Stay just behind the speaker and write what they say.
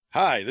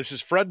Hi, this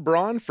is Fred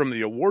Braun from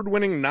the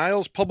award-winning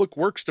Niles Public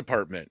Works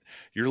Department.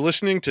 You're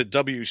listening to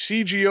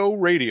WCGO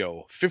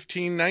Radio,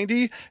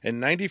 1590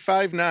 and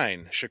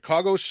 95.9,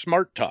 Chicago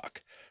Smart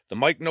Talk. The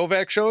Mike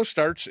Novak Show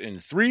starts in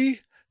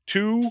 3,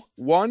 2,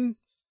 1...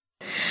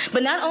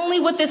 But not only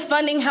would this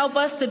funding help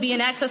us to be an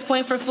access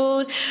point for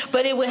food,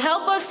 but it would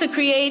help us to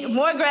create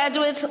more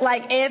graduates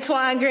like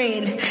Antoine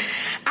Green.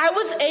 I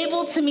was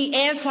able to meet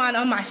Antoine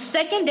on my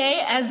second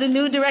day as the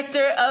new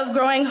director of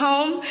Growing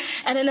Home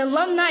at an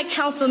alumni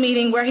council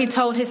meeting where he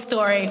told his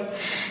story.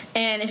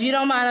 And if you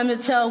don't mind, I'm going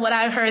to tell what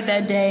I heard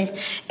that day.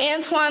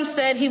 Antoine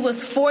said he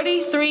was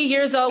 43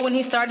 years old when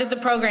he started the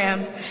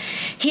program.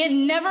 He had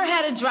never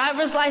had a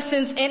driver's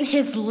license in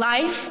his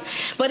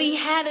life, but he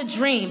had a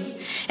dream.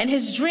 And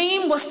his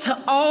dream was to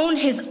own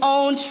his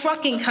own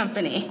trucking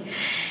company.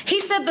 He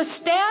said the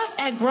staff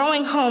at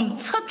Growing Home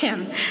took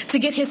him to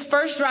get his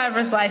first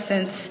driver's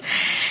license.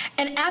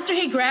 And after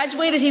he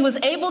graduated, he was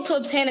able to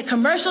obtain a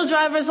commercial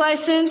driver's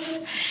license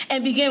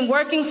and begin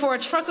working for a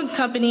trucking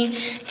company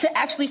to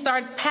actually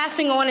start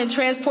passing on and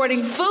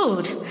transporting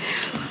food.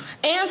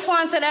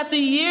 Antoine said after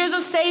years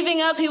of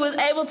saving up, he was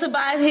able to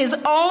buy his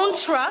own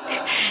truck.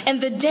 And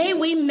the day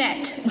we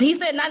met, he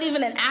said not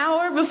even an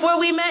hour before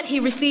we met, he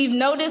received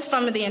notice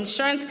from the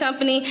insurance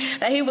company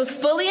that he was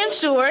fully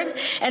insured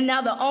and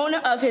now the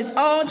owner of his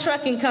own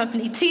trucking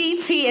company,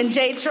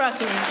 T&J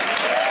Trucking.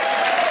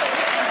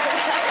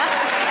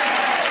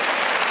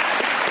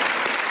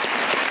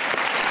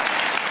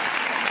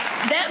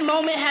 That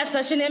moment had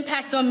such an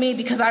impact on me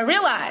because I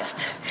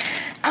realized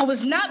I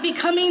was not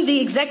becoming the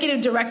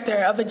executive director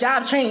of a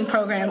job training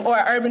program or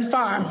an urban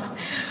farm.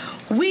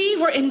 We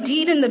were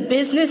indeed in the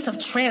business of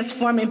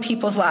transforming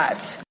people's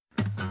lives.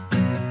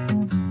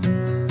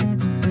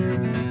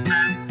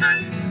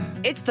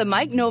 It's the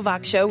Mike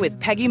Novak Show with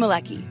Peggy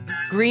Malecki.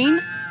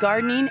 Green,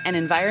 gardening, and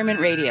environment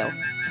radio.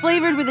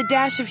 Flavored with a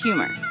dash of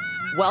humor.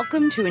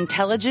 Welcome to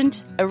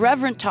intelligent,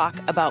 irreverent talk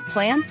about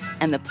plants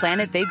and the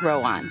planet they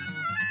grow on.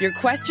 Your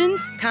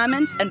questions,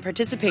 comments, and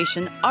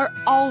participation are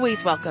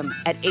always welcome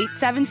at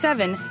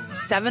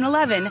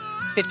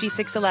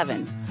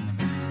 877-711-5611.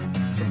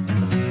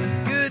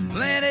 Good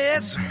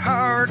planets are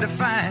hard to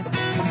find.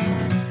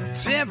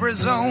 Temperate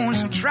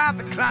zones and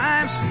tropic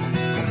climes.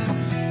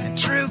 And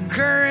true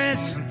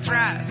currents and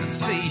thriving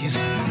seas.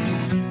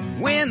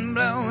 Wind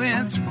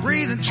blowing through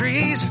breathing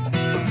trees.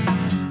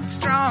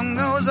 Strong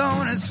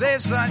ozone and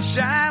safe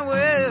sunshine.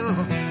 Well,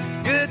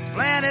 good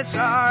planets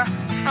are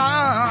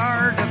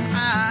hard to find.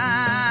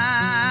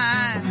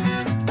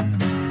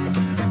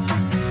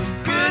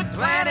 Good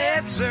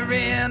planets are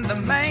in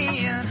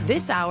demand.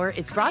 This hour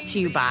is brought to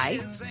you by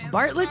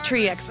Bartlett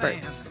Tree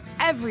Experts.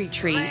 Every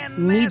tree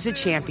needs a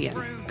champion.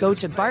 Go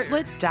to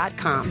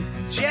bartlett.com.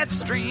 Jet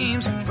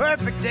streams,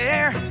 perfect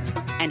air.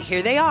 And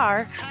here they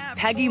are,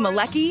 Peggy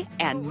Malecki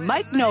and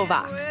Mike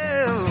Novak.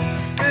 Well,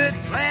 good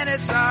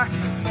planets are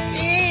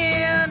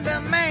in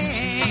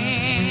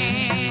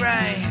demand.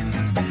 Right.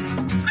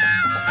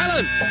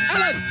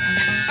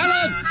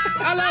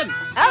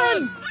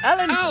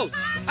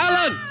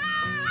 Alan!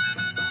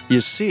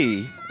 You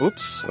see,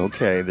 oops,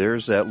 okay,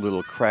 there's that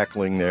little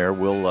crackling there.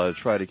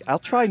 I'll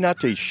try not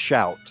to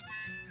shout.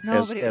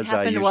 No, but it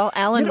happened while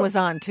Alan was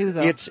on, too,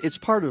 though. It's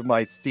part of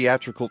my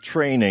theatrical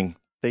training.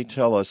 They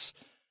tell us,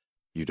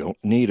 you don't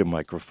need a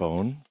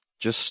microphone.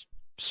 Just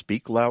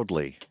speak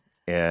loudly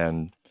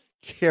and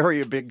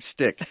carry a big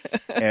stick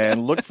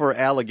and look for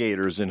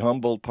alligators in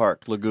Humboldt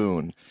Park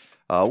Lagoon.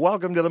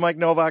 Welcome to the Mike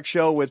Novak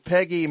Show with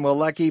Peggy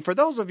Malecki. For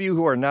those of you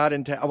who are not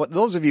in town,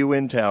 those of you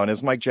in town,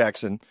 as Mike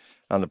Jackson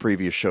on the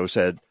previous show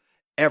said,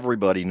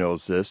 everybody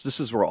knows this. This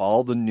is where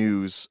all the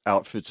news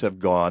outfits have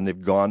gone. They've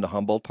gone to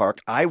Humboldt Park.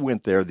 I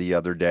went there the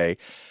other day.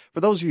 For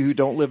those of you who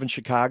don't live in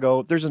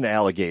Chicago, there's an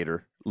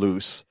alligator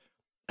loose.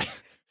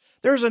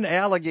 There's an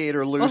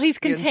alligator loose. Well, he's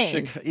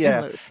contained.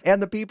 Yeah, loose.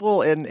 And the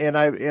people and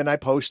I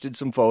posted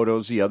some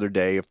photos the other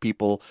day of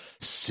people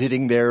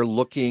sitting there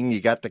looking. You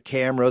got the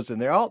cameras,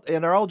 and they're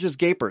all just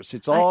gapers.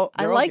 It's all.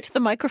 I liked the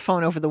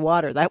microphone over the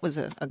water. That was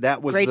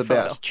that was great the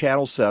photo. best.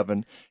 Channel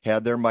 7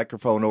 had their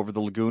microphone over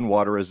the lagoon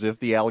water as if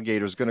the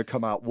alligator is going to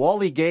come out.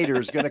 Wally Gator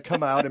is going to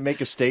come out and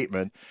make a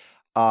statement.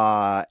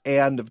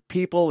 And the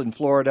people in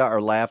Florida are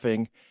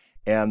laughing,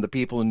 and the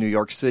people in New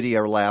York City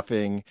are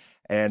laughing.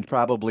 And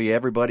probably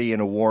everybody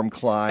in a warm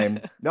clime.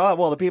 No,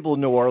 well, the people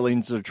in New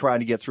Orleans are trying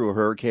to get through a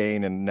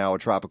hurricane and now a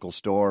tropical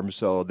storm,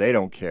 so they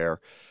don't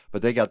care.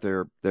 But they got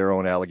their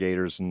own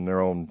alligators and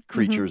their own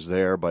creatures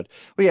there. But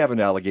we have an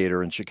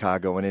alligator in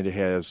Chicago, and it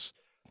has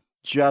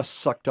just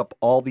sucked up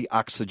all the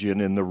oxygen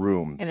in the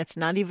room. And it's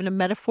not even a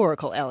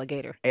metaphorical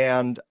alligator.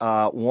 And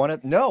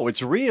no,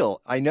 it's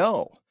real. I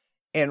know.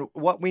 And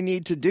what we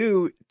need to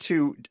do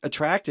to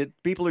attract it,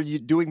 people are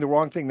doing the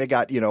wrong thing. They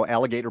got,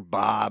 Alligator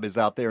Bob is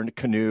out there in a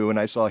canoe, and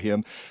I saw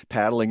him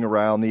paddling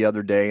around the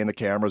other day, and the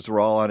cameras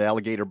were all on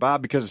Alligator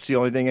Bob because it's the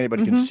only thing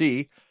anybody can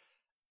see.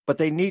 But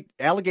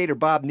Alligator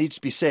Bob needs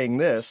to be saying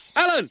this.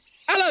 Alan!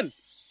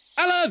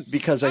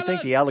 Because I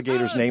think the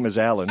alligator's name is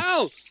Alan.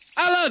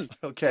 Alan!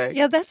 Okay.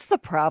 Yeah, that's the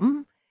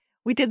problem.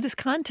 We did this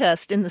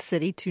contest in the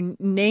city to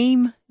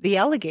name the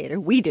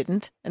alligator. We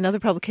didn't. Another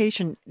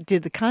publication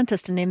did the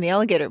contest to name the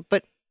alligator,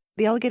 but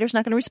the alligator's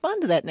not going to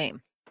respond to that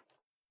name.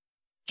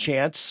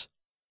 Chance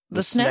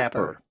the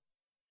Snapper.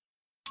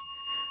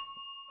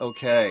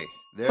 Okay.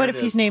 But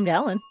if he's named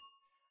Alan.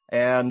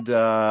 And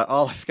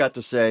all I've got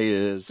to say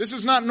is... This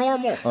is not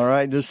normal. All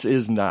right, this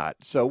is not.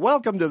 So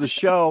welcome to the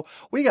show.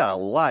 We got a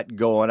lot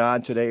going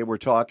on today. We're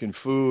talking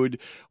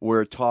food.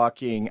 We're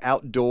talking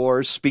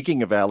outdoors.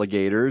 Speaking of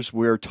alligators,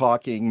 we're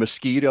talking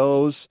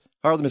mosquitoes.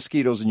 How are the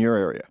mosquitoes in your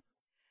area?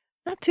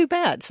 Not too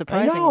bad,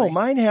 surprisingly. I know.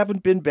 Mine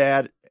haven't been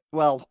bad.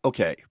 Well,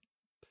 okay.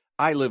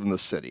 I live in the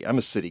city. I'm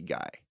a city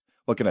guy.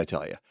 What can I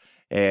tell you?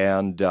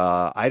 And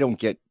I don't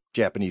get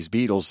Japanese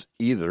beetles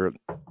either,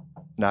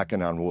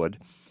 knocking on wood.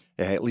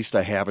 At least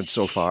I haven't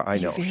so far. I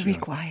know. You're very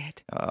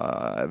quiet.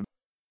 I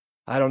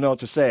don't know what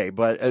to say,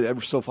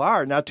 but so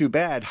far, not too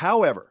bad.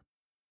 However,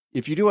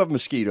 if you do have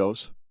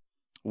mosquitoes,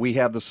 we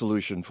have the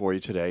solution for you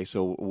today.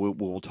 So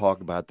we'll talk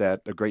about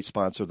that. A great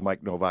sponsor of the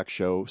Mike Novak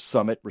Show,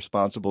 Summit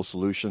Responsible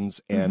Solutions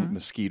and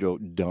Mosquito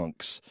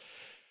Dunks.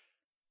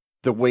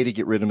 The way to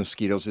get rid of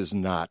mosquitoes is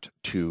not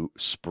to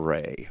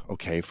spray.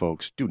 Okay,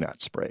 folks? Do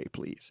not spray,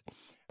 please.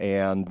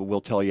 And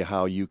we'll tell you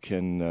how you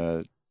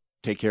can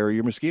take care of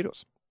your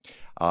mosquitoes.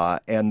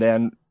 And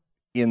then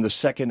in the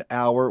second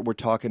hour, we're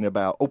talking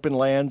about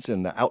Openlands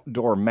and the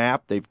outdoor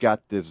map. They've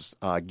got this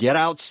get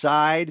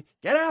outside.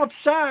 Get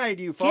outside,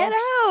 you folks. Get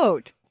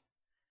out.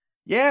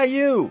 Yeah,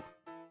 you.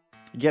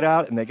 Get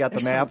out, and they got the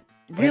map.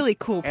 Really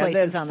cool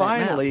places on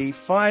that map.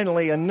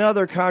 Finally,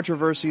 another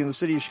controversy in the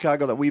city of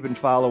Chicago that we've been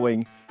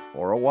following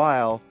for a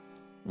while.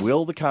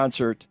 Will the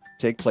concert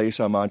take place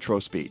on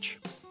Montrose Beach?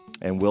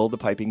 And will the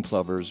Piping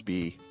Plovers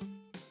be...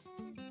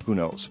 Who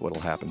knows what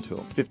will happen to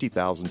them?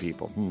 50,000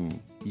 people.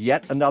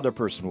 Yet another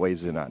person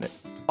weighs in on it.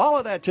 All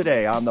of that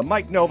today on the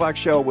Mike Novak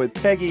Show with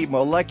Peggy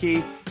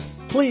Malecki.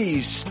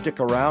 Please stick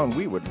around.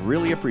 We would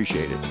really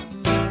appreciate it.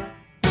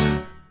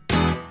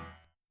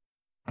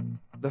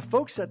 The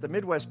folks at the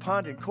Midwest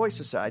Pond and Koi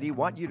Society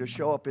want you to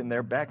show up in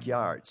their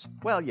backyards.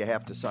 Well, you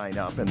have to sign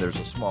up, and there's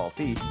a small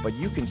fee, but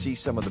you can see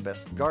some of the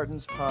best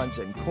gardens, ponds,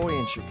 and koi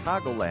in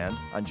Chicagoland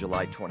on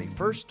July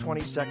 21st,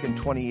 22nd,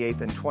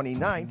 28th, and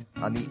 29th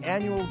on the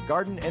annual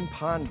Garden and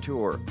Pond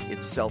Tour.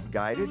 It's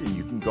self-guided, and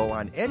you can go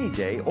on any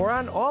day or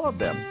on all of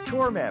them.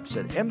 Tour maps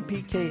at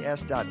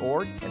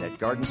mpks.org and at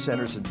garden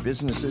centers and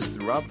businesses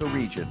throughout the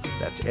region.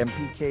 That's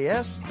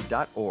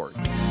mpks.org.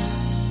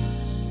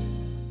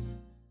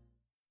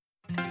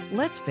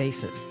 Let's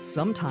face it,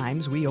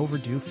 sometimes we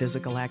overdo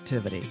physical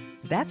activity.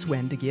 That's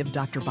when to give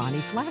Dr.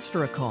 Bonnie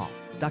Flaster a call.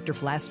 Dr.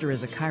 Flaster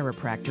is a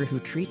chiropractor who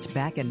treats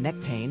back and neck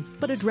pain,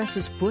 but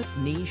addresses foot,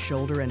 knee,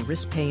 shoulder, and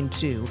wrist pain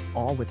too,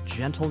 all with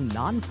gentle,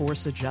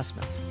 non-force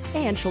adjustments.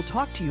 And she'll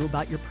talk to you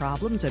about your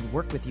problems and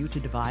work with you to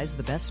devise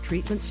the best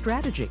treatment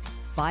strategy.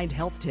 Find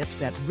health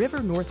tips at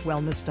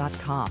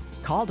rivernorthwellness.com.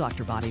 Call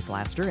Dr. Bonnie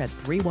Flaster at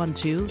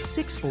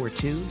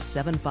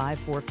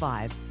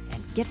 312-642-7545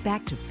 and get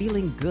back to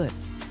feeling good.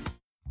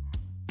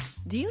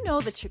 Do you know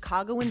that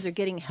Chicagoans are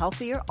getting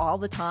healthier all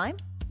the time?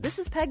 This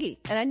is Peggy,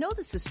 and I know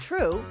this is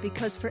true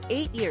because for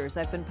 8 years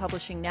I've been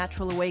publishing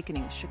Natural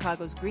Awakenings,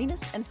 Chicago's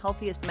greenest and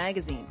healthiest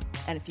magazine.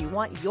 And if you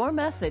want your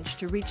message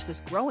to reach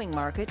this growing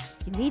market,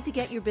 you need to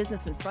get your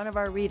business in front of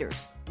our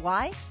readers.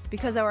 Why?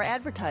 Because our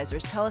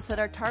advertisers tell us that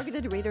our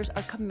targeted readers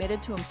are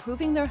committed to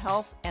improving their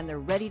health and they're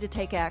ready to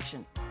take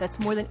action. That's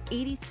more than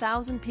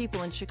 80,000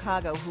 people in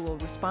Chicago who will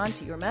respond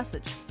to your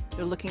message.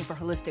 They're looking for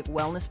holistic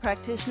wellness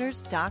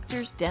practitioners,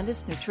 doctors,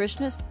 dentists,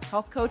 nutritionists,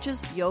 health coaches,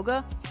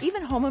 yoga,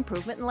 even home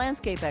improvement and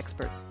landscape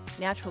experts.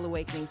 Natural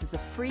Awakenings is a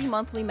free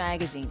monthly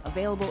magazine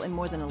available in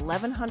more than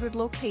 1,100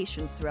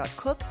 locations throughout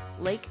Cook,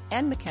 Lake,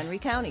 and McHenry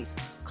counties.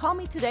 Call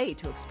me today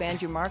to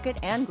expand your market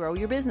and grow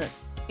your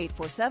business.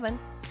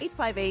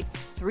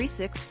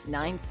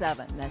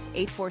 847-858-3697. That's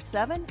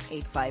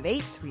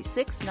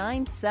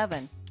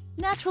 847-858-3697.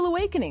 Natural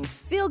Awakenings.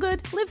 Feel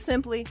good, live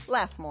simply,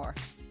 laugh more.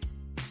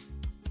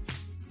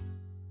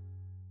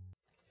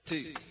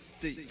 2,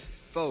 3,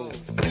 4. Well,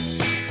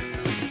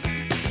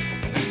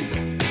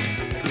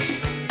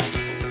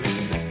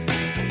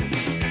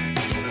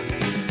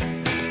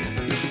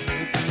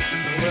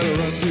 I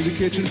run through the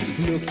kitchen,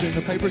 looked in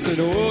the paper, said,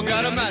 oh,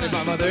 God almighty,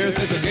 mama, there's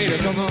a gator,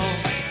 come on.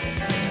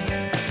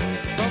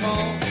 Come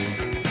on.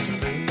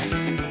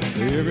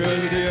 Every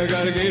other day I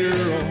got a gator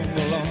on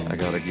the lawn. I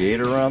got a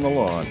gator on the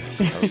lawn.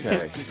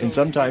 Okay. And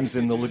sometimes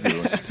in the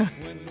lagoon.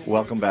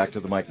 Welcome back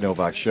to the Mike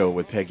Novak Show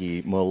with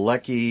Peggy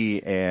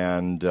Malecki,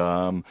 and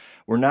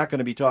we're not going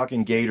to be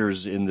talking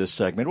gators in this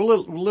segment. We're a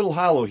little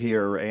hollow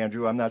here,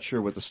 Andrew. I'm not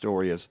sure what the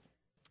story is.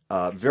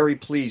 Very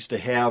pleased to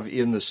have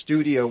in the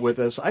studio with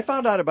us. I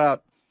found out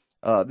about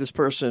this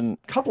person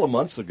a couple of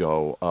months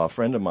ago, a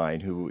friend of mine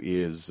who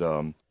is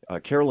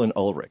Carolyn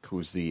Ulrich,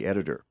 who's the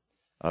editor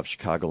of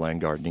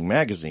Chicagoland Gardening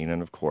Magazine.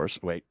 And, of course,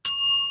 wait,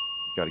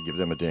 got to give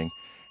them a ding.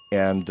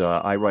 And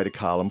I write a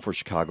column for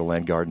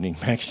Chicagoland Gardening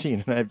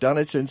Magazine, and I've done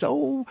it since,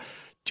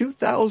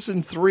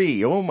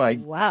 2003. Oh my!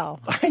 Wow.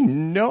 I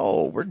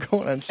know. We're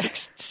going on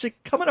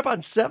coming up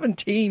on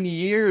 17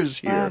 years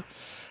here. Wow.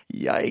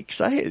 Yikes!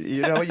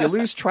 You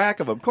lose track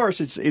of them. Of course,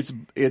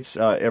 it's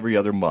every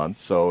other month,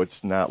 so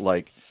it's not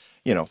like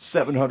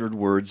 700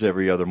 words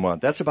every other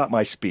month. That's about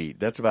my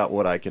speed. That's about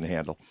what I can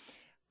handle.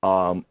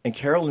 And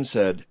Carolyn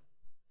said,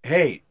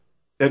 "Hey,"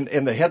 and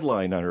the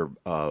headline on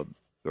her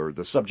or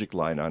the subject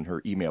line on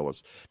her email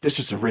was, "This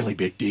is a really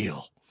big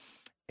deal,"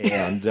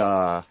 and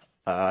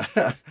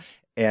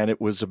and it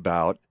was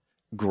about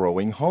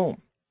Growing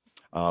Home.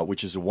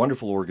 Which is a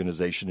wonderful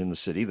organization in the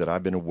city that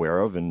I've been aware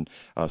of and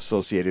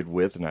associated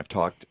with, and I've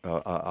talked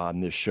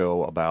on this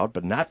show about,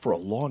 but not for a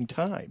long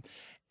time.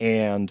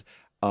 And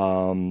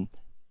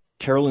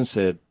Carolyn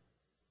said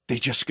they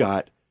just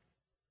got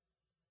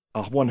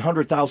a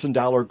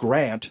 $100,000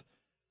 grant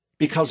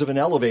because of an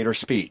elevator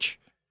speech.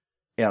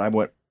 And I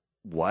went,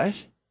 what?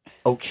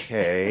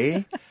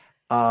 Okay.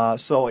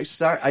 So I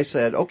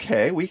said,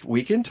 okay,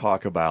 we can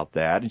talk about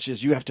that. And she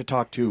says, you have to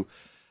talk to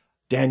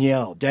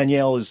Danielle.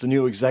 Danielle is the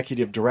new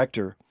executive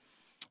director.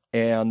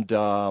 And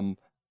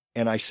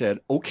I said,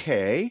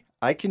 okay,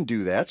 I can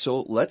do that.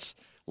 So let's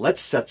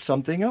set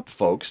something up,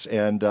 folks.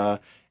 And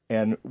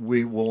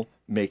we will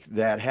make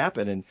that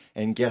happen.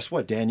 And guess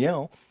what?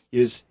 Danielle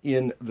is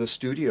in the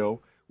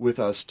studio with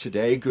us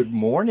today. Good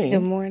morning. Good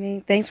morning.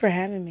 Thanks for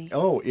having me.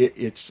 Oh,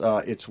 it's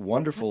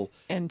wonderful.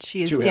 And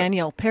she is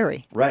Danielle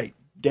Perry. Right.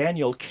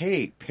 Danielle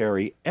K.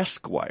 Perry,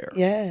 Esquire.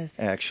 Yes.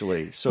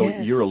 Actually. So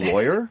you're a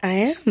lawyer?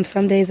 I am,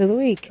 some days of the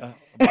week.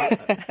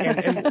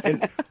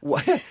 And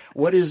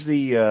what is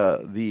the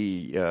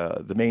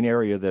main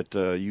area that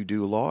you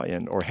do law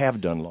in or have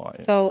done law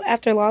in? So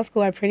after law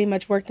school, I pretty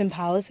much worked in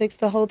politics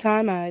the whole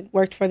time. I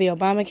worked for the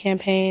Obama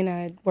campaign.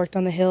 I worked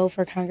on the Hill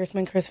for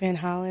Congressman Chris Van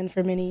Hollen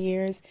for many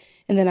years.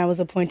 And then I was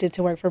appointed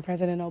to work for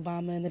President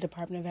Obama in the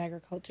Department of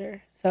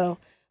Agriculture. So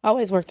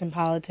always worked in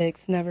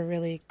politics, never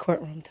really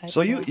courtroom type.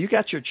 So you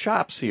got your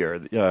chops here.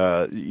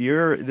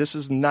 This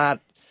is not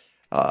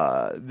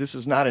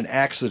an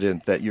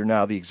accident that you're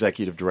now the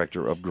executive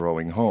director of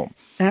Growing Home.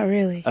 Not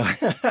really.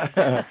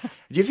 Do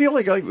you feel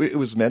like it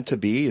was meant to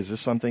be? Is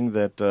this something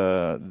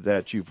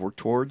that you've worked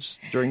towards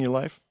during your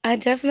life? I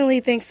definitely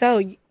think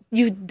so.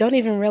 You don't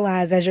even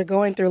realize as you're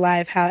going through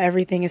life how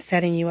everything is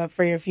setting you up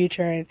for your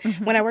future. And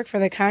when I worked for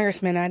the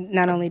congressman, I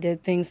not only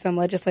did some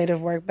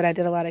legislative work, but I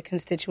did a lot of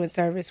constituent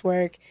service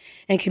work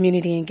and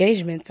community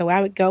engagement. So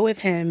I would go with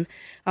him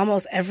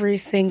almost every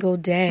single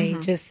day,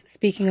 just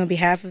speaking on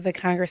behalf of the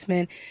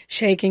congressman,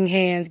 shaking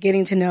hands,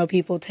 getting to know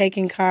people,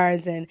 taking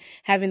cards, and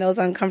having those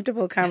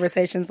uncomfortable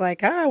conversations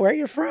like, where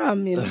you're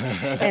from?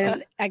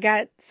 And I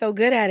got so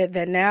good at it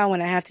that now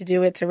when I have to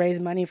do it to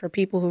raise money for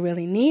people who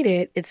really need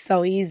it, it's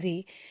so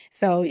easy.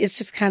 So it's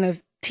just kind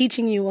of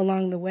teaching you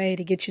along the way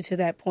to get you to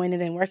that point,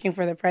 and then working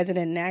for the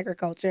president in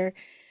agriculture,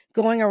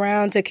 going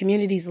around to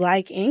communities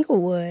like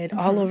Englewood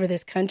all over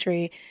this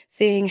country,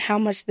 seeing how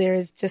much there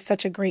is just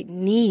such a great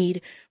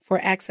need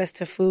for access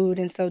to food.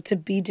 And so to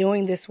be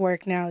doing this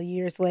work now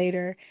years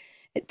later,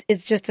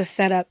 it's just a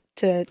setup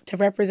to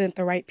represent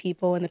the right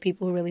people and the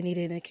people who really need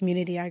it in the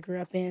community I grew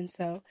up in.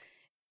 So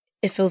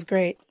it feels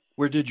great.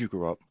 Where did you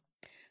grow up?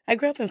 I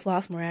grew up in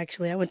Flossmoor,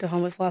 actually. I went to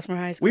Homewood Flossmoor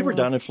High School. We were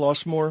down in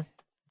Flossmoor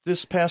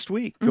this past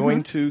week,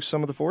 going to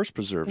some of the forest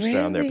preserves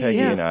down there, Peggy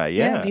and I.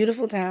 Yeah,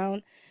 beautiful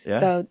town. Yeah.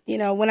 So,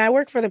 when I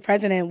worked for the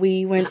president,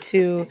 we went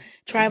to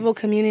tribal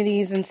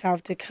communities in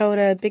South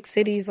Dakota, big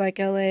cities like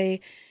L.A.,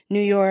 New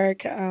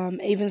York,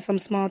 even some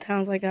small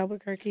towns like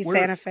Albuquerque,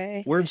 Santa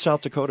Fe. We're in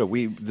South Dakota.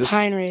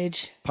 Pine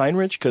Ridge. Pine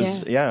Ridge?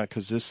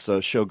 Because this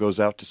show goes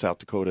out to South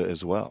Dakota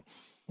as well.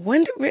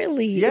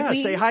 Really? Yeah,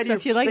 say hi to So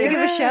if you'd like to give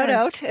a shout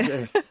out.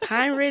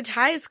 Pine Ridge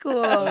High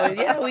School.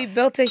 Yeah, we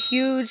built a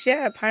huge,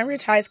 Pine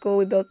Ridge High School.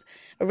 We built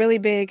a really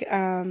big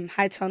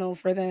high tunnel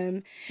for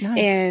them. Nice.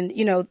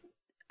 And,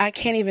 I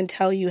can't even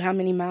tell you how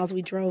many miles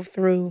we drove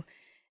through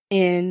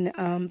in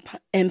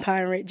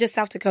Pine Ridge, just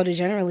South Dakota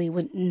generally,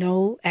 with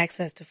no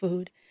access to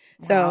food.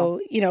 Wow.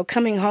 So,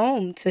 coming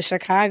home to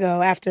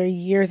Chicago after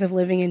years of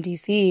living in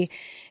D.C.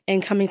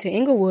 and coming to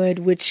Englewood,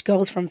 which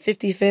goes from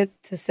 55th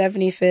to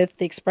 75th,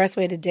 the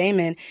expressway to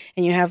Damon,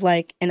 and you have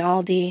like an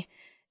Aldi,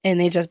 and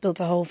they just built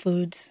a Whole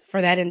Foods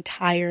for that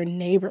entire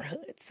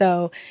neighborhood.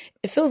 So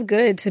it feels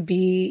good to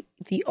be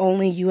the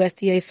only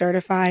USDA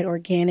certified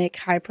organic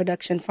high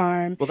production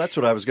farm. Well, that's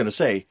what I was going to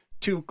say.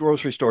 2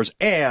 grocery stores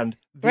and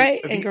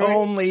the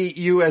only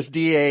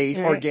USDA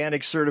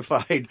organic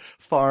certified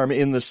farm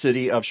in the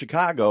city of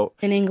Chicago.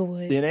 In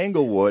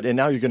Englewood. And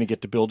now you're going to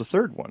get to build a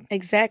third one.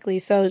 Exactly.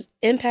 So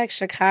Impact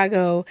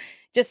Chicago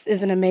just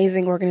is an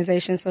amazing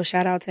organization. So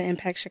shout out to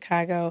Impact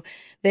Chicago.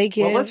 They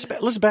give. Well,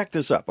 let's back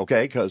this up,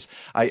 okay? Because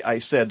I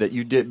said that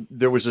you did.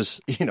 There was this.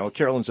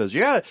 Carolyn says,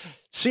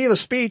 see the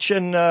speech,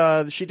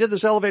 and she did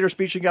this elevator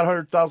speech and got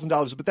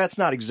 $100,000, but that's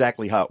not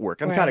exactly how it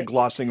worked. I'm kind of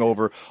glossing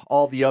over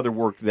all the other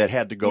work that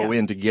had to go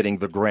into getting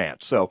the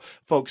grant. So,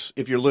 folks,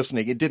 if you're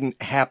listening, it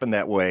didn't happen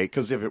that way,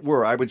 because if it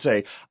were, I would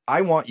say,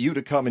 I want you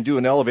to come and do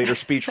an elevator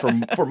speech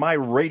for my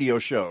radio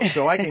show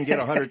so I can get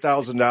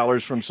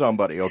 $100,000 from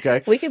somebody,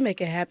 okay? We can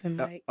make it happen,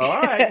 Mike.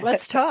 All right.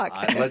 Let's talk.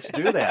 Let's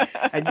do that.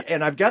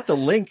 And I've got the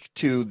link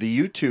to the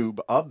YouTube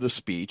of the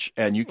speech,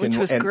 and you can, which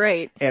was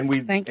great.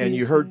 And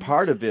you heard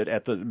part of it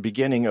at the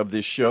beginning of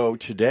this show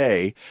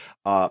today,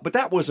 but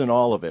that wasn't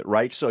all of it,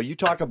 right? So you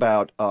talk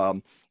about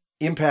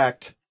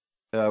Impact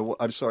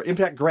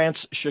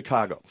Grants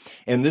Chicago,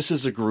 and this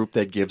is a group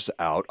that gives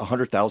out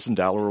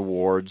 $100,000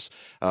 awards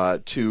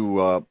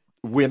to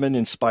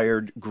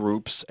women-inspired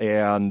groups,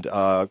 and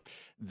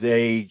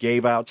they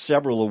gave out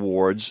several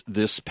awards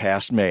this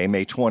past May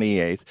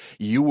 28th.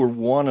 You were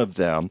one of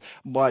them.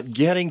 But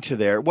getting to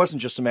there, it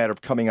wasn't just a matter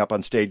of coming up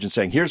on stage and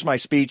saying, here's my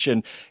speech,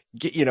 and,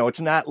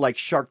 it's not like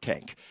Shark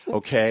Tank,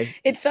 okay?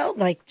 It felt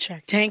like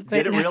Shark Tank.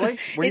 But did it really?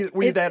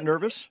 Were you that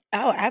nervous?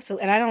 Oh,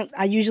 absolutely. And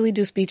I usually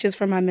do speeches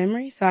from my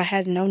memory, so I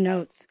had no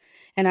notes.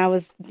 And I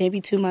was maybe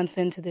 2 months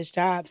into this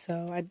job.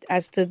 So I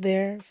stood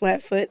there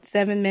flat foot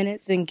 7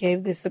 minutes and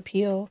gave this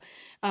appeal.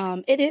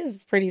 It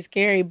is pretty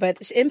scary,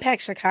 but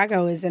Impact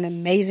Chicago is an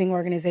amazing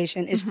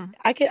organization. It's,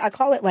 I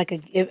call it like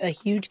a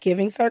huge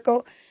giving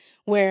circle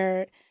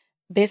where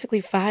basically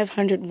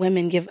 500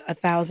 women give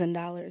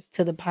 $1,000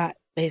 to the pot,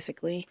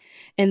 basically.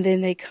 And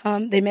then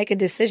they make a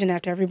decision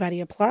after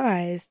everybody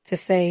applies to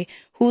say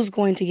who's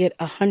going to get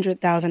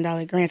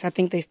 $100,000 grants. I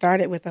think they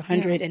started with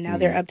 100 and now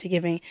they're up to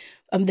giving,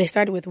 they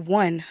started with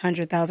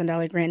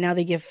 $100,000 grant. Now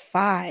they give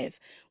 $5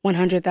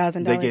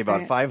 $100,000. They gave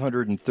out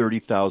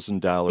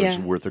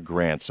 $530,000 worth of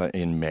grants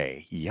in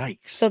May.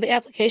 Yikes. So the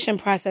application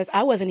process,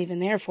 I wasn't even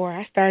there for.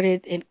 I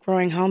started at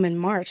Growing Home in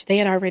March. They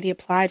had already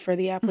applied for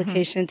the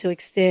application to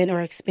extend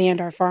or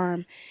expand our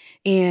farm.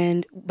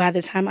 And by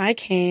the time I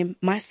came,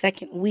 my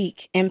second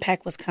week,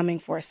 Impact was coming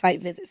for a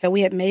site visit. So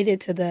we had made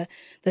it to the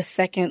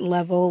second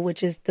level,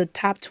 which is the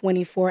top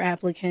 24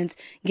 applicants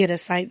get a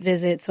site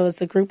visit. So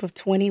it's a group of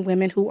 20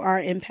 women who are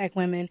Impact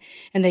women,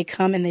 and they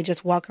come and they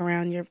just walk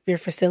around your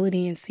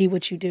facility and see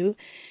what you do.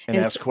 And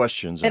ask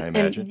questions, I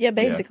imagine. Yeah,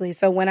 basically. Yeah.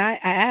 So when I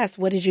asked,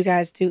 what did you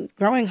guys do?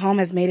 Growing Home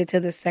has made it to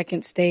the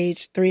second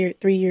stage 3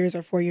 years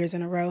or 4 years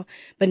in a row,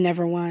 but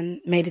never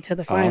made it to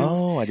the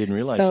finals. Oh, I didn't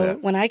realize that. So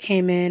when I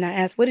came in, I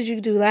asked, what did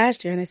you do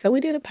last year? And they said, we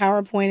did a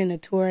PowerPoint and a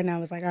tour. And I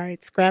was like, all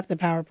right, scrap the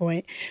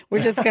PowerPoint.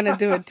 We're just going to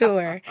do a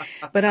tour.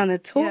 But on the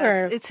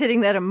tour, it's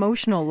hitting that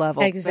emotional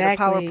level that a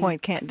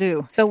PowerPoint can't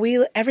do. So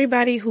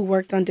everybody who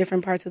worked on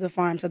different parts of the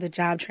farm, so the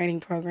job training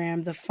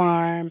program, the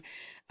farm,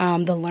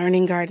 the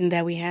learning garden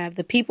that we have,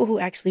 the people who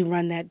actually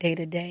run that day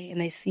to day, and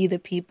they see the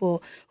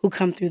people who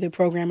come through the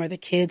program or the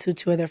kids who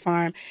tour their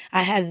farm,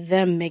 I had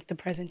them make the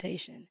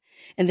presentation.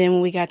 And then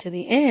when we got to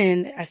the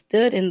end, I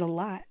stood in the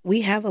lot.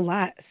 We have a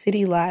lot, a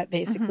city lot,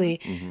 basically,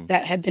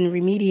 that had been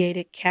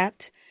remediated,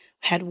 capped,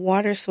 had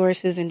water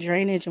sources and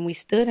drainage. And we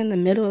stood in the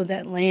middle of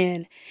that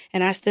land.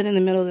 And I stood in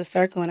the middle of the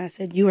circle and I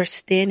said, you are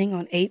standing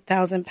on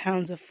 8,000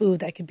 pounds of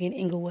food that could be in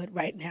Inglewood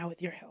right now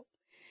with your help.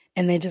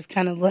 And they just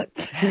kind of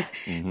looked.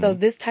 So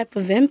this type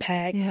of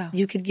impact,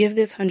 you could give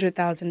this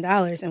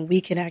 $100,000 and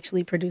we can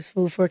actually produce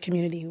food for a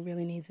community who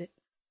really needs it.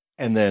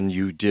 And then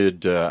you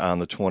did, on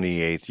the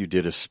 28th, you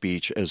did a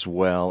speech as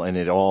well, and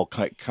it all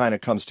kind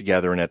of comes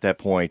together. And at that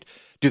point,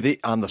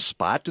 on the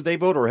spot, do they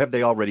vote, or have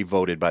they already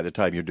voted by the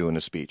time you're doing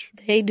a speech?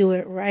 They do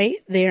it right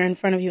there in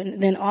front of you.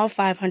 And then all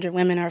 500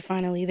 women are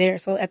finally there.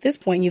 So at this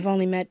point, you've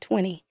only met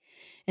 20.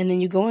 And then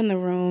you go in the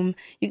room.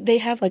 They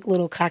have like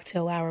little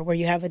cocktail hour where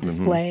you have a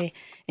display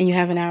and you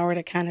have an hour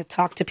to kind of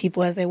talk to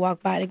people as they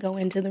walk by to go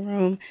into the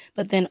room.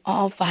 But then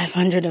all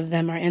 500 of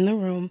them are in the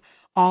room.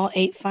 All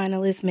 8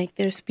 finalists make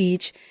their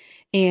speech.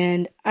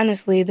 And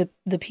honestly, the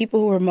people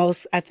who were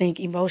most, I think,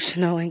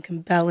 emotional and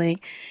compelling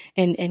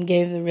and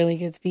gave the really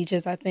good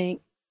speeches, I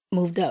think,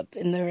 moved up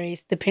in the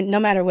race, no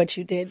matter what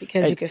you did,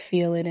 because you could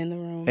feel it in the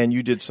room. And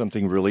you did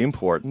something really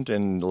important,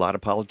 and a lot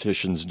of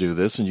politicians do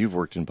this, and you've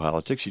worked in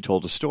politics. You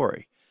told a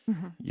story.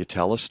 You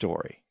tell a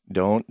story.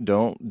 Don't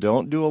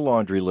do a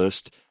laundry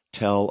list.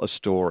 Tell a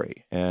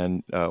story.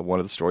 And one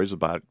of the stories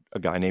about a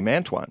guy named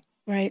Antoine.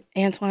 Right.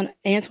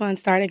 Antoine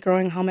started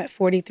Growing Home at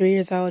 43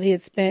 years old. He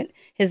had spent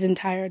his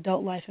entire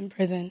adult life in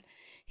prison.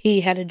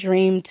 He had a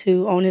dream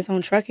to own his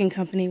own trucking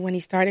company when he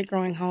started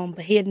Growing Home,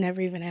 but he had never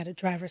even had a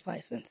driver's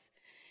license.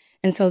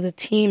 And so the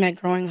team at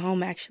Growing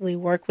Home actually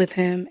worked with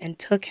him and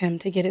took him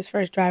to get his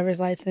first driver's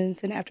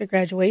license. And after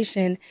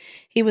graduation,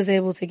 he was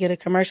able to get a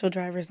commercial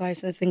driver's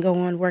license and go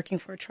on working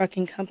for a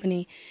trucking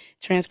company,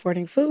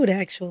 transporting food,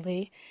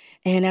 actually.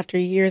 And after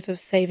years of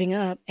saving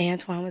up,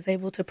 Antoine was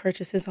able to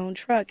purchase his own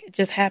truck. It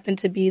just happened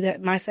to be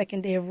that my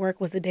second day of work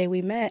was the day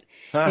we met.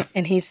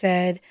 And he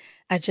said,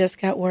 I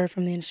just got word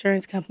from the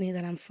insurance company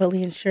that I'm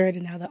fully insured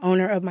and now the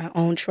owner of my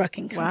own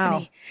trucking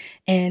company. Wow.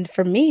 And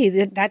for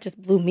me, that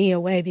just blew me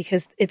away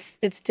because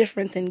it's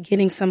different than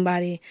getting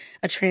somebody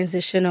a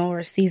transitional or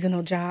a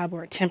seasonal job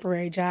or a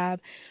temporary job.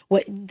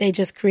 What they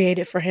just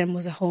created for him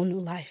was a whole new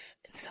life.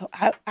 And so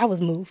I was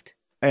moved.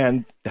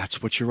 And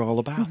that's what you're all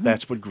about. Mm-hmm.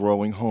 That's what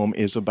Growing Home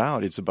is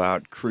about. It's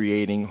about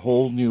creating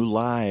whole new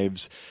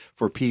lives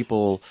for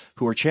people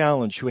who are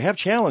challenged, who have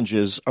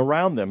challenges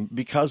around them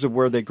because of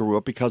where they grew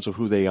up, because of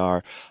who they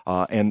are.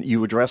 And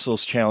you address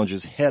those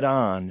challenges head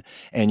on,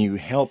 and you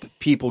help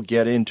people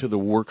get into the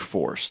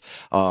workforce.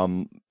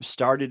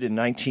 Started in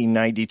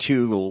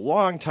 1992, a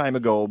long time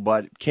ago,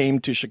 but came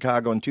to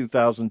Chicago in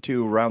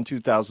 2002. Around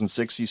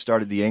 2006, you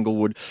started the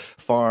Englewood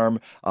Farm.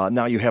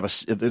 Now you have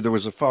there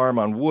was a farm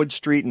on Wood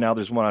Street, and now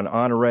there's one on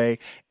Honore,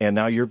 and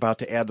now you're about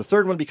to add the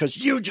third one because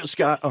you just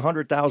got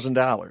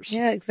 $100,000.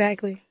 Yeah,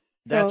 exactly.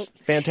 That's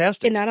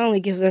fantastic. It not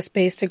only gives us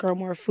space to grow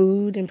more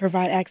food and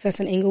provide access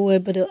in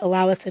Englewood, but it'll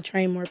allow us to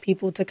train more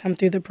people to come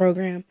through the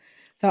program.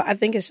 So I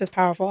think it's just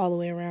powerful all the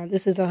way around.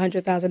 This is a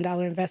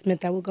 $100,000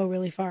 investment that will go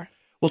really far.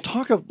 Well,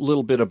 talk a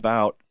little bit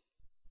about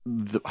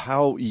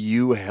how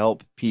you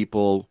help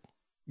people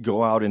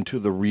go out into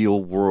the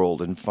real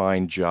world and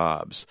find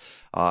jobs.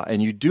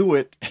 And you do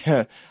it,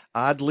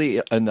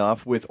 oddly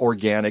enough, with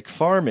organic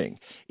farming.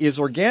 Is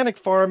organic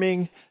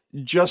farming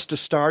just a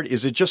start?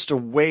 Is it just a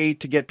way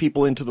to get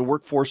people into the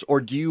workforce,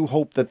 or do you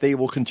hope that they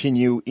will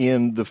continue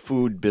in the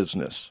food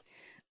business?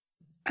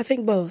 I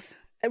think both.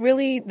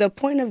 Really, the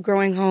point of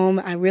Growing Home,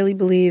 I really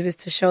believe, is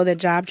to show that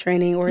job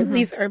training, or at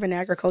least urban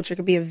agriculture,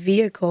 could be a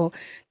vehicle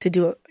to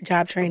do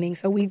job training.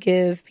 So we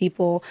give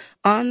people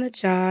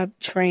on-the-job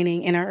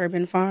training in our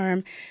urban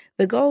farm.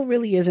 The goal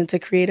really isn't to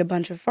create a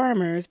bunch of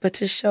farmers, but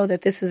to show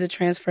that this is a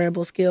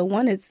transferable skill.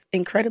 One, it's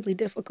incredibly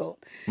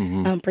difficult,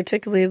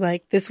 particularly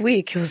like this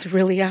week. It was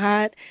really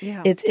hot.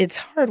 Yeah. It's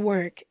hard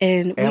work.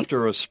 And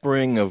after a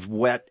spring of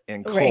wet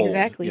and cold. Right,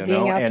 exactly,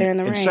 being out there in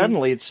the rain. And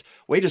suddenly it's,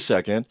 wait a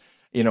second,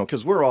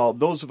 because we're all,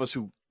 those of us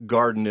who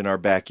garden in our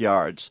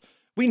backyards,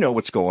 we know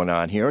what's going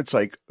on here. It's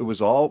like it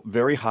was all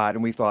very hot,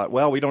 and we thought,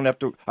 well, we don't have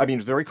to,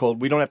 it's very cold.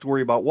 We don't have to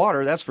worry about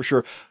water, that's for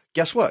sure.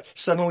 Guess what?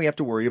 Suddenly we have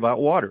to worry about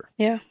water.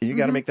 Yeah. And you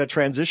got to make that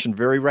transition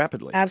very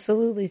rapidly.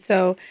 Absolutely.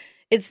 So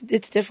it's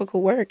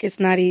difficult work. It's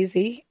not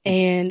easy.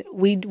 And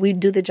we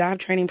do the job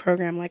training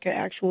program like an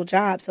actual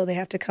job. So they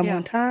have to come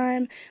on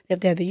time. They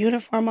have to have the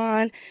uniform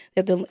on.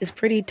 It's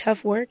pretty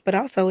tough work, but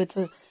also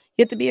you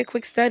have to be a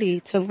quick study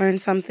to learn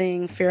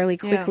something fairly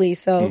quickly. Yeah.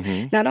 So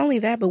not only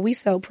that, but we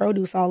sell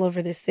produce all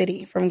over the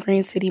city, from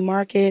Green City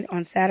Market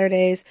on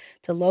Saturdays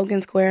to Logan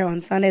Square on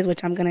Sundays,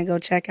 which I'm going to go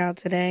check out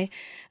today.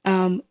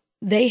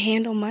 They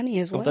handle money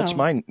as well. Oh, that's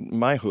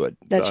my hood.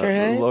 That's your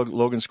hood?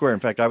 Logan Square. In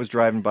fact, I was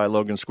driving by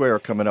Logan Square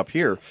coming up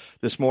here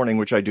this morning,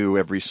 which I do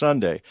every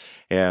Sunday.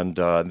 And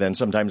then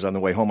sometimes on the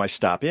way home, I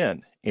stop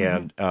in.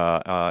 And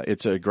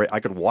it's a great, I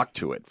could walk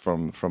to it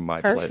from my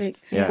place. Perfect.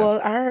 Yeah.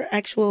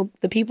 Well,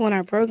 the people in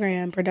our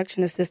program,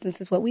 production assistants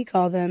is what we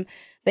call them,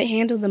 they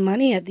handle the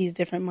money at these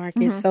different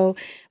markets. So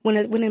when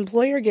an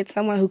employer gets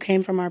someone who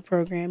came from our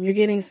program, you're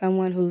getting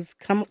someone who's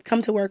come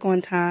to work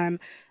on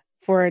time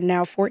for a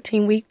now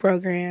 14-week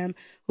program,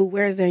 who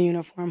wears their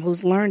uniform,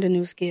 who's learned a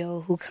new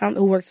skill, who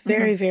works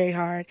very, very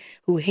hard,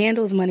 who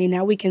handles money.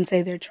 Now we can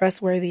say they're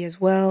trustworthy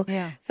as well.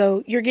 Yeah.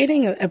 So you're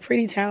getting a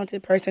pretty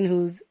talented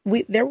person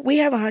we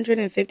have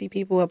 150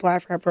 people apply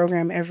for our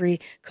program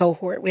every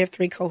cohort. We have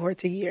 3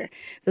 cohorts a year.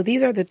 So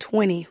these are the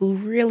 20 who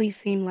really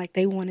seem like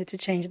they wanted to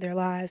change their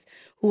lives,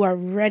 who are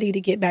ready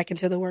to get back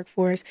into the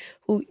workforce,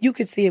 who you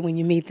could see it when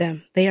you meet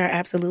them. They are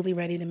absolutely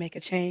ready to make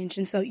a change.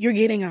 And so you're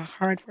getting a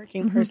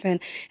hardworking person.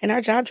 And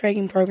our job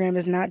training program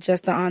is not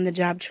just the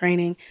on-the-job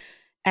training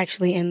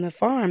actually in the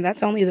farm.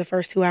 That's only the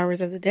first 2 hours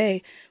of the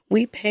day.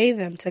 We pay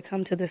them to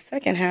come to the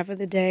second half of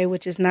the day,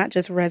 which is not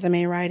just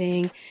resume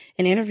writing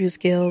and interview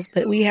skills,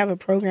 but we have a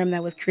program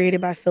that was created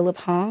by Philip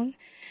Hong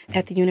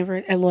at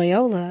at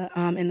Loyola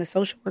in the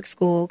social work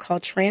school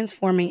called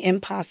Transforming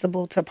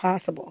Impossible to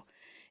Possible.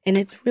 And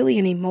it's really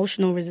an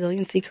emotional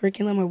resiliency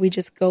curriculum where we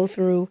just go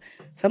through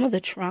some of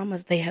the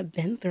traumas they have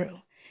been through.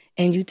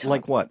 And you talk.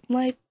 Like what?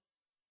 Like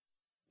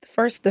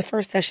the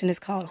first session is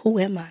called Who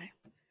Am I?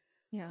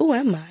 Yeah. Who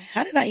am I?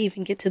 How did I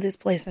even get to this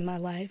place in my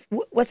life?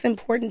 What's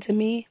important to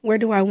me? Where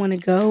do I want to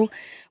go?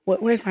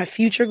 Where's my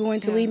future going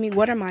to lead me?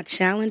 What are my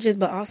challenges?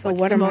 But also,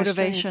 what are my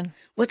motivation?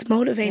 What's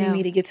motivating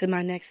me to get to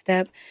my next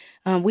step?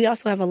 We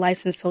also have a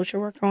licensed social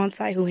worker on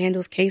site who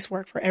handles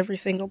casework for every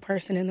single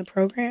person in the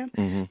program.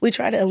 We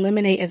try to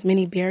eliminate as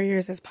many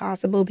barriers as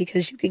possible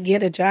because you could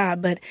get a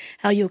job, but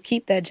how you'll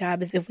keep that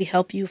job is if we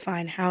help you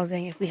find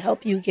housing, if we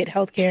help you get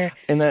health care.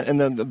 And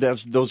then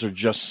those are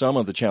just some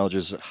of the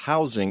challenges.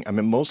 Housing,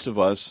 most of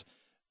us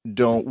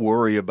don't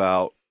worry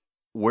about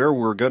where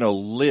we're going to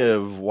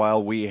live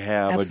while we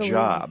have Absolutely. a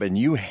job. And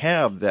you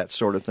have that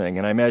sort of thing.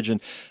 And I imagine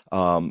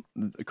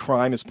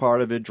crime is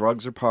part of it.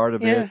 Drugs are part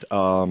of it.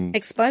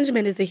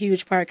 Expungement is a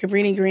huge part.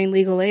 Cabrini Green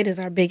Legal Aid is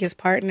our biggest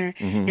partner.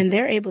 And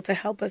they're able to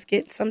help us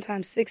get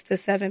sometimes 6 to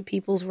 7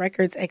 people's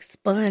records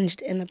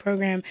expunged in the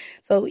program.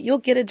 So you'll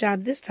get a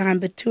job this time,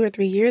 but 2 or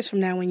 3 years from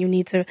now when you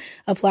need to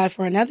apply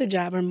for another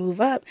job or move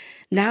up,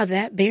 now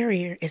that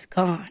barrier is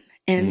gone.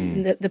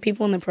 And the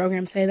people in the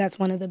program say that's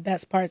one of the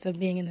best parts of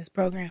being in this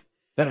program.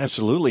 That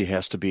absolutely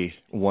has to be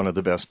one of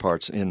the best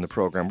parts in the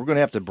program. We're going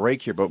to have to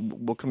break here, but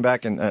we'll come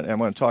back and I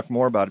want to talk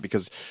more about it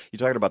because you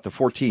talked about the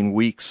 14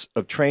 weeks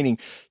of training.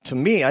 To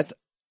me,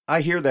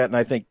 I hear that and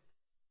I think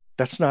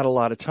that's not a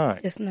lot of time.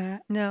 It's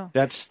not. No.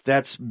 That's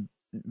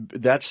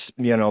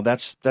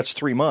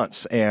 3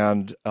 months.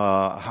 And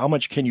how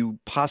much can you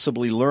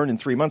possibly learn in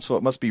 3 months? So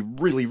it must be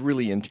really,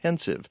 really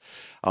intensive.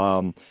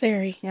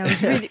 Very. Yeah, I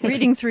was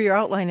reading through your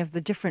outline of the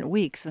different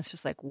weeks. And it's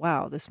just like,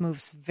 wow, this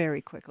moves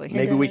very quickly.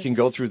 Maybe we can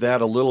go through that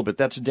a little bit.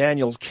 That's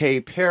Danielle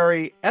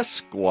Perry,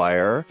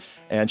 Esquire,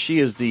 and she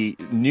is the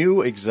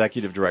new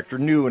executive director,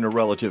 new in a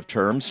relative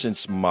term,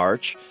 since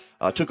March.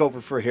 Took over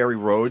for Harry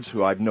Rhodes,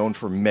 who I've known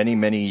for many,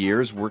 many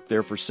years. Worked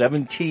there for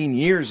 17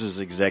 years as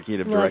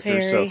executive Love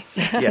director.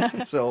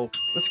 Harry. So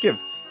let's give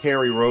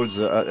Harry Rhodes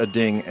a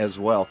ding as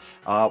well.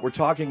 We're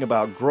talking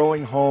about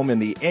growing home in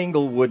the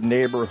Englewood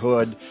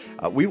neighborhood.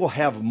 We will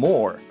have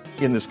more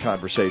in this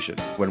conversation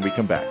when we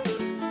come back.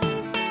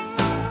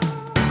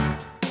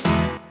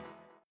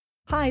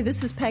 Hi,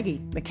 this is Peggy.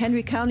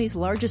 McHenry County's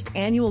largest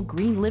annual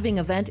Green Living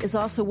event is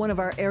also one of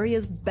our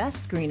area's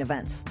best green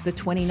events. The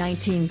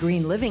 2019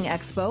 Green Living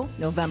Expo,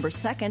 November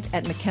 2nd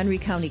at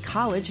McHenry County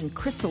College in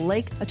Crystal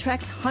Lake,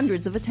 attracts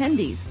hundreds of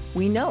attendees.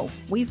 We know,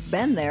 we've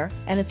been there,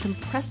 and it's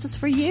impressed us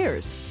for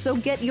years. So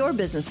get your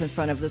business in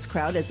front of this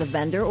crowd as a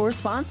vendor or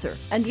sponsor.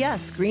 And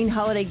yes, green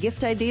holiday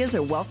gift ideas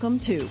are welcome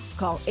too.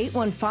 Call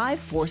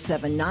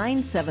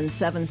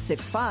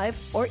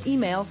 815-479-7765 or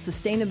email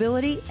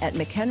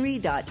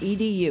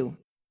sustainability@mchenry.edu.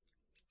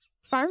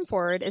 Farm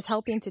Forward is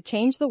helping to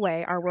change the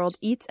way our world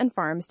eats and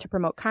farms to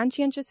promote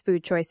conscientious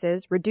food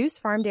choices, reduce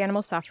farmed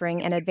animal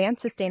suffering, and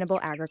advance sustainable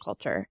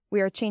agriculture.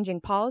 We are changing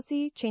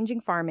policy,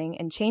 changing farming,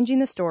 and changing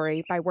the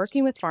story by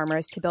working with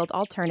farmers to build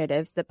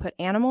alternatives that put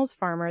animals,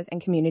 farmers, and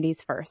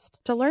communities first.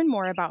 To learn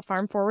more about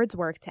Farm Forward's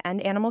work to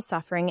end animal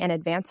suffering and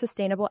advance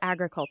sustainable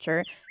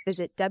agriculture,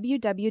 visit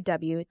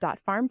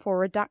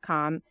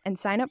www.farmforward.com and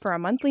sign up for our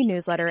monthly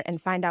newsletter and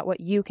find out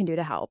what you can do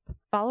to help.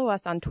 Follow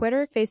us on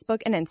Twitter,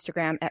 Facebook, and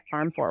Instagram at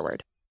Farm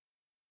Forward.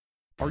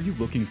 Are you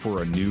looking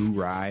for a new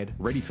ride?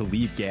 Ready to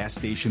leave gas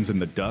stations in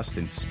the dust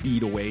and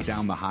speed away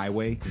down the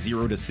highway?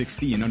 0 to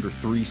 60 in under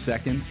 3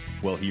 seconds?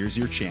 Well, here's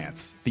your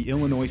chance. The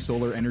Illinois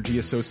Solar Energy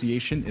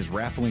Association is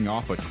raffling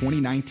off a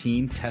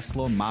 2019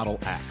 Tesla Model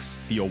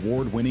X, the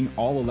award-winning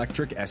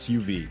all-electric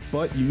SUV.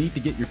 But you need to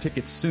get your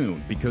tickets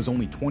soon because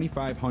only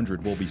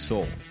 2,500 will be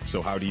sold.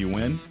 So how do you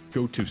win?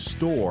 Go to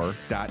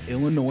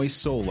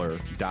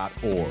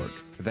store.illinoissolar.org.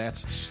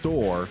 That's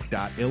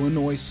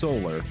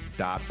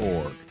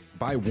store.illinoissolar.org.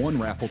 Buy one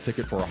raffle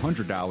ticket for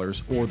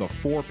 $100 or the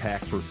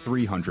 4-pack for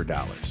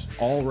 $300.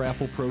 All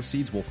raffle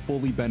proceeds will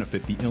fully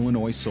benefit the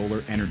Illinois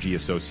Solar Energy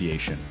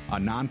Association, a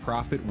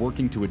nonprofit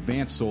working to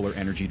advance solar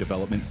energy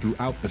development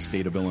throughout the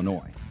state of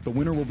Illinois. The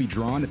winner will be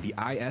drawn at the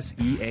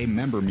ISEA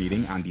member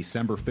meeting on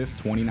December 5th,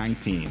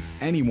 2019.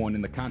 Anyone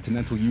in the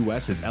continental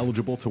U.S. is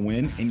eligible to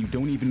win, and you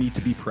don't even need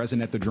to be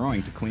present at the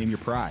drawing to claim your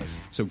prize.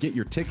 So get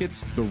your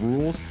tickets, the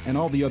rules, and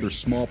all the other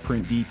small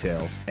print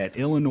details at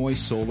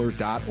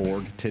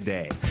illinoissolar.org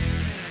today.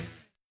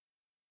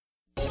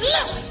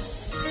 Look!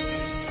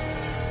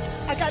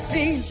 I got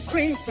beans,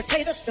 greens,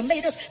 potatoes,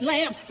 tomatoes,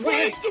 lamb,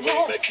 ram,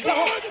 pork,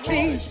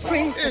 beans,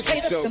 greens,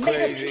 potatoes,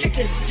 tomatoes,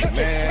 chicken,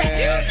 turkey,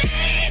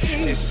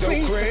 it's so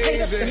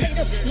crazy.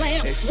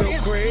 It's so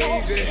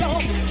crazy.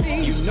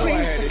 You know I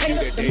had to do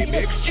that day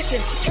mix.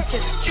 Chicken,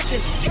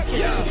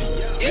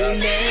 You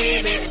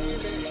name it.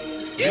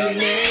 You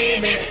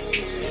name it.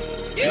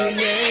 You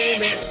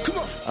name it. Come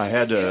on. I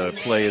had to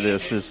play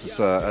this. This is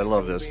I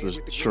love this. This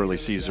is Shirley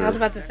Caesar. I was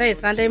about to say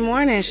Sunday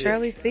morning,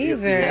 Shirley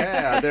Caesar.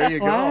 Yeah, there you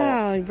go.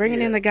 Wow,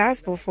 bringing in the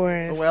gospel for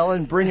us. Well,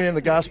 and bringing in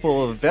the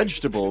gospel of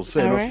vegetables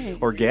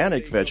and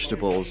organic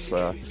vegetables.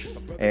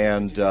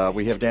 And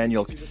we have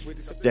Danielle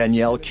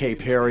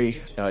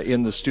Perry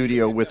in the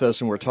studio with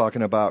us, and we're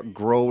talking about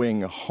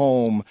growing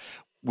home.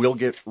 We'll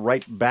get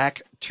right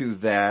back to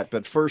that,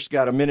 but first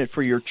got a minute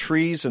for your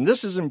trees, and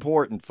this is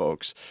important,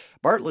 folks.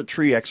 Bartlett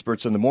tree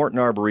experts in the Morton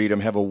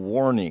Arboretum have a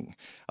warning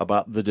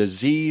about the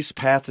disease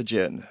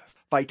pathogen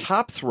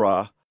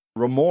Phytophthora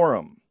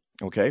ramorum.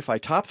 Okay,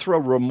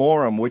 Phytophthora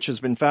ramorum, which has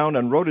been found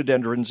on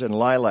rhododendrons and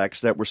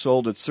lilacs that were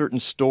sold at certain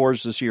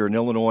stores this year in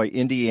Illinois,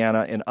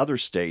 Indiana, and other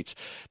states.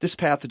 This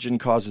pathogen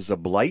causes a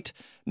blight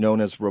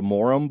known as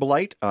ramorum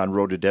blight on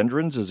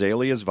rhododendrons,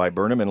 azaleas,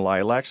 viburnum, and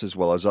lilacs, as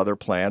well as other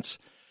plants.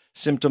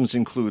 Symptoms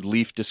include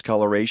leaf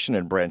discoloration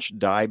and branch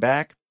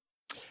dieback.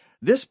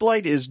 This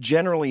blight is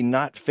generally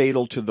not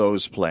fatal to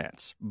those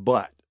plants,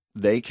 but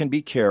they can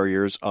be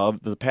carriers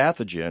of the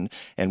pathogen.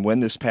 And when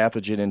this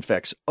pathogen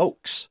infects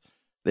oaks,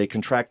 they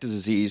contract a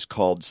disease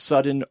called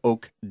sudden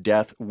oak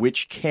death,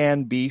 which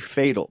can be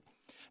fatal.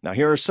 Now,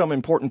 here are some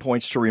important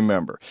points to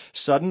remember.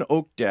 Sudden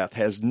oak death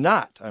has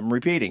not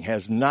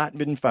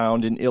been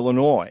found in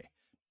Illinois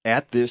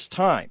at this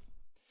time.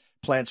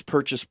 Plants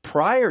purchased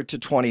prior to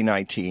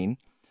 2019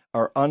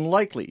 are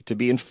unlikely to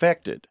be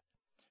infected.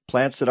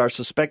 Plants that are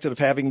suspected of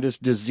having this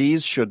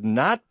disease should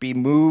not be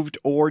moved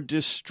or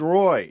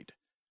destroyed.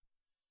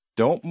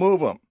 Don't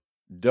move them.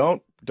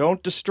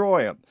 Don't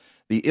destroy them.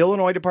 The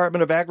Illinois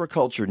Department of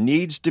Agriculture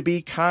needs to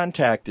be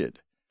contacted.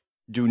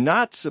 Do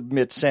not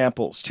submit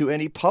samples to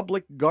any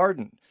public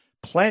garden,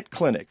 plant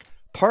clinic,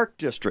 park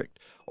district,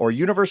 or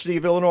University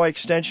of Illinois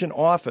Extension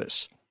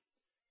office.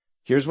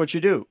 Here's what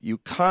you do. You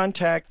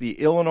contact the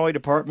Illinois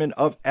Department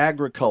of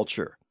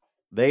Agriculture.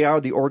 They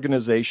are the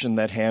organization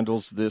that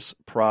handles this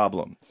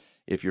problem.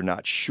 If you're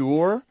not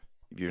sure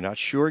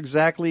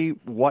exactly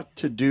what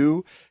to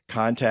do,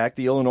 contact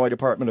the Illinois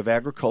Department of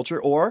Agriculture,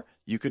 or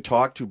you could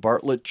talk to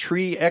Bartlett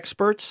tree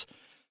experts.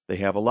 They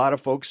have a lot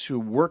of folks who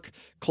work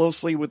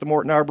closely with the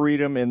Morton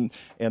Arboretum and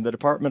the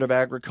Department of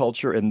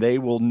Agriculture, and they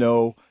will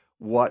know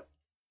what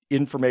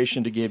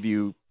information to give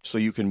you so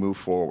you can move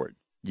forward.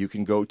 You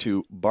can go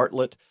to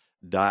bartlett.com,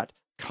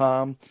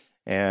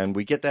 and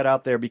we get that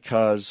out there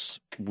because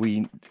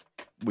we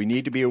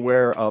need to be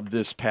aware of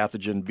this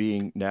pathogen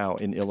being now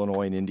in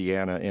Illinois and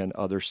Indiana and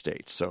other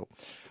states. So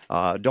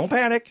don't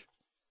panic.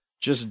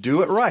 Just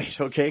do it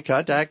right, okay?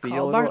 Contact the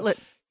Illinois. Bartlett.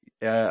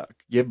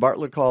 Give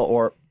Bartlett a call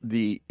or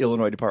the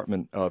Illinois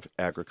Department of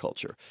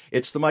Agriculture.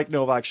 It's the Mike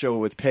Novak Show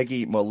with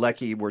Peggy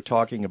Malecki. We're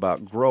talking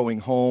about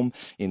growing home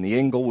in the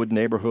Englewood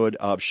neighborhood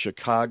of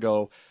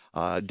Chicago.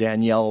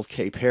 Danielle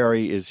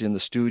Perry is in the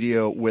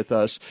studio with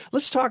us.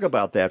 Let's talk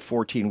about that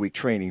 14-week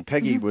training.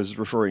 Peggy was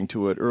referring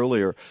to it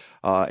earlier,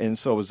 and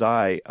so was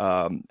I.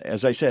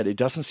 As I said, it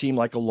doesn't seem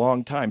like a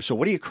long time. So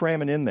what are you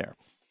cramming in there?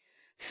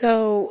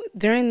 So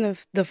during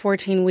the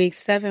 14 weeks,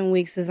 7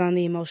 weeks is on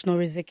the emotional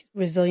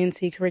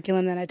resiliency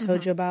curriculum that I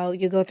told you about.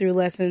 You go through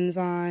lessons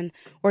on,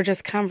 or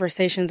just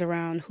conversations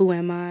around, who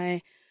am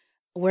I?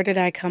 Where did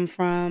I come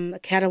from?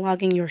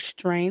 Cataloging your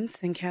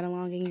strengths and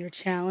cataloging your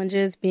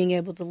challenges, being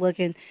able to look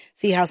and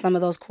see how some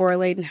of those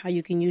correlate and how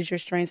you can use your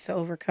strengths to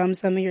overcome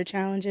some of your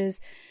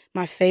challenges.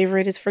 My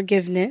favorite is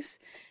forgiveness,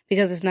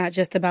 because it's not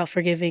just about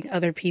forgiving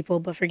other people,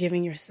 but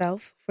forgiving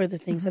yourself for the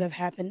things that have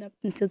happened up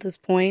until this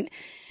point.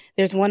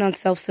 There's one on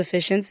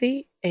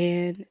self-sufficiency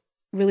and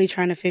really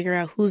trying to figure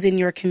out who's in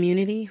your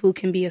community, who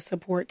can be a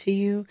support to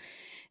you.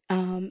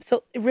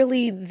 So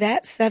really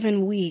that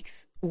 7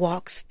 weeks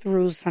walks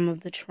through some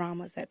of the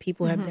traumas that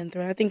people have been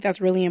through. I think that's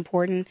really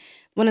important.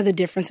 One of the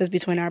differences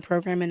between our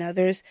program and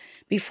others,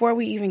 before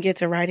we even get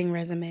to writing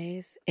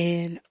resumes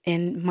and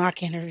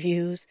mock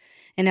interviews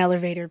and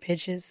elevator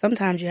pitches,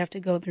 sometimes you have to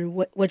go through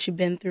what you've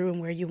been through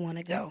and where you want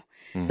to go.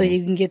 So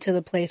you can get to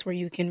the place where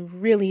you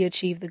can really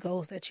achieve the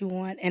goals that you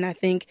want. And I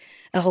think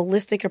a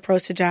holistic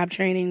approach to job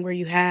training where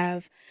you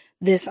have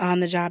this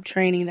on-the-job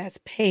training that's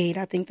paid,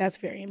 I think that's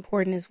very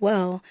important as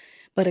well.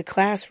 But a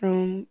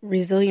classroom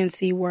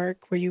resiliency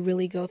work where you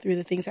really go through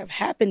the things that have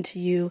happened to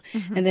you,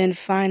 and then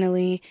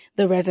finally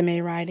the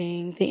resume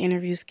writing, the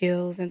interview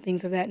skills, and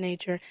things of that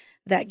nature,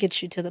 that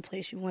gets you to the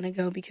place you want to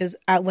go. Because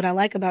what I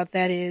like about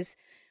that is,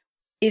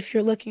 if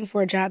you're looking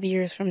for a job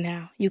years from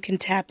now, you can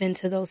tap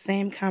into those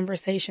same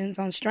conversations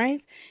on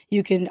strength.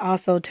 You can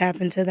also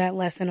tap into that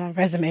lesson on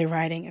resume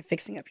writing and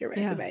fixing up your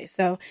resume. Yeah.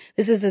 So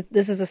this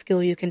is a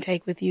skill you can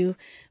take with you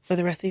for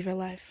the rest of your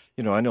life.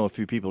 You know, I know a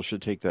few people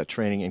should take that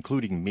training,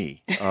 including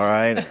me. All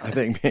right, I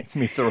think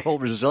me the whole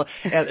result,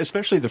 and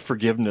especially the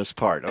forgiveness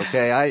part.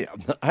 Okay,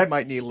 I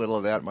might need a little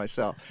of that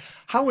myself.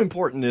 How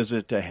important is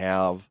it to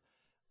have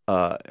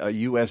a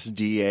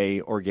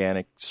USDA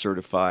organic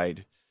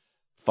certified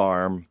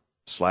farm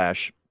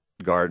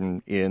 /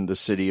 garden in the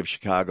city of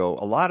Chicago?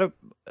 A lot of,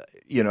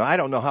 I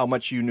don't know how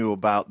much you knew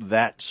about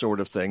that sort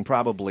of thing,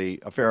 probably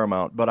a fair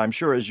amount, but I'm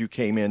sure as you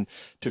came in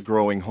to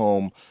growing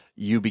home,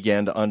 you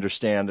began to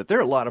understand that there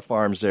are a lot of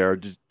farms there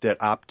that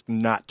opt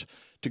not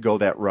to go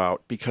that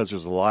route because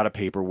there's a lot of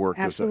paperwork.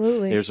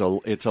 Absolutely. It's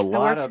a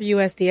lot I work for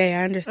USDA.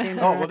 I understand.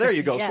 Oh, well, there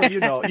you go. Yes.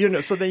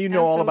 So so then you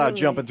know all about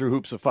jumping through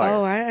hoops of fire.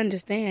 Oh, I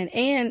understand.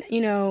 And,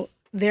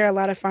 there are a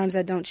lot of farms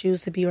that don't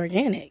choose to be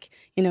organic.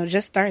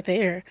 Just start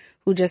there,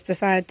 who just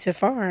decide to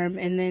farm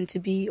and then to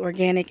be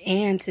organic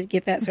and to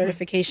get that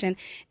certification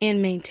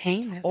and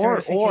maintain that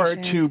certification. Or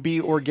to be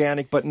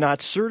organic but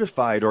not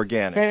certified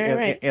organic.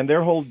 Right. And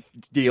their whole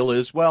deal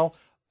is, well,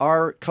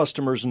 our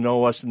customers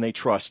know us and they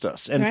trust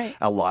us. And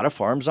a lot of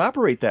farms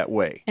operate that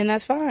way. And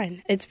that's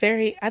fine. I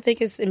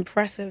think it's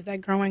impressive that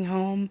Growing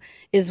Home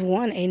is,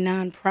 one, a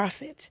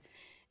nonprofit.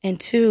 And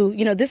two,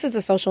 this is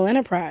a social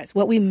enterprise.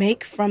 What we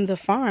make from the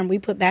farm, we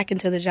put back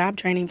into the job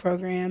training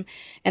program.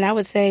 And I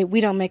would say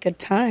we don't make a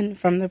ton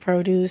from the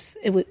produce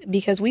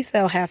because we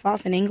sell half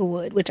off in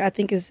Englewood, which I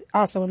think is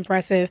also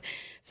impressive.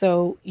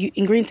 So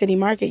in Green City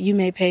Market, you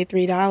may pay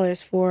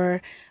 $3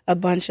 for a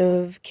bunch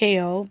of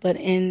kale, but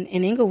in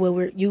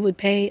Englewood, you would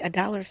pay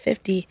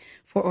 $1.50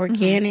 for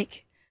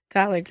organic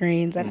collard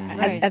greens.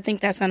 And I think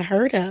that's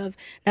unheard of.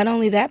 Not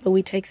only that, but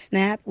we take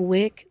SNAP,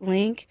 WIC,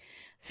 Link,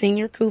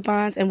 senior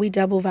coupons, and we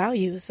double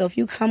value. So if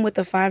you come with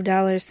a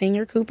 $5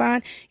 senior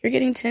coupon, you're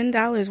getting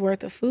 $10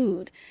 worth of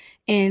food.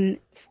 And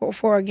for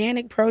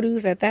organic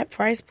produce at that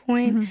price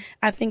point,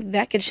 I think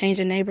that could change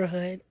a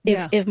neighborhood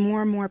if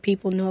more and more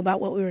people knew about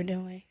what we were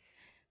doing.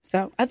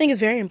 So I think it's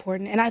very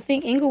important. And I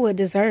think Englewood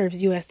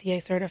deserves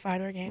USDA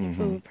certified organic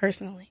food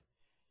personally.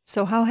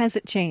 So how has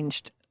it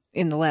changed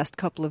in the last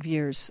couple of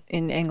years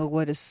in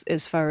Englewood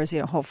as far as,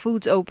 Whole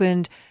Foods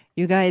opened?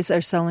 You guys are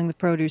selling the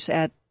produce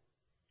at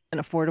an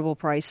affordable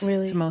price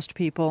to most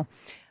people.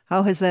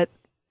 How has that,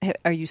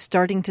 are you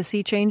starting to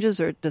see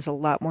changes, or does a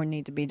lot more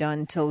need to be done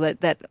until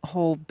that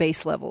whole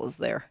base level is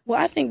there?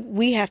 Well, I think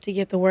we have to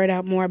get the word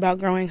out more about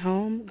Growing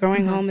Home.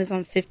 Growing Home is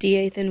on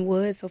 58th and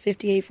Wood, so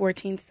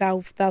 5814th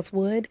South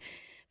Wood.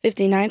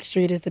 59th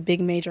Street is the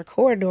big major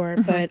corridor,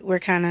 but we're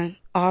kind of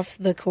off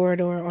the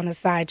corridor on a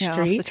side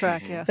street. Off the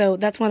track, So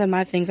that's one of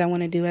my things I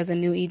want to do as a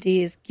new ED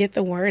is get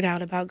the word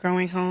out about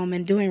Growing Home,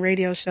 and doing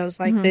radio shows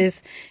like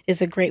this is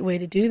a great way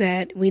to do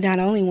that. We not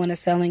only want to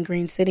sell in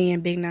Green City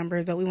in big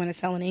numbers, but we want to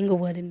sell in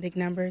Englewood in big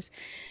numbers.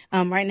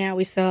 Right now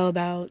we sell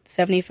about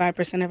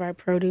 75% of our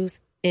produce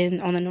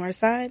on the north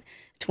side,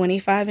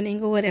 25 in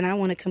Englewood, and I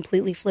want to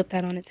completely flip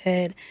that on its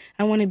head.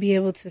 I want to be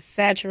able to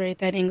saturate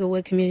that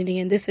Englewood community,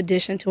 and this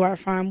addition to our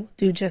farm will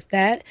do just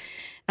that.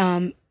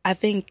 I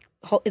think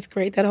it's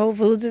great that Whole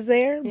Foods is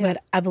there,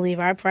 but I believe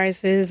our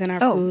prices and our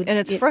food... and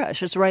it's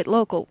fresh. It's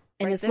local.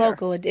 And it's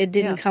local. It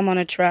didn't come on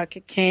a truck.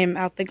 It came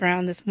out the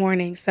ground this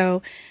morning.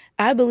 So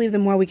I believe the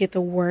more we get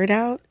the word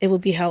out, it will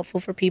be helpful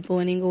for people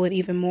in Englewood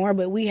even more.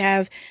 But we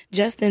have,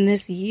 just in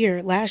this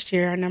year, last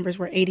year, our numbers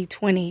were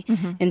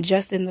 80-20. And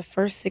just in the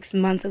first 6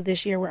 months of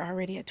this year, we're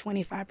already at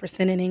 25%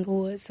 in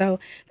Englewood. So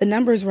the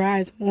numbers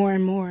rise more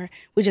and more.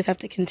 We just have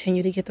to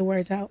continue to get the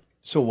words out.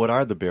 So what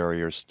are the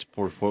barriers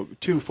for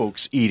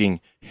folks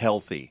eating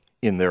healthy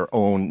in their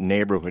own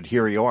neighborhood?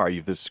 Here you are. You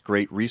have this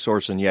great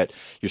resource, and yet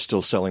you're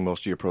still selling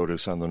most of your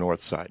produce on the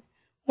north side.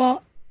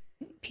 Well,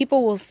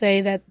 people will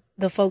say that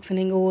the folks in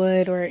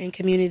Englewood or in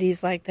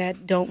communities like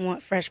that don't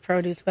want fresh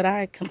produce, but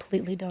I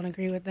completely don't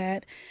agree with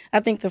that. I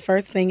think the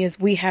first thing is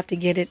we have to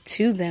get it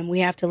to them. We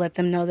have to let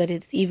them know that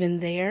it's even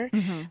there.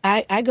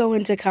 I go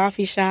into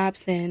coffee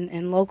shops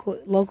and local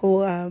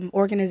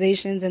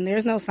organizations, and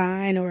there's no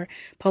sign or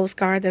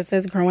postcard that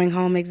says Growing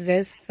Home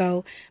exists.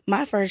 So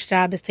my first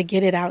job is to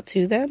get it out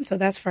to them. So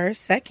that's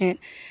first. Second,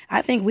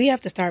 I think we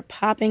have to start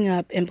popping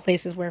up in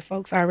places where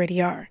folks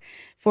already are.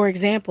 For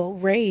example,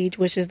 RAGE,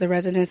 which is the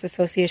Residents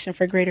Association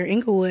for Greater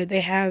Englewood,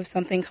 they have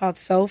something called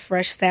So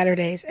Fresh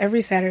Saturdays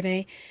every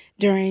Saturday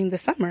during the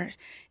summer.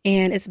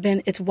 And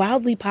it's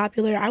wildly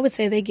popular. I would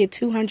say they get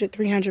 200,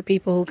 300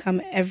 people who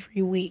come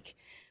every week.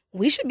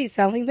 We should be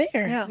selling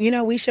there.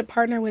 We should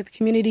partner with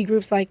community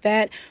groups like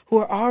that who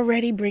are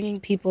already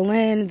bringing people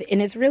in.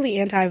 And it's really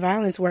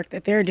anti-violence work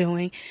that they're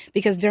doing,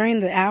 because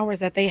during the hours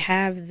that they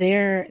have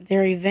their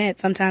event,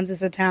 sometimes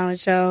it's a talent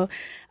show,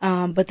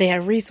 but they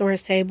have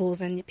resource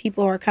tables and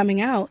people are coming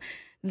out.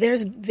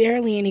 There's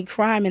barely any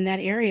crime in that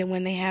area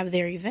when they have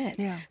their event.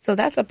 So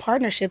that's a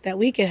partnership that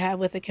we could have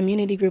with a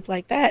community group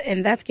like that,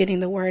 and that's getting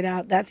the word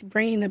out. That's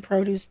bringing the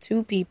produce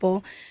to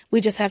people.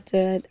 We just have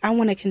to, I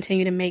want to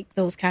continue to make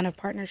those kind of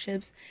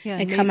partnerships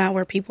and come out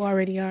where people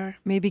already are.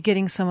 Maybe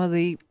getting some of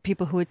the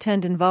people who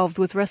attend involved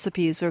with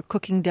recipes or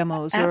cooking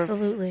demos.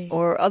 Absolutely.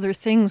 Or other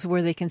things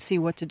where they can see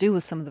what to do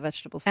with some of the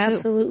vegetables, too.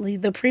 Absolutely.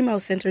 The Primo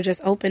Center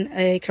just opened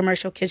a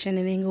commercial kitchen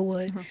in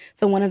Englewood.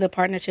 So one of the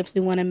partnerships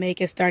we want to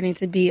make is starting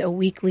to be a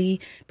weekly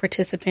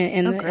participant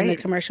in the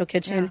commercial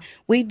kitchen.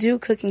 We do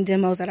cooking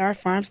demos at our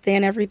farm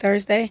stand every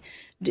Thursday.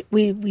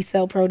 We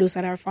sell produce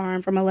at our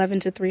farm from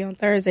 11 to 3 on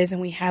Thursdays, and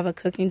we have a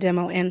cooking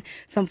demo and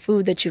some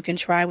food that you can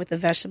try with the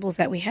vegetables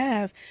that we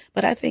have.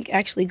 But I think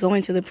actually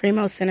going to the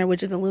Primo Center,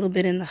 which is a little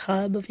bit in the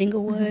hub of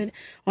Englewood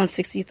on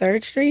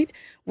 63rd Street,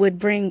 would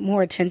bring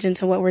more attention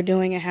to what we're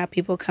doing and have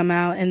people come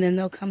out, and then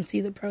they'll come see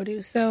the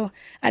produce. So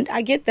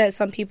I get that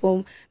some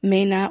people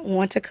may not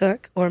want to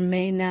cook or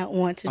may not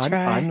want to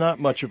try. I'm not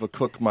much of a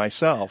cook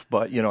myself,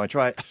 but I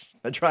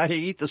try to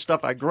eat the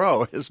stuff I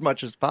grow as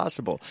much as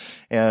possible,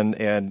 and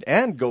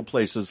go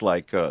places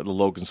like the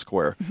Logan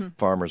Square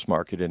Farmers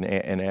Market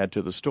and add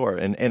to the store.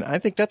 And I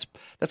think that's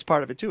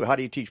part of it too. How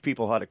do you teach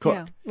people how to cook?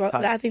 Yeah. Well,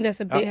 I think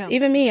that's a big.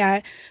 Even me,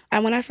 I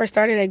when I first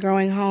started at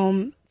Growing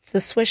Home,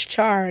 the Swiss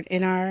chard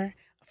in our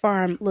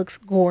farm looks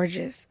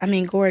gorgeous. I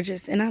mean,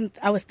 gorgeous. And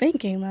I was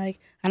thinking, like,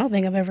 I don't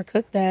think I've ever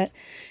cooked that.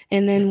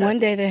 And then one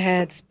day they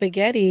had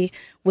spaghetti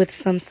with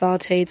some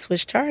sauteed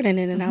Swiss chard in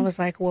it. And I was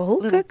like, well,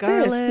 who cooked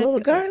this? Little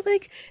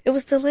garlic. It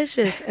was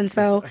delicious. And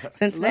so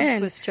since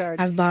then,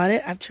 I've bought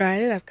it, I've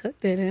tried it, I've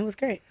cooked it, and it was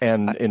great.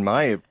 And in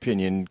my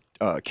opinion,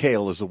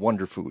 kale is a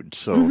wonder food.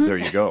 So there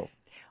you go.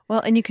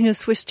 Well, and you can use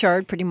Swiss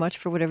chard pretty much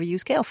for whatever you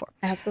use kale for.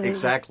 Absolutely.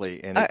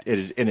 Exactly. And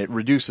it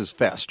reduces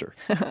faster.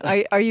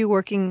 Are you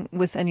working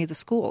with any of the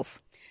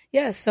schools?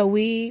 Yes, so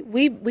we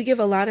give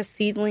a lot of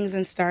seedlings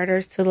and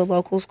starters to the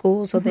local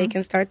schools so they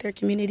can start their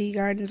community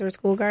gardens or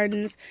school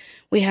gardens.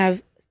 We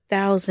have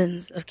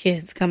thousands of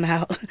kids come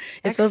out.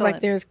 It feels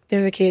like there's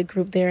a kid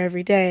group there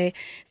every day.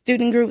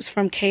 Student groups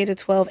from K to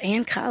 12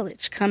 and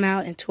college come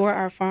out and tour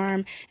our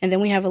farm, and then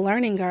we have a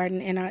learning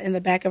garden in the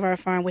back of our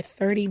farm with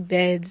 30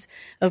 beds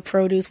of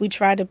produce. We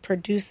try to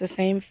produce the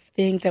same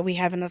things that we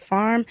have in the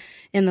farm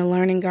in the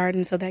learning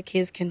garden so that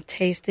kids can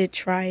taste it,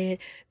 try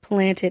it,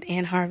 plant it,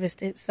 and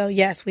harvest it. So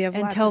yes, we have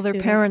lots of tell their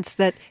parents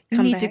that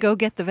you need to go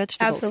get the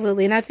vegetables.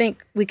 Absolutely, and I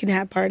think we can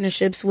have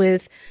partnerships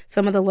with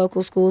some of the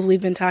local schools.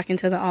 We've been talking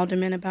to the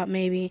aldermen about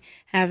maybe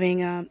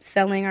having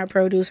selling our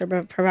produce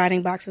or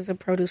providing boxes of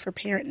produce for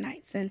parent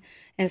nights and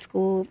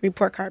school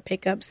report card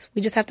pickups.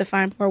 We just have to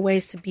find more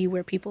ways to be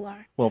where people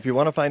are. Well, if you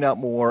want to find out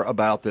more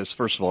about this,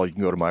 first of all, you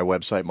can go to my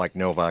website,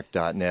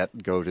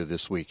 MikeNovak.net, go to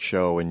this week's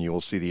show, and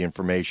you'll see the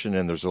information,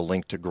 and there's a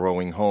link to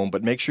Growing Home.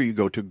 But make sure you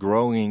go to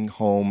Growing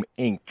Home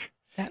Inc.,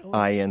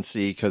 INC,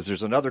 because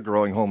there's another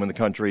Growing Home in the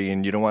country,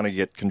 and you don't want to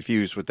get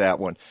confused with that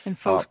one. And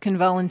folks can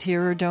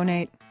volunteer or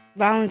donate.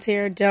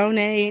 Volunteer,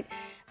 donate.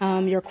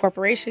 Your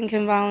corporation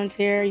can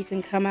volunteer. You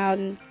can come out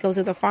and go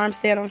to the farm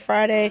stand on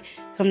Friday,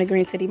 come to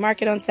Green City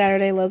Market on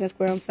Saturday, Logan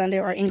Square on Sunday,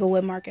 or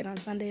Inglewood Market on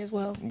Sunday as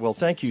well. Well,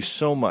 thank you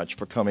so much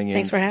for coming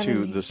in to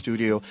me. The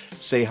studio.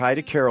 Say hi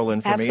to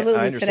Carolyn for Absolutely, me.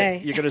 I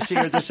understand. Today. You're going to see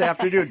her this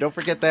afternoon. Don't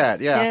forget that.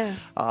 Yeah.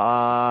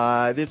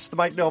 It's the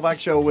Mike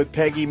Novak Show with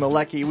Peggy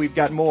Malecki. We've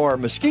got more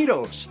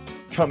mosquitoes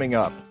coming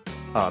up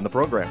on the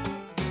program.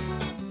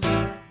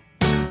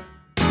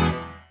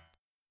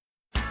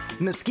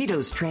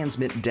 Mosquitoes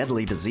transmit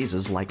deadly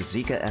diseases like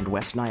Zika and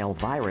West Nile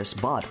virus,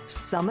 but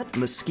Summit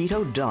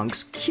Mosquito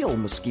Dunks kill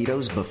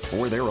mosquitoes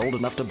before they're old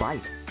enough to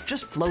bite.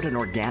 Just float an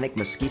organic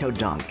mosquito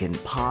dunk in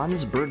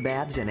ponds, bird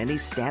baths, and any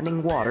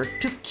standing water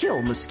to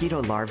kill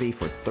mosquito larvae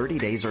for 30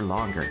 days or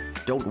longer.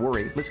 Don't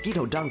worry,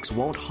 mosquito dunks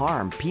won't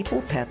harm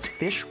people, pets,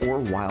 fish, or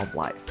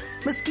wildlife.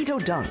 Mosquito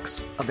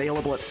Dunks,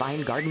 available at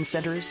fine garden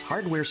centers,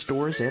 hardware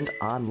stores, and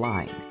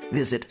online.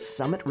 Visit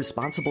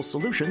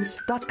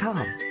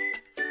SummitResponsibleSolutions.com.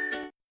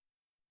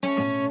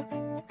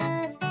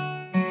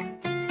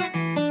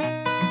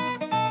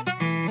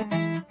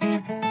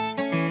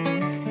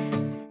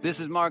 This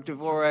is Mark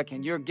Dvorak,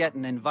 and you're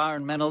getting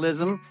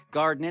environmentalism,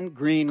 gardening,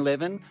 green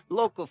living,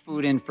 local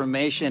food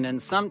information,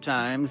 and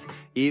sometimes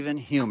even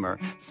humor.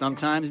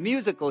 Sometimes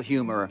musical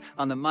humor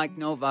on the Mike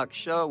Novak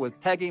Show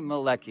with Peggy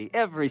Malecki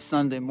every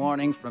Sunday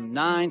morning from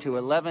 9 to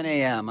 11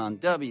 a.m. on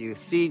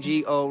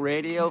WCGO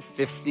Radio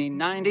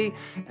 1590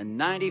 and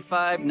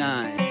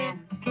 95.9.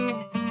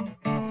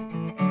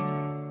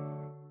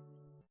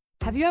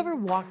 Have you ever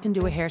walked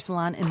into a hair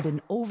salon and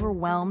been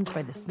overwhelmed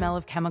by the smell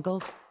of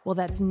chemicals? Well,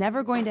 that's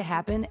never going to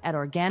happen at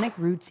Organic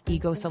Roots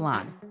Eco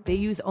Salon. They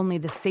use only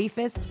the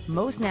safest,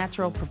 most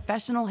natural,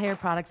 professional hair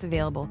products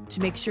available to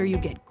make sure you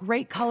get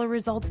great color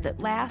results that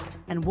last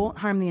and won't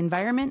harm the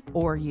environment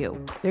or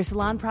you. Their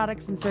salon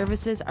products and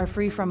services are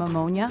free from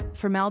ammonia,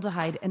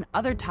 formaldehyde, and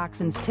other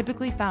toxins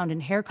typically found in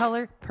hair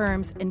color,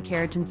 perms, and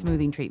keratin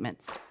smoothing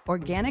treatments.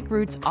 Organic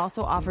Roots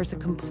also offers a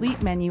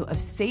complete menu of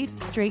safe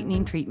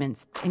straightening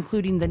treatments,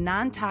 including the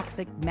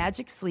non-toxic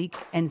Magic Sleek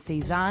and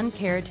Cezanne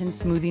keratin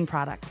smoothing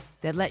products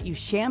that let you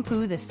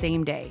shampoo the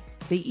same day.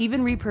 They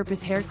even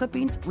repurpose hair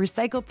clippings,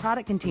 recycle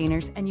product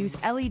containers, and use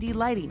LED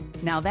lighting.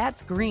 Now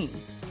that's green.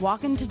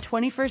 Walk into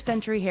 21st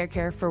century hair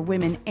care for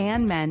women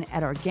and men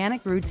at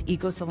Organic Roots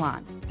Eco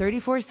Salon,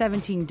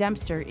 3417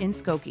 Dempster in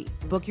Skokie.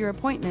 Book your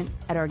appointment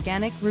at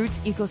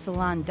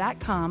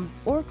organicrootsecosalon.com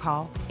or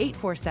call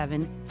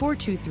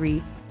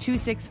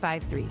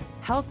 847-423-2653.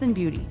 Health and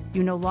beauty.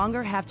 You no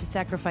longer have to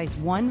sacrifice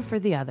one for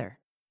the other.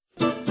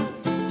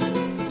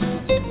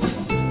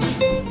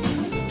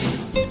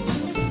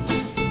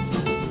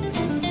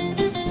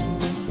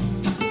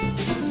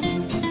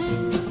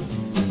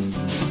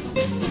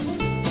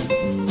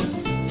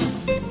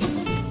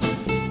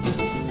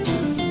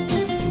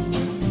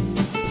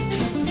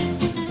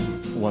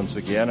 Once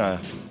again,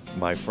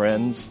 my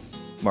friends,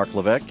 Mark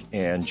Levesque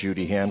and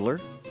Judy Handler,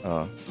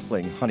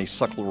 playing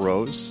Honeysuckle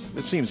Rose.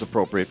 It seems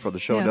appropriate for the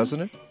show, doesn't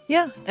it?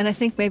 Yeah, and I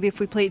think maybe if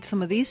we played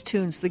some of these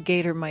tunes, the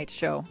gator might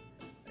show.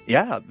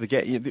 Yeah, we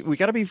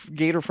got to be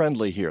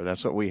gator-friendly here.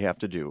 That's what we have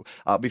to do.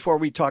 Before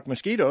we talk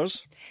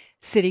mosquitoes...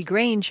 City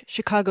Grange,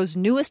 Chicago's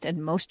newest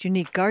and most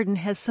unique garden,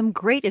 has some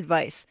great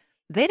advice.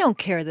 They don't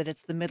care that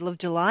it's the middle of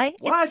July.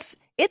 What?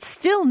 It's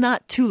still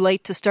not too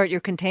late to start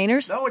your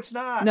containers. No, it's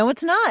not. No,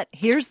 it's not.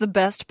 Here's the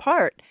best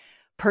part.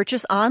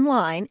 Purchase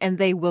online and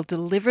they will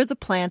deliver the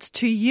plants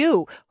to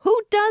you.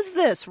 Who does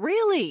this?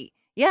 Really?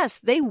 Yes,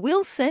 they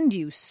will send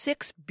you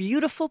 6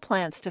 beautiful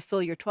plants to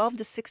fill your 12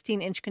 to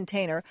 16-inch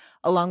container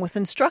along with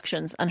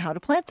instructions on how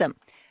to plant them.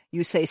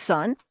 You say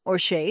sun or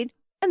shade,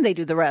 and they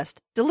do the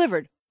rest.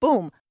 Delivered.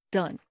 Boom.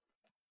 Done.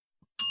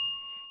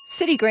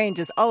 City Grange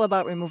is all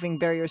about removing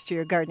barriers to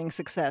your gardening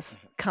success.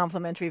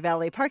 Complimentary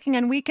valet parking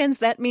on weekends.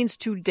 That means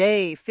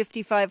today,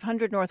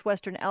 5500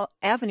 Northwestern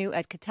Avenue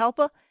at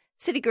Catalpa.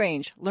 City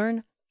Grange.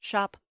 Learn,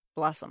 shop,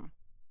 blossom.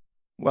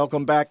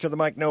 Welcome back to the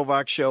Mike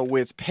Novak Show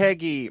with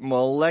Peggy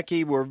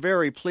Malecki. We're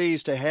very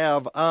pleased to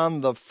have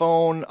on the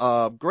phone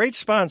a great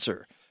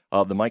sponsor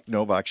of the Mike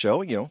Novak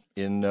Show,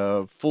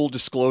 in full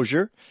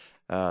disclosure,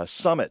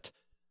 Summit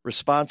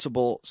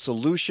Responsible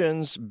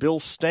Solutions.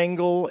 Bill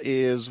Stengel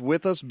is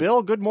with us.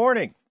 Bill, good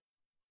morning.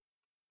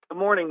 Good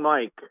morning,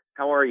 Mike.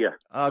 How are you?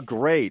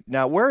 Great.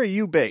 Now, where are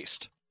you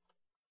based?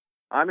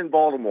 I'm in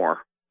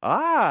Baltimore.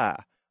 Ah,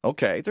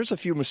 okay. There's a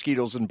few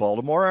mosquitoes in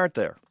Baltimore, aren't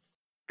there?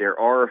 There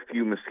are a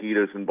few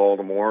mosquitoes in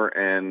Baltimore,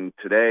 and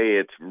today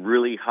it's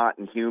really hot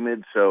and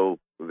humid, so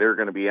they're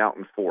going to be out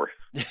in force.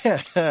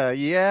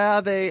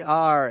 Yeah, they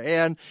are.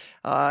 And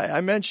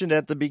I mentioned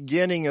at the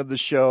beginning of the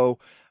show,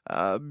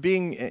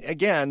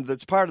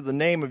 that's part of the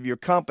name of your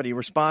company,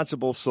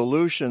 Responsible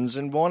Solutions,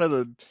 and one of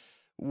the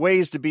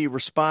ways to be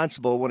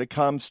responsible when it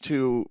comes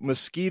to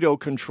mosquito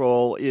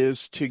control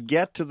is to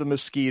get to the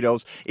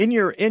mosquitoes. In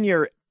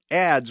your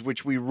ads,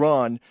 which we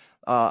run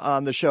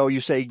on the show, you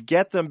say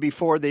get them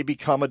before they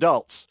become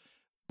adults,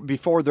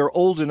 before they're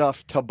old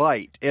enough to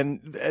bite,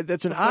 and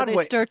that's an odd way.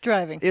 They start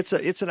driving. It's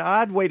an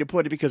odd way to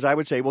put it, because I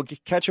would say, well,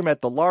 catch them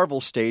at the larval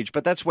stage,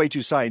 but that's way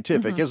too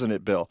scientific, isn't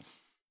it, Bill?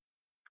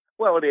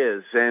 Well, it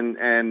is,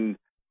 and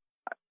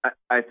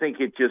I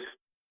think it just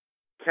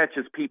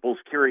catches people's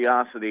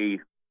curiosity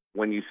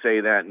when you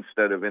say that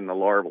instead of in the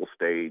larval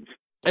stage.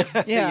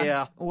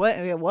 Yeah.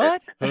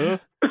 What? Huh?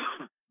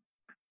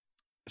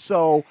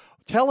 So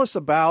tell us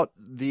about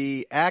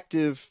the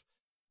active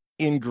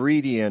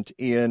ingredient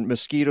in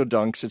Mosquito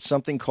Dunks. It's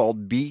something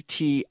called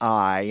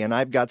BTI, and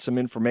I've got some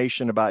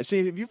information about it.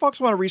 See, if you folks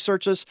want to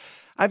research this,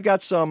 I've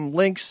got some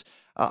links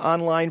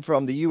online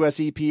from the U.S.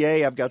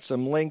 EPA. I've got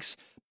some links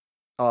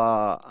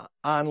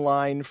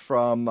online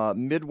from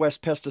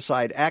Midwest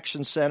Pesticide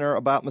Action Center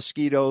about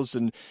mosquitoes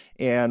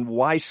and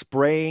why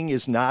spraying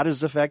is not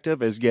as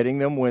effective as getting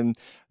them when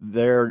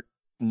they're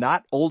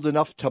not old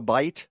enough to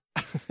bite.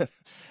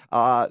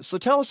 So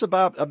tell us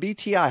about a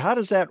BTI. How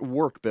does that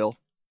work, Bill?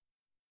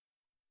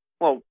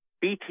 Well,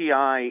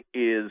 BTI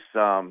is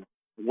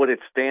what it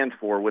stands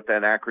for, what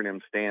that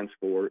acronym stands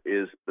for,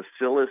 is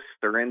Bacillus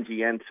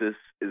thuringiensis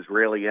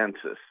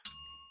israeliensis.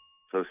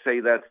 So say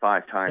that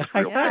 5 times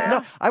real fast.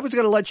 No, I was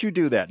going to let you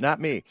do that, not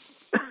me.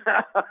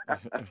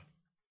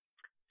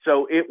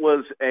 So it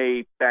was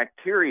a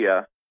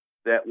bacteria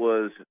that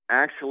was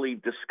actually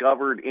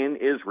discovered in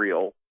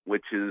Israel,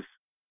 which is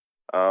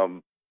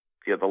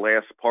the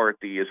last part,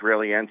 the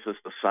Israeliensis,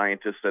 the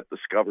scientists that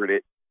discovered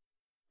it,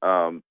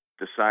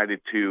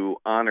 decided to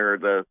honor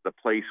the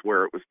place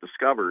where it was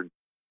discovered.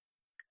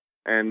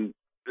 And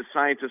the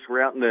scientists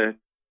were out in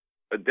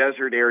a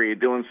desert area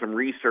doing some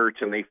research,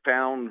 and they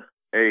found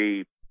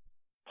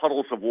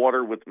puddles of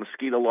water with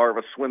mosquito larvae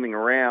swimming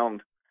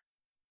around,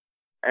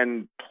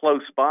 and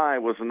close by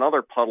was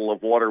another puddle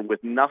of water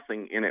with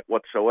nothing in it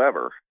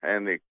whatsoever.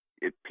 And it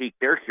piqued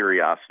their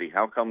curiosity.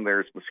 How come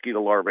there's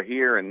mosquito larvae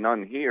here and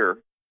none here?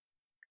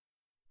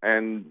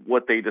 And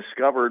what they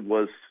discovered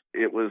was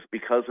it was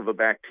because of a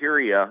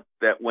bacteria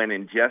that when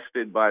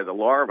ingested by the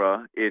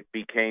larva, it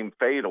became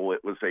fatal.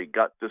 It was a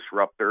gut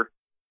disruptor.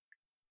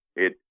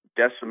 It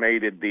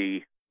decimated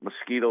the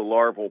mosquito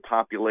larval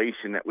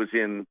population that was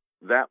in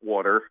that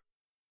water.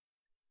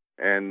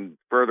 And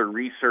further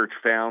research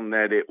found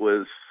that it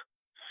was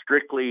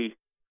strictly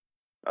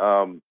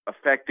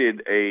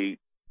affected a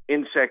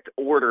insect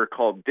order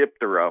called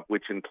Diptera,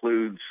 which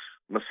includes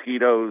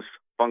mosquitoes,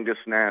 fungus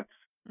gnats,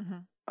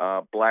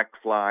 black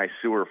fly,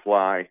 sewer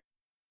fly,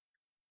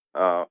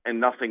 and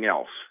nothing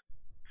else.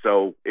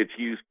 So it's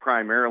used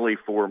primarily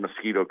for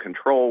mosquito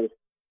control.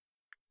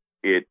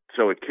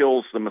 So it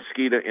kills the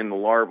mosquito in the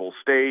larval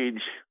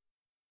stage,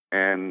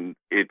 and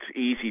it's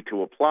easy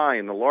to apply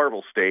in the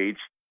larval stage.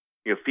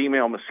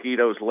 Female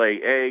mosquitoes lay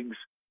eggs.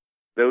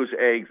 Those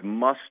eggs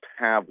must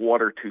have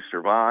water to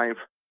survive.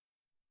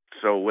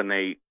 So when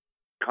they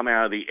come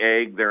out of the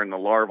egg, they're in the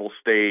larval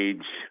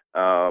stage.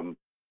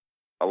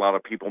 A lot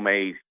of people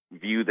may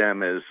view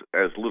them as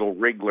little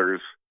wrigglers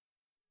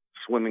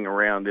swimming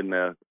around in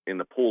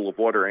the pool of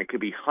water, and it could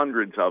be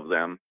hundreds of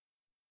them.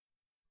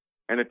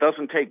 And it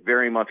doesn't take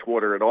very much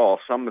water at all.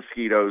 Some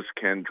mosquitoes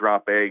can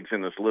drop eggs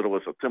in as little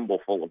as a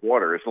thimbleful of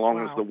water. As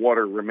long as the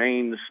water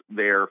remains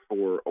there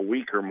for a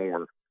week or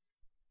more,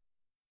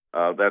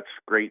 that's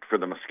great for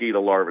the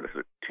mosquito larvae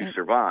to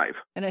survive.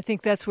 And I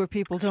think that's where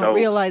people don't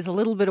realize a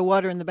little bit of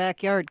water in the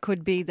backyard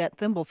could be that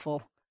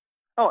thimbleful.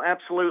 Oh,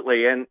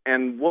 absolutely.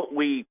 And what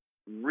we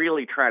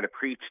really try to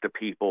preach to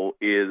people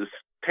is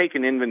take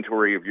an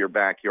inventory of your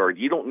backyard.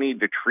 You don't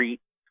need to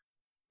treat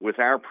with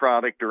our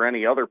product or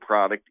any other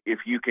product if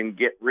you can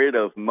get rid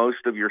of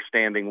most of your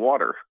standing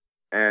water.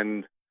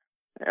 And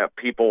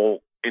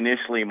people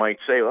initially might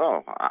say,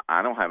 "Oh,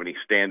 I don't have any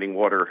standing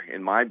water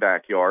in my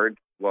backyard."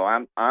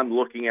 Well, I'm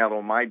looking out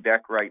on my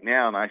deck right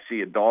now, and I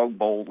see a dog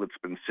bowl that's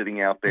been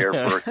sitting out there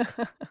for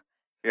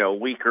a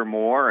week or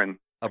more, and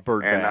a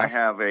bird bath. And I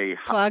have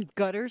clogged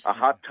gutters, a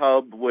hot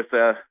tub with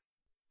that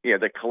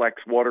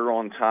collects water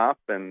on top,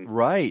 and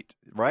right,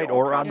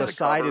 or on the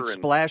side it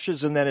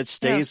splashes and then it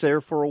stays there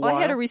for a while.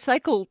 I had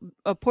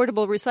a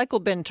portable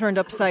recycle bin turned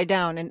upside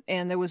down,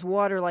 and there was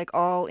water like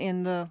all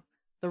in the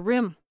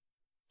rim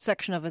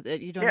section of it that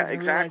you don't even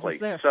realize is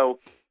there.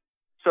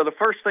 So the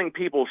first thing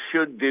people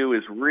should do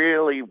is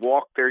really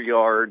walk their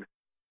yard,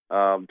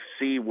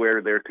 see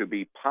where there could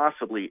be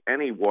possibly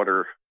any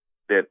water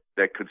that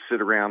could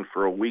sit around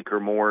for a week or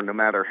more, no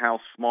matter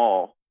how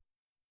small.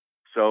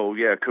 So,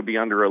 it could be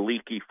under a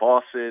leaky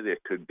faucet.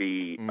 It could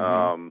be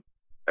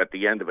at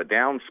the end of a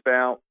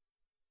downspout.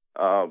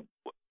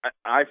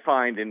 I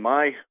find in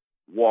my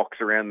walks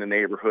around the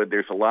neighborhood,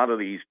 there's a lot of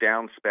these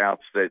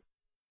downspouts that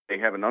they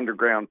have an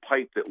underground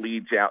pipe that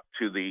leads out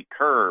to the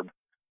curb,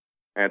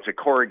 and it's a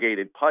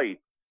corrugated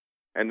pipe.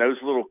 And those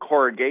little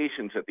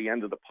corrugations at the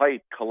end of the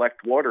pipe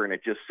collect water, and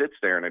it just sits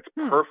there, and it's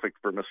perfect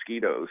for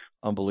mosquitoes.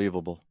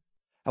 Unbelievable.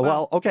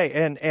 Well, okay,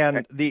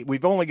 and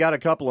we've only got a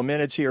couple of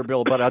minutes here,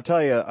 Bill, but I'll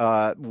tell you,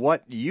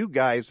 what you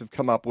guys have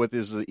come up with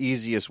is the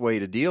easiest way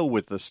to deal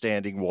with the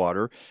standing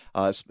water.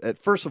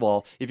 First of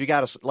all, if you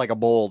got a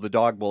bowl, the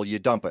dog bowl, you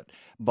dump it.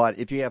 But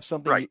if you have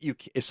something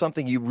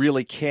something you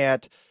really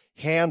can't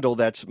handle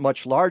that's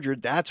much larger,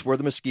 that's where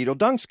the Mosquito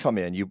Dunks come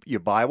in. You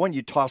buy one,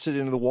 you toss it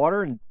into the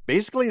water, and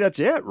basically that's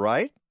it,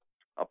 right?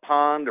 A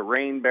pond, a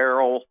rain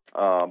barrel,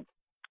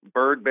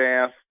 bird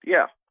bath,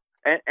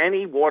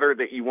 any water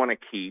that you want to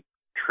keep,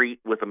 treat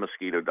with a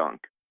Mosquito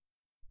Dunk.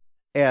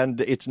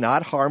 And it's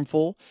not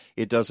harmful.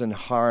 It doesn't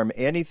harm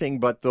anything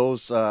but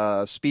those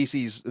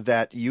species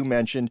that you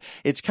mentioned.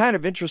 It's kind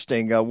of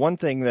interesting. One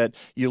thing that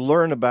you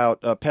learn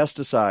about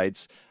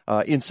pesticides,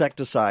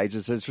 insecticides,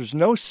 is that there's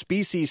no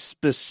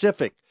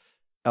species-specific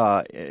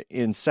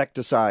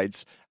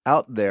insecticides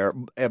out there.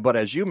 But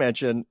as you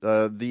mentioned,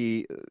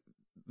 the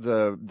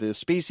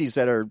species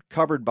that are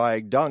covered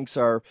by dunks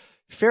are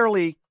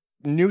fairly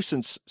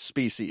nuisance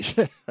species.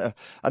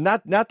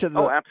 not to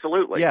the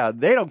absolutely. Yeah,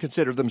 they don't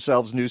consider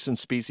themselves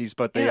nuisance species,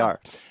 but they are.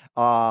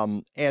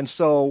 And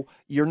so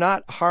you're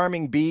not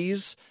harming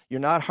bees, you're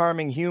not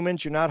harming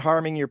humans, you're not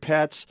harming your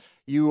pets,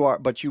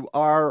 but you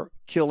are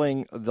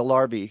killing the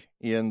larvae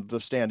in the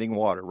standing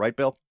water, right,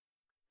 Bill?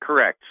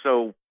 Correct.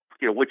 So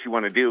what you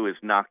want to do is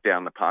knock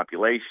down the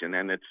population,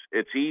 and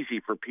it's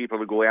easy for people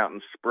to go out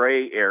and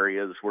spray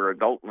areas where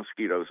adult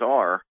mosquitoes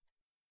are,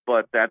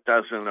 but that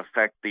doesn't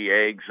affect the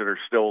eggs that are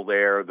still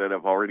there that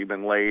have already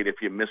been laid. If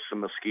you miss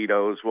some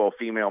mosquitoes, well, a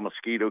female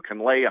mosquito can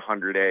lay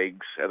 100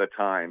 eggs at a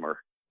time, or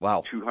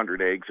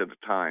 200 eggs at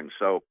a time.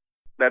 So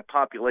that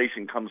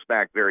population comes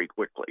back very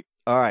quickly.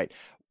 All right.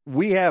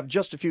 We have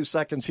just a few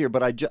seconds here,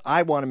 but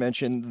I want to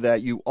mention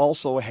that you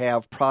also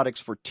have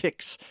products for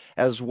ticks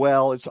as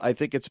well. I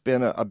think it's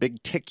been a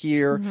big tick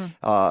year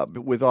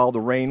with all the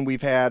rain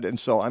we've had, and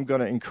so I'm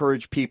going to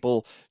encourage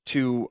people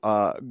to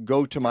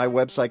go to my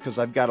website because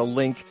I've got a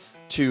link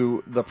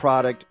to the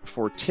product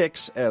for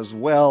ticks as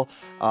well.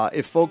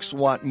 If folks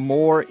want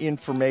more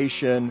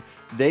information,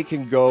 they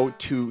can go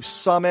to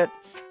Summit.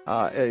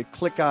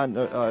 Click on,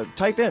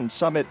 type in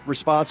Summit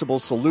Responsible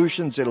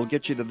Solutions. It'll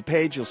get you to the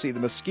page. You'll see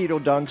the Mosquito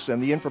Dunks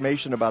and the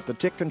information about the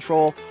tick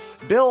control.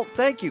 Bill,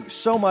 thank you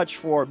so much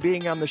for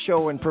being on the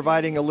show and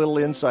providing a little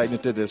insight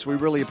into this. We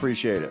really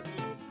appreciate it.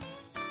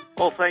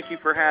 Well, thank you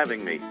for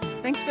having me.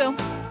 Thanks, Bill.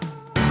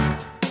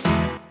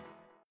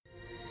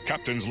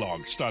 Captain's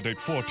log, stardate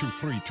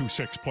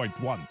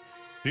 42326.1.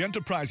 The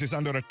Enterprise is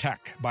under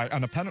attack by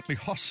an apparently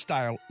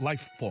hostile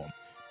life form.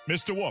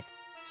 Mr. Worf,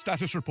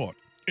 status report.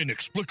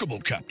 Inexplicable,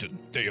 Captain.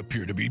 They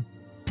appear to be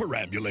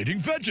perambulating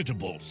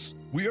vegetables.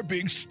 We are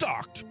being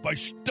stalked by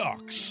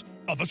stalks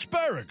of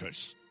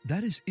asparagus.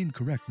 That is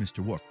incorrect, Mr.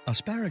 Worf.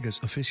 Asparagus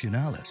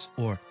officinalis,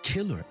 or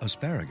killer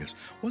asparagus,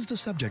 was the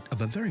subject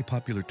of a very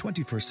popular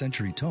 21st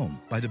century tome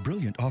by the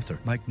brilliant author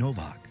Mike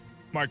Novak.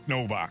 Mike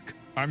Novak.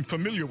 I'm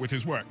familiar with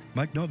his work.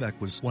 Mike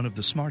Novak was one of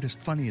the smartest,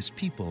 funniest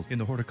people in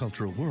the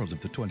horticultural world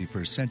of the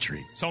 21st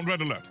century. Sound red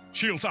alert.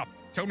 Shields up.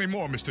 Tell me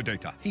more, Mr.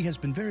 Data. He has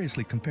been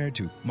variously compared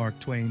to Mark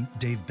Twain,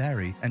 Dave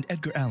Barry, and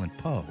Edgar Allan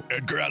Poe.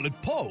 Edgar Allan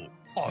Poe,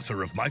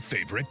 author of my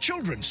favorite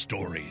children's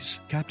stories.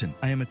 Captain,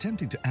 I am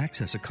attempting to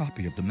access a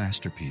copy of the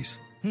masterpiece.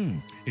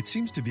 It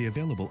seems to be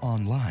available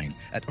online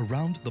at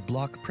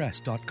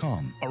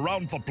aroundtheblockpress.com.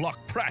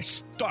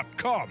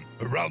 Aroundtheblockpress.com.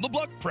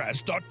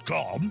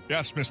 Aroundtheblockpress.com?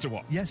 Yes, Mr.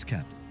 Watt. Yes,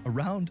 Captain.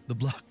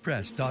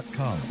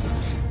 Aroundtheblockpress.com.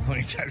 How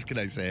many times can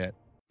I say it?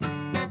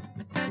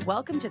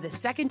 Welcome to the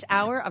second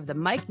hour of the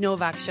Mike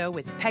Novak Show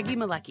with Peggy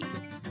Malecki.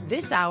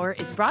 This hour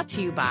is brought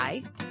to you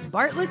by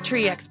Bartlett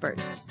Tree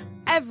Experts.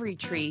 Every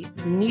tree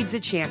needs a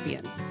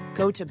champion.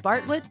 Go to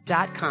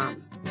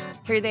bartlett.com.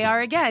 Here they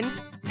are again,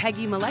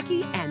 Peggy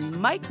Malecki and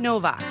Mike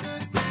Novak.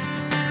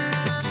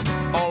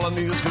 All I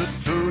need is good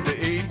food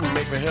to eat and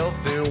make me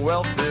healthy,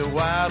 wealthy,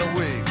 wide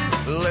awake.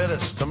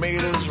 Lettuce,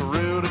 tomatoes,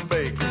 root, and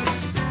bacon.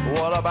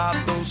 What about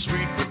those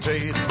sweet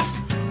potatoes?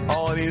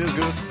 All I need is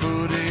good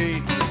food to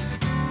eat.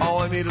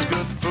 All I need is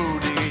good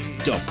food to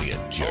eat. Don't be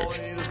a jerk. All I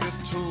need is good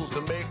tools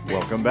to make me.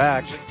 Welcome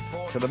back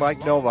to the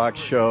Mike Novak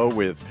Show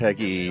with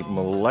Peggy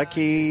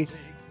Malecki.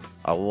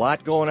 A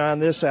lot going on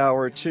this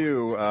hour,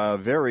 too.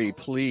 Very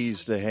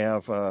pleased to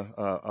have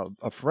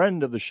a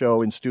friend of the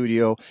show in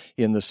studio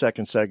in the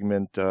second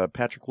segment,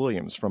 Patrick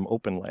Williams from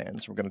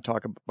Openlands. We're going to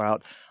talk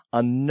about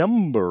a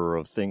number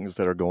of things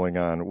that are going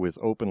on with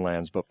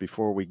Openlands. But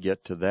before we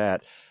get to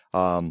that,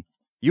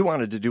 you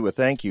wanted to do a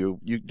thank you.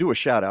 You do a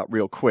shout out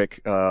real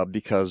quick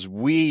because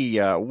we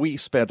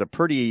spent a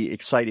pretty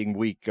exciting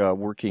week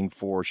working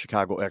for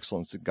Chicago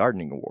Excellence in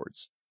Gardening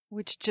Awards,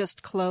 which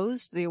just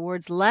closed the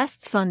awards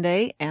last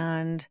Sunday,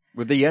 and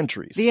with the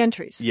entries.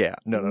 Yeah.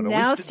 No.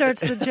 Now starts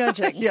the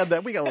judging. Yeah,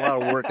 we got a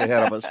lot of work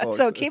ahead of us, folks.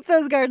 So keep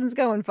those gardens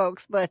going,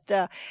 folks. But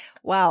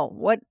wow,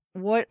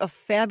 what a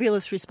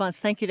fabulous response.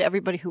 Thank you to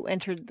everybody who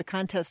entered the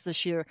contest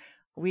this year.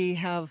 We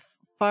have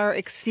far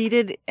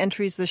exceeded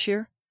entries this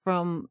year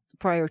from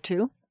prior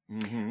to.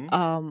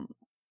 Mm-hmm.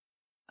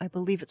 I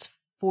believe it's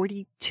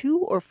 42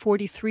 or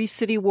 43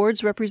 city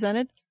wards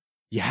represented.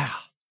 Yeah.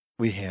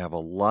 We have a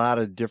lot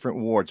of different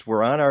wards.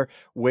 We're on our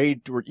way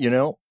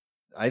to,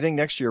 I think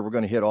next year we're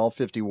going to hit all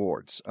 50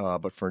 wards.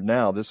 But for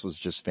now, this was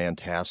just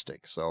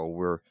fantastic. So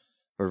we're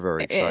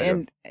very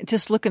excited. And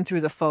just looking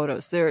through the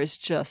photos, there is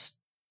just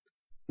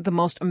the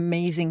most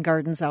amazing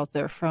gardens out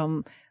there,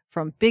 from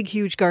big,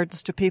 huge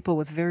gardens to people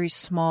with very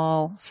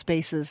small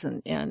spaces,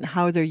 and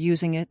how they're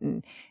using it,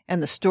 and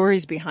the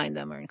stories behind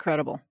them are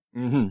incredible.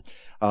 Mm-hmm.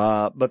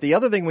 But the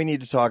other thing we need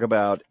to talk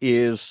about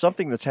is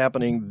something that's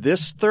happening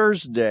this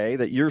Thursday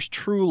that yours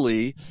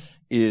truly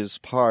is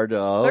part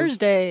of.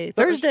 Thursday.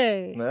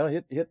 Well,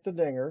 hit the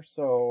dinger.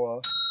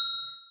 So,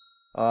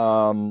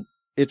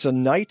 it's a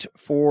night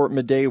for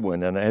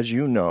Medewin. And as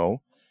you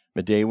know,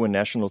 Medewin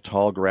National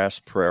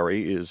Tallgrass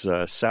Prairie is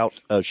south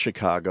of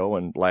Chicago.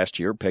 And last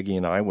year, Peggy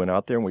and I went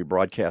out there and we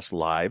broadcast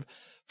live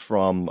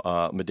from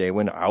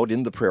Medewin out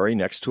in the prairie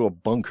next to a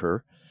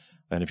bunker.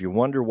 And if you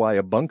wonder why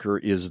a bunker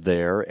is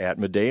there at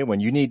Medewin,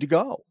 you need to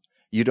go.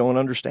 You don't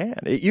understand.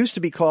 It used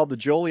to be called the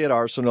Joliet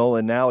Arsenal,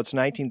 and now it's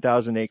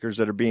 19,000 acres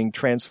that are being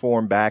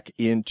transformed back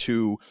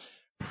into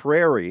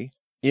prairie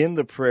in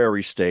the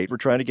prairie state. We're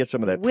trying to get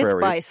some of that with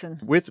prairie. Bison.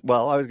 I was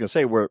going to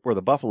say where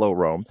the buffalo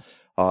roam,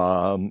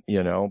 and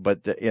they're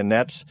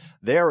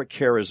a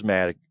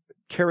charismatic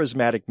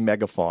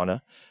megafauna.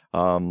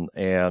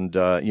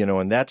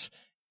 And that's,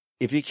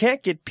 if you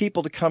can't get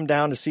people to come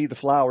down to see the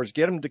flowers,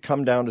 get them to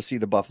come down to see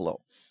the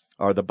buffalo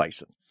or the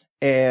bison.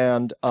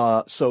 And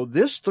so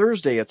this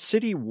Thursday at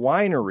City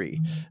Winery,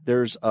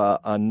 there's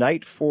a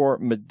night for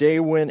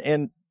Medewin.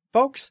 And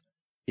folks,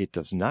 it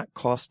does not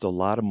cost a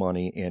lot of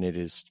money, and it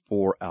is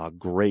for a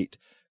great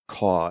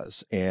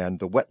cause. And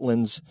the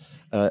Wetlands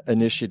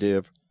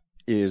Initiative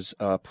is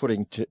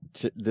putting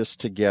this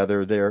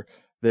together.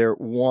 They're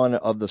one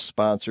of the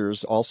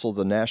sponsors, also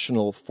the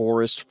National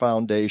Forest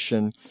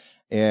Foundation.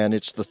 And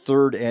it's the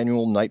third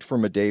annual Night for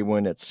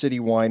Medewin at City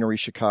Winery,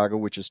 Chicago,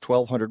 which is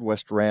 1200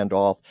 West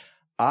Randolph.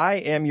 I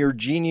am your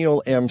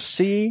genial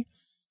MC,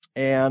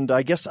 and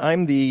I guess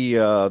I'm the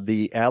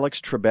Alex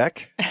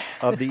Trebek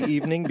of the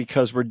evening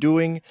because we're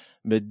doing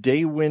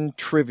Medewin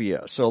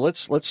trivia. So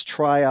let's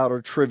try out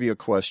a trivia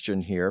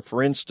question here.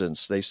 For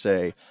instance, they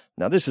say,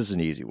 now this is an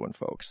easy one,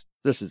 folks.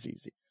 This is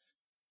easy.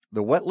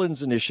 The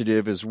Wetlands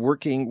Initiative is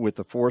working with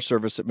the Forest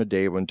Service at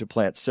Medewin to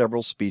plant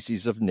several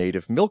species of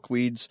native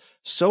milkweeds,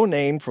 so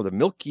named for the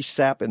milky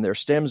sap in their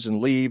stems and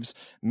leaves.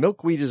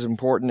 Milkweed is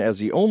important as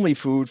the only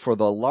food for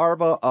the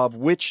larva of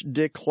which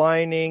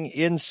declining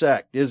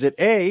insect? Is it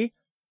A,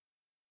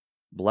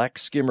 black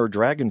skimmer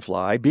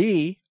dragonfly,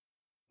 B,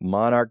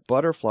 monarch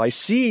butterfly,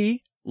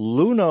 C,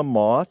 Luna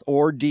moth,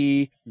 or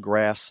D,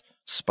 grass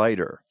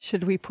spider?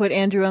 Should we put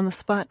Andrew on the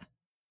spot?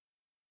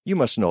 You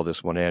must know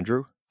this one,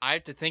 Andrew. I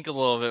have to think a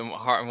little bit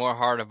more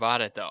hard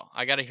about it, though.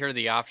 I got to hear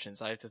the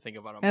options. I have to think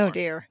about it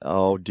more.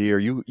 Oh, dear.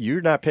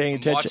 You're not paying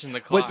attention. Watching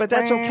the clock. But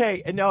that's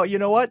okay. No, you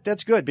know what?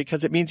 That's good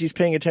because it means he's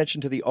paying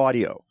attention to the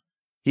audio.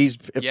 He's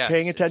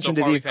paying attention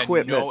to the equipment.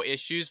 We've had no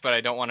issues, but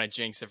I don't want to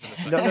jinx it for the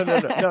second.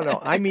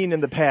 No. I mean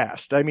in the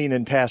past. I mean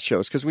in past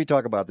shows because we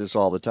talk about this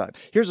all the time.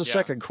 Here's a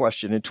second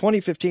question. In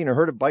 2015, a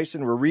herd of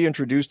bison were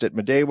reintroduced at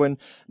Medewin.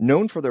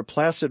 Known for their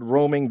placid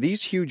roaming,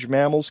 these huge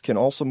mammals can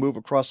also move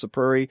across the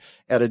prairie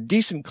at a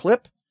decent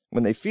clip.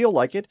 When they feel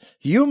like it,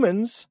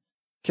 humans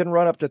can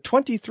run up to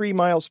 23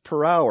 miles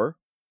per hour.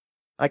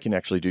 I can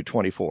actually do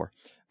 24,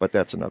 but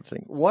that's another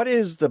thing. What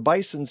is the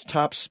bison's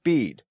top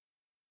speed?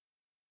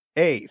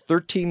 A,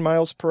 13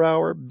 miles per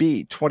hour,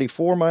 B,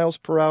 24 miles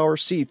per hour,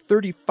 C,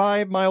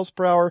 35 miles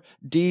per hour,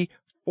 D,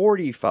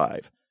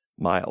 45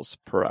 miles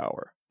per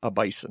hour. A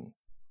bison.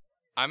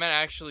 I'm going to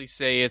actually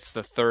say it's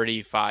the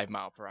 35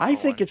 mile per hour. I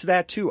think it's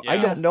that too. Yeah. I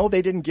don't know.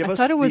 They didn't give us.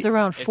 I thought it was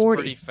around It's 40.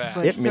 pretty fast.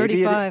 but It may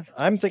be. 35.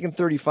 I'm thinking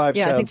 35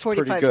 Yeah, I think sounds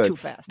 45 pretty is good. too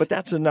fast. But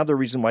that's another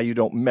reason why you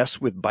don't mess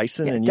with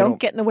bison, Yeah, and you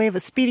don't get in the way of a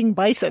speeding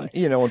bison.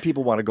 when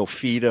people want to go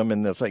feed them,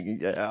 and it's like,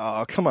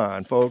 oh, come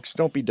on, folks,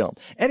 don't be dumb.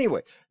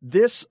 Anyway,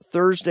 this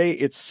Thursday,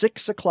 it's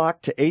 6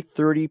 o'clock to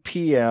 8:30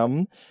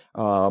 p.m.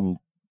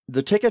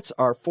 The tickets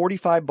are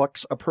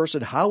 $45 a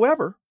person.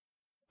 However,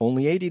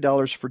 only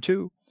 $80 for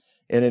two.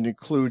 And it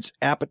includes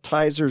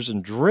appetizers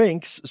and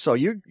drinks. So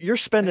you're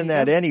spending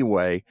that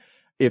anyway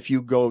if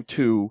you go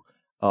to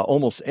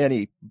almost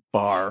any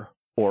bar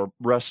or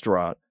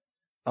restaurant.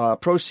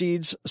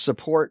 Proceeds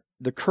support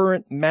the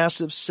current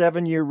massive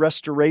 7-year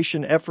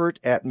restoration effort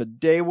at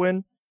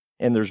Medewin,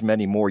 and there's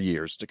many more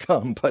years to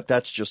come, but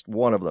that's just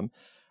one of them,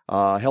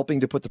 helping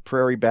to put the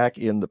prairie back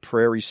in the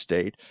prairie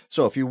state.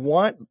 So if you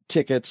want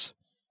tickets,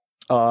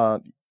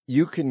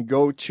 you can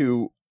go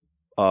to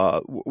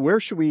where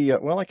should we?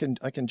 Well, I can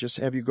just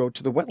have you go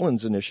to the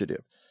Wetlands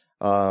Initiative.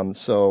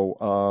 Just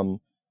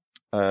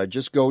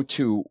go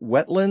to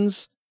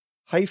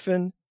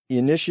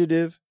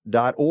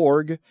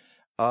wetlands-initiative.org.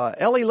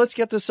 Ellie, let's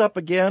get this up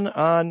again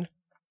on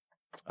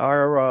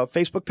our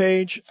Facebook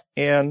page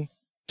and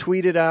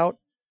tweet it out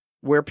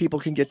where people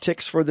can get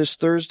tickets for this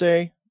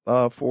Thursday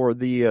for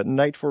the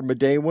night for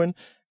Medewin.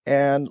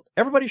 And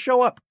everybody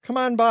show up. Come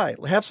on by.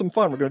 Have some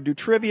fun. We're going to do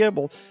trivia.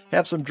 We'll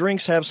have some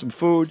drinks, have some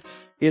food.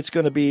 It's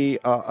going to be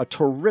a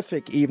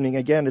terrific evening.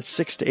 Again, it's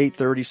 6 to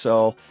 8:30,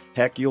 so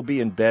heck, you'll be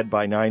in bed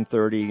by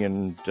 9:30,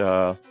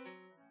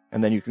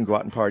 and then you can go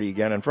out and party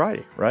again on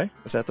Friday, right?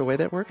 Is that the way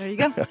that works? There you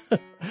go.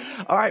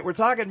 All right, we're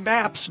talking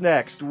maps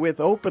next with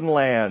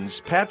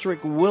Openlands.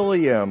 Patrick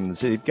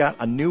Williams, they've got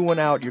a new one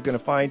out. You're going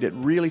to find it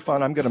really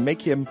fun. I'm going to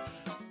make him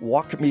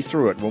walk me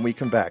through it when we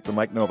come back. The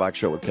Mike Novak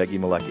Show with Peggy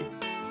Malecki.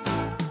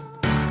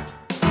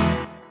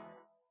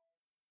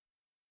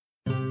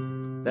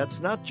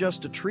 That's not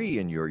just a tree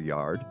in your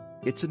yard.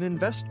 It's an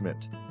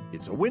investment.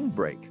 It's a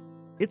windbreak.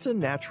 It's a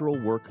natural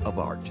work of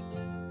art.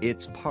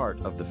 It's part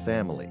of the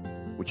family,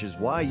 which is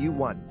why you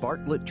want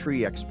Bartlett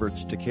Tree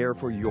Experts to care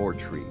for your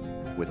tree.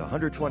 With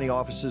 120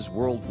 offices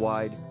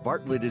worldwide,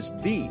 Bartlett is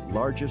the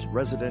largest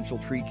residential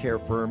tree care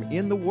firm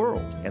in the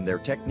world, and their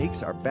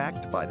techniques are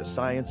backed by the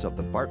science of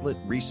the Bartlett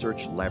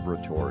Research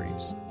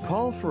Laboratories.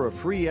 Call for a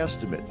free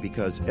estimate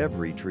because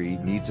every tree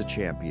needs a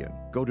champion.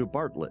 Go to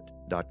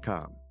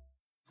bartlett.com.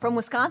 From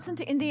Wisconsin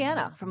to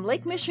Indiana, from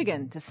Lake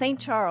Michigan to St.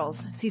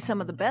 Charles, see some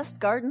of the best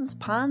gardens,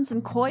 ponds,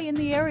 and koi in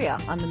the area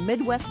on the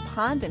Midwest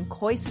Pond and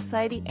Koi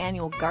Society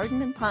Annual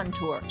Garden and Pond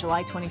Tour,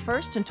 July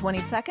 21st and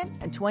 22nd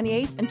and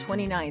 28th and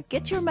 29th.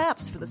 Get your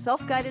maps for the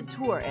self-guided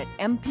tour at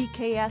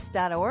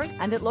mpks.org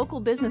and at local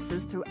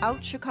businesses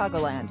throughout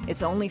Chicagoland.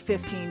 It's only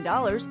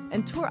 $15,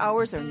 and tour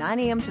hours are 9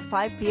 a.m. to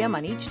 5 p.m.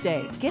 on each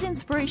day. Get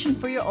inspiration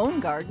for your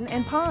own garden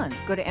and pond.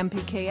 Go to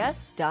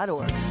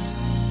mpks.org.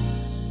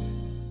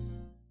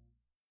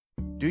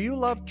 Do you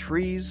love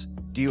trees?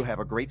 Do you have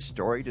a great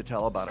story to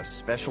tell about a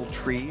special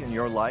tree in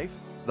your life?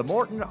 The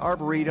Morton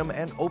Arboretum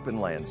and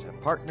Openlands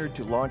have partnered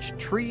to launch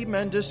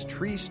Tremendous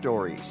Tree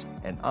Stories,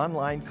 an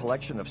online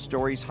collection of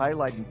stories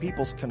highlighting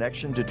people's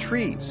connection to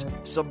trees.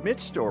 Submit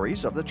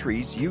stories of the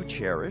trees you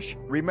cherish,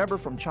 remember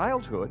from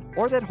childhood,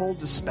 or that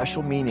hold a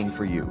special meaning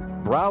for you.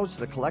 Browse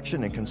the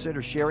collection and consider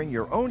sharing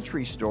your own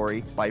tree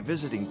story by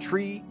visiting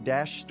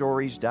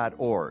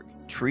tree-stories.org.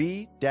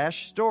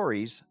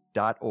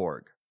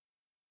 tree-stories.org.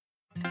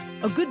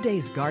 A good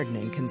day's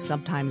gardening can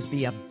sometimes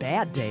be a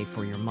bad day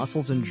for your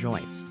muscles and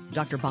joints.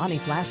 Dr. Bonnie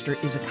Flaster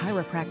is a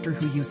chiropractor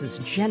who uses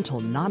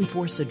gentle,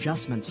 non-force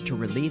adjustments to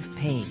relieve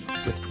pain.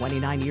 With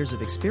 29 years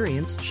of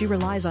experience, she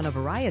relies on a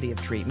variety of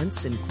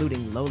treatments,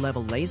 including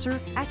low-level laser,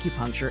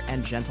 acupuncture,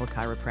 and gentle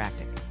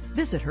chiropractic.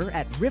 Visit her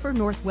at River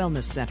North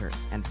Wellness Center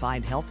and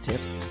find health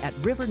tips at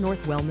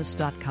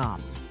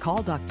rivernorthwellness.com.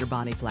 Call Dr.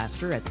 Bonnie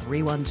Flaster at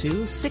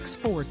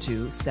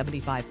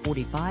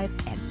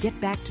 312-642-7545 and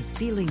get back to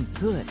feeling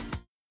good.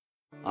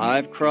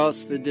 I've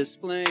crossed the Des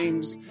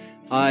Plaines,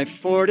 I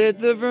forded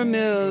the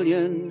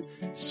Vermilion,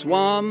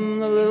 swum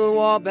the Little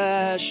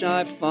Wabash,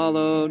 I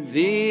followed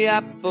the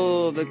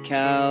Apple, the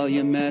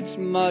Calumet's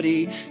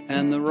muddy,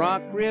 and the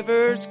Rock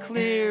River's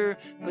clear,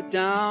 but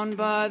down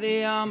by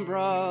the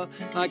Umbra,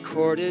 I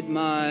courted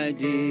my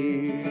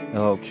dear.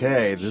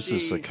 Okay, this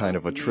is a kind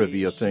of a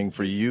trivia thing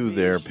for you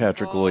there,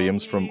 Patrick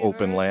Williams from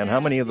Openland. How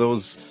many of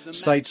those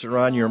sites are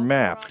on your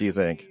map, do you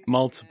think?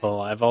 Multiple.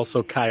 I've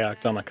also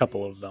kayaked on a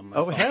couple of them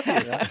myself. Oh, have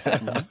you?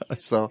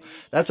 So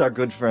that's our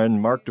good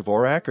friend Mark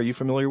Dvorak. Are you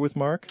familiar with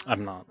Mark?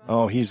 I'm not.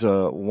 Oh, he's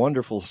a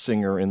wonderful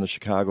singer in the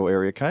Chicago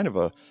area, kind of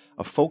a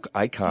folk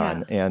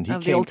icon. Yeah, and he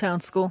of the Old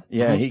Town School.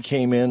 Yeah, he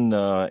came in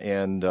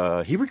and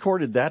he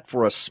recorded that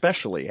for us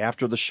specially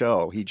after the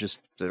show. He just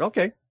said,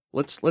 okay,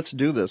 let's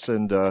do this,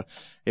 and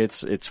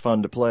it's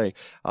fun to play.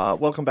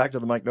 Welcome back to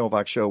the Mike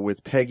Novak Show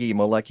with Peggy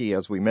Malecki.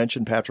 As we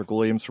mentioned, Patrick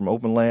Williams from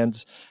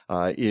Openlands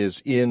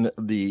is in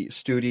the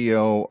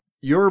studio.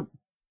 You're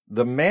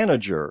the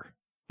manager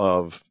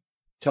of,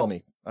 tell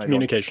me,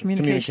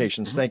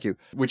 Communications. Thank you.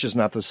 Which is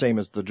not the same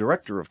as the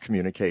director of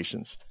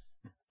communications.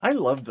 I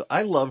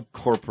love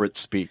corporate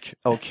speak.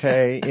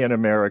 Okay, in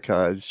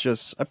America, it's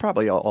just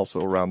probably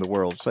also around the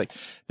world. It's like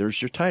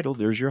there's your title,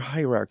 there's your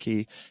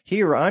hierarchy.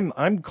 Here,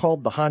 I'm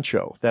called the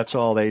honcho. That's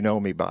all they know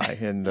me by.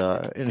 And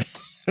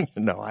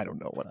no, I don't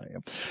know what I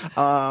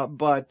am.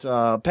 But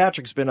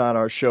Patrick's been on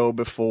our show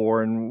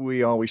before, and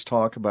we always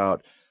talk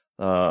about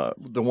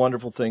the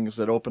wonderful things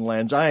that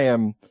Openlands.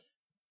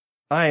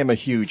 I am a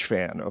huge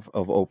fan of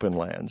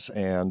Openlands,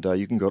 and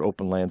you can go to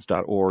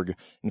openlands.org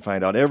and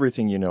find out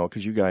everything you know,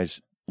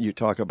 because you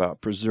talk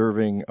about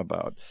preserving,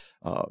 about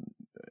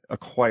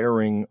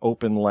acquiring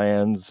open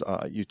lands.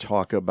 You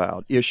talk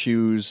about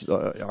issues,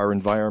 our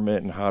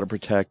environment and how to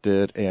protect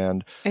it,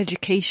 and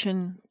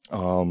education.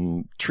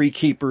 Tree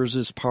keepers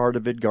is part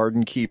of it.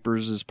 Garden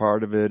keepers is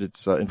part of it.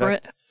 It's in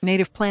fact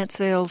native plant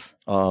sales.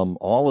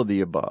 All of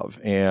the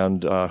above.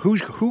 And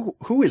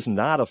who is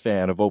not a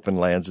fan of open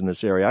lands in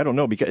this area? I don't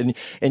know, because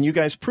and you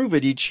guys prove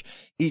it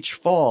each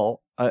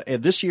fall.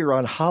 And this year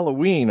on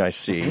Halloween, I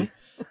see. Mm-hmm.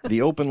 The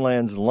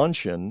Openlands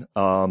luncheon,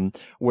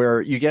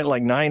 where you get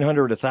like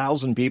 900,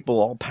 1,000 people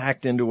all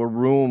packed into a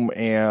room,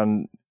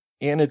 and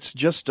it's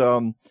just,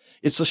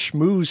 it's a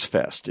schmooze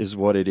fest is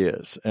what it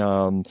is.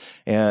 And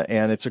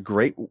it's a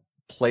great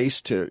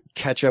place to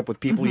catch up with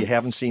people you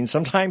haven't seen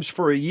sometimes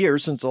for a year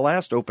since the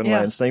last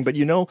Openlands thing, but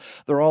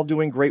they're all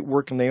doing great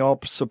work, and they all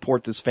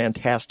support this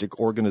fantastic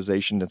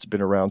organization that's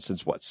been around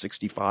since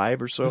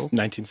 65 or so?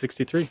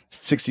 1963.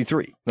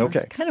 63. Okay.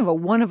 It's kind of a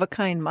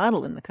one-of-a-kind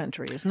model in the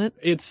country, isn't it?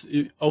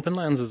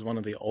 Openlands is one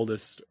of the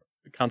oldest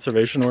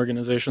conservation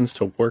organizations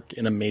to work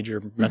in a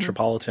major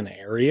metropolitan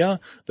area.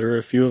 There are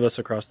a few of us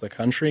across the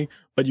country,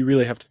 but you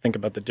really have to think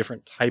about the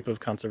different type of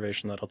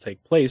conservation that'll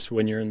take place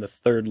when you're in the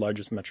third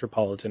largest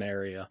metropolitan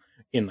area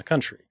in the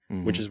country,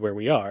 which is where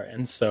we are.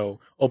 And so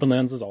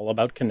Openlands is all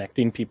about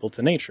connecting people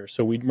to nature.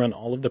 So we run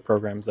all of the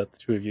programs that the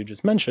two of you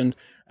just mentioned.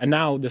 And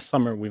now this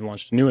summer, we've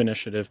launched a new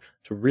initiative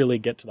to really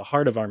get to the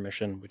heart of our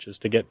mission, which is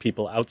to get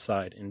people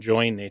outside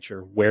enjoying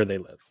nature where they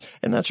live.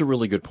 And that's a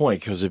really good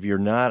point, because if you're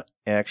not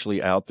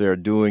actually out there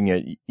doing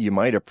it, you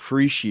might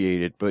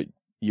appreciate it, but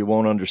you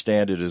won't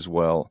understand it as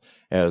well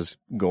as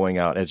going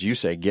out, as you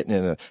say, getting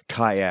in a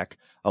kayak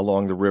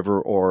along the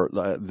river. Or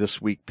this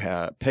week,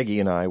 Peggy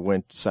and I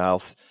went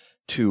south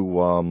to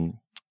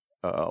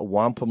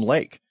Wampum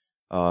Lake,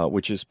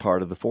 which is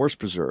part of the Forest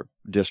Preserve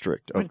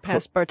District. Went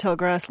past Bartell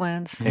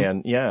Grasslands.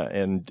 And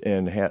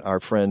had our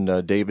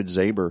friend David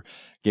Zaber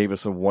gave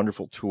us a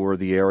wonderful tour of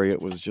the area.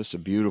 It was just a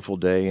beautiful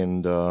day,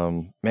 and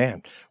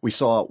man, we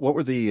saw, what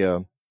were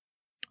the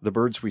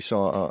birds we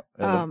saw?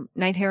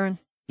 Night heron.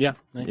 Yeah,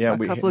 nice. Yeah,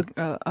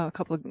 a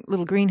couple of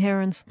little green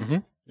herons.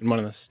 In one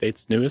of the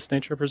state's newest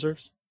nature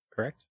preserves,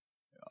 correct?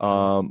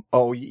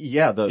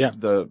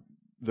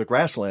 The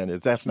grassland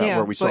that's not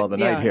where we saw the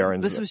night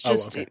herons. This was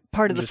just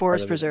part of the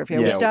forest preserve.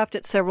 We stopped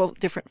at several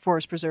different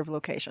forest preserve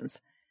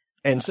locations.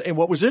 And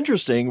what was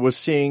interesting was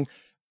seeing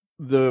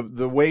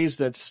the ways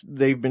that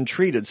they've been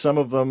treated. Some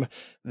of them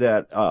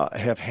that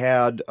have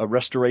had a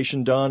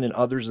restoration done, and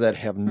others that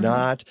have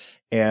not.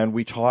 And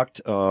we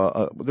talked.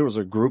 There was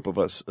a group of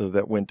us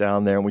that went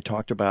down there, and we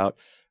talked about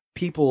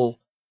people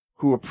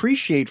who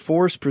appreciate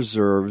forest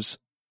preserves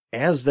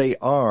as they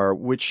are,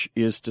 which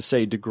is to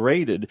say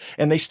degraded,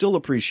 and they still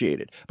appreciate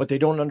it, but they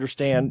don't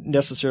understand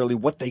necessarily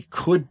what they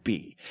could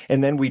be.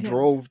 And then we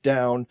drove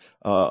down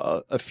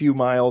a few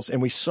miles,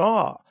 and we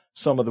saw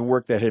some of the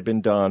work that had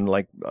been done,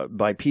 like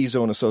by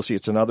Pizzo and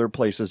Associates and other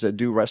places that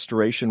do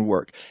restoration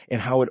work,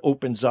 and how it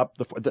opens up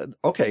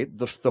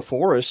the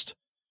forest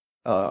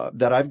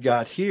that I've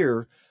got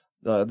here,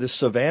 this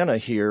savanna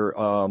here,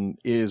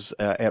 is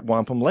at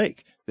Wampum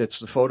Lake. That's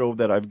the photo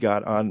that I've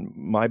got on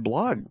my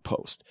blog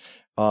post.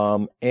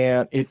 And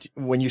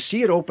when you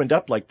see it opened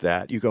up like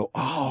that, you go,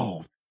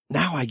 oh,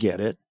 now I get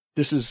it.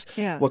 This is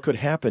what could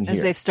happen here.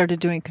 As they've started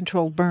doing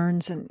controlled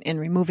burns and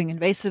removing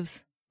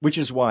invasives. Which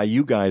is why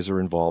you guys are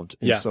involved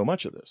in so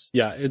much of this.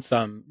 Yeah, it's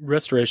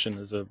restoration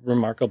is a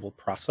remarkable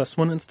process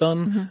when it's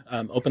done.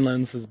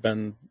 Openlands has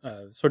been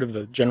sort of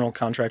the general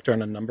contractor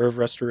on a number of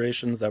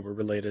restorations that were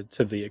related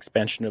to the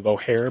expansion of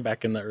O'Hare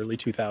back in the early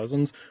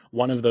 2000s.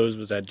 One of those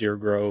was at Deer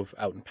Grove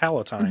out in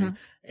Palatine.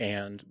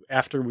 And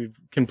after we've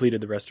completed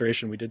the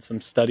restoration, we did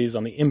some studies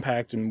on the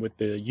impact and with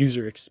the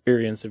user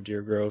experience of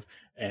Deer Grove.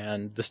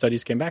 And the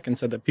studies came back and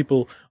said that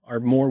people are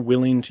more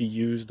willing to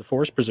use the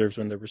forest preserves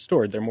when they're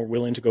restored. They're more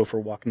willing to go for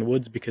a walk in the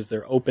woods because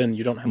they're open.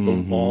 You don't have the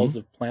walls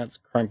of plants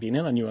crumping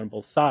in on you on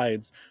both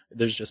sides.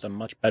 There's just a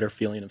much better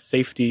feeling of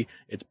safety.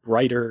 It's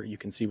brighter. You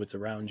can see what's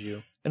around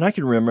you. And I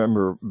can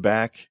remember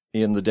back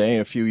in the day,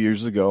 a few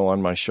years ago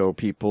on my show,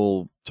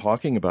 people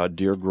talking about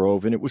Deer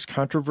Grove, and it was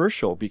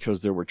controversial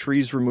because there were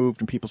trees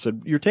removed, and people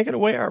said, you're taking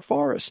away our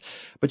forest.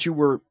 But you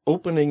were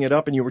opening it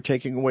up, and you were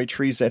taking away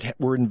trees that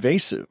were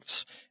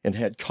invasives and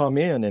had come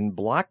in and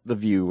blocked the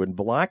view and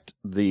blocked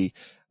the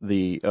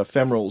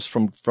ephemerals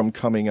from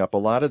coming up. A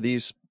lot of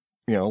these,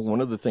 one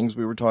of the things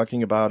we were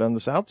talking about on the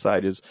south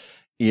side is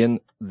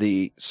in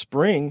the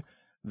spring,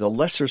 the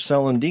lesser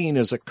celandine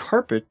is a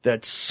carpet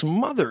that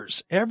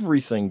smothers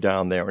everything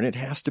down there, and it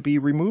has to be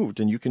removed.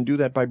 And you can do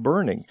that by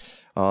burning.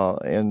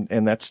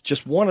 And that's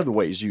just one of the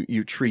ways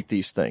you treat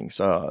these things.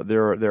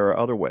 There are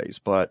other ways,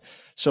 but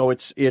so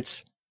it's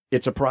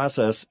a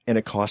process, and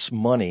it costs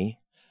money,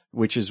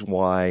 which is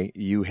why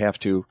you have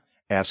to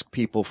ask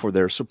people for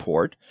their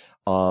support.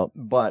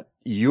 But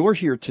you're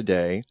here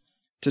today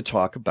to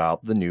talk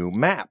about the new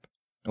map.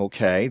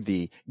 Okay.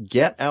 The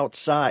Get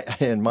Outside,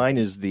 and mine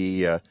is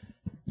the,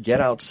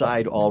 Get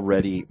Outside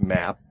Already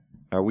map.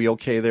 Are we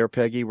okay there,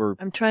 Peggy?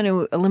 I'm trying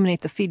to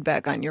eliminate the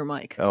feedback on your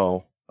mic.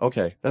 Oh,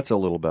 okay. That's a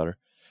little better.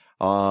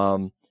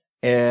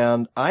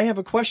 And I have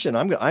a question.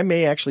 I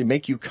may actually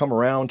make you come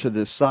around to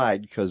this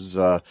side because,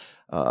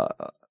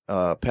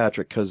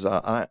 Patrick, because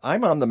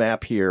I'm on the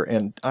map here,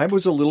 and I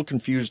was a little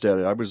confused at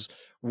it. I was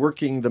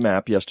working the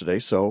map yesterday,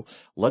 so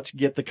let's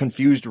get the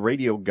confused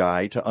radio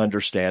guy to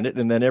understand it,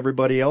 and then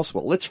everybody else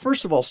will. Let's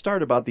first of all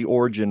start about the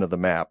origin of the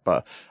map.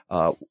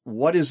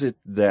 What is it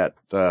that?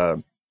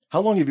 How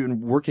long have you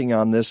been working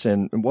on this,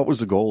 and what was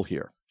the goal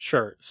here?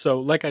 Sure. So,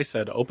 like I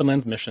said,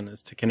 Openlands' mission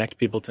is to connect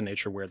people to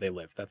nature where they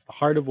live. That's the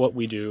heart of what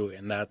we do,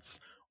 and that's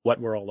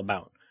what we're all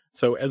about.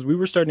 So as we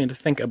were starting to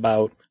think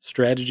about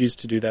strategies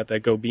to do that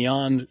go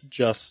beyond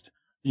just,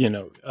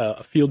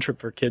 a field trip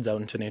for kids out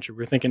into nature,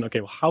 we're thinking,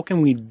 okay, well, how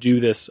can we do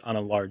this on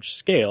a large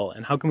scale,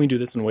 and how can we do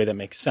this in a way that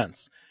makes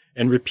sense?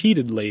 And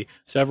repeatedly,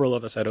 several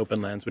of us at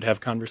Openlands would have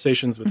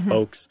conversations with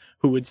folks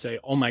who would say,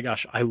 oh my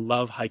gosh, I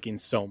love hiking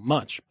so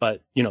much,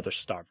 but, there's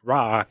Starved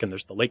Rock and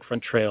there's the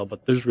Lakefront Trail,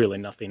 but there's really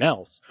nothing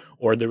else.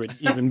 Or there would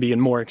even be, in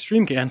more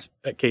extreme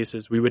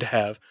cases, we would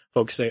have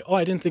folks say, oh,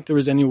 I didn't think there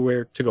was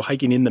anywhere to go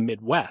hiking in the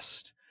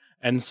Midwest.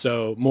 And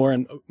so more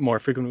and more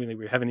frequently,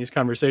 we were having these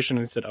conversations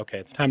and said, okay,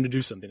 it's time to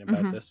do something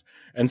about this.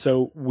 And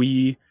so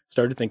we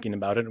started thinking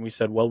about it, and we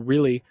said, well,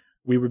 really,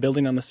 we were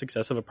building on the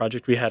success of a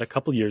project we had a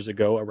couple years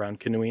ago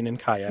around canoeing and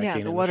kayaking. Yeah,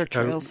 the water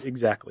trails.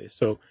 Exactly.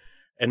 So,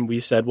 and we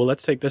said, well,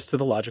 let's take this to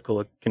the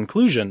logical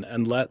conclusion,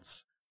 and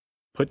let's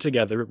put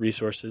together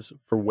resources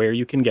for where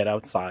you can get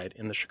outside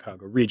in the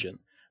Chicago region.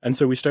 And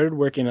so we started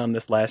working on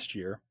this last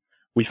year.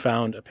 We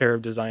found a pair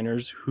of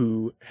designers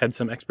who had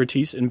some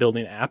expertise in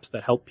building apps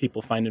that help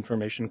people find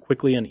information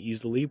quickly and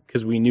easily,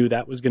 because we knew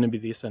that was going to be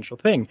the essential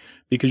thing,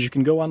 because you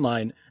can go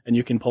online and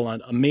you can pull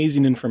on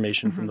amazing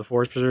information from the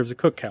forest preserves of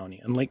Cook County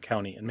and Lake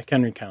County and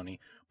McHenry County,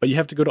 but you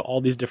have to go to all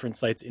these different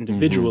sites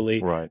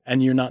individually,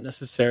 and you're not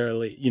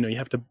necessarily, you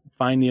have to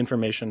find the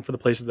information for the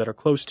places that are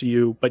close to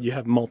you, but you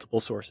have multiple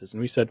sources. And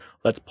we said,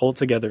 let's pull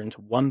together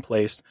into one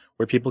place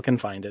where people can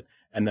find it,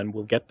 and then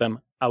we'll get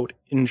them out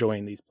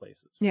enjoying these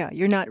places. Yeah,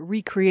 you're not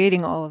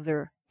recreating all of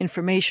their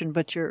information,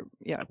 but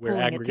we're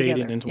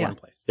aggregating into one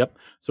place. Yep.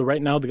 So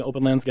right now, the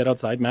Openlands Get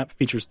Outside map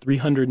features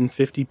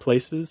 350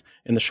 places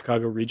in the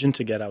Chicago region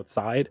to get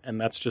outside,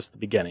 and that's just the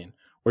beginning.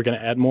 We're going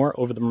to add more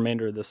over the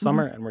remainder of the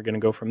summer, and we're going to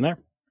go from there.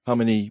 How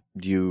many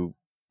do you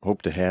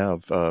hope to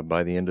have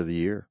by the end of the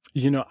year?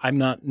 I'm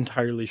not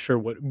entirely sure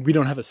we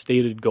don't have a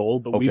stated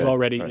goal, but we've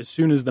already, as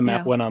soon as the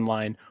map went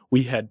online,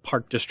 we had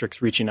park districts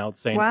reaching out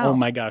saying, oh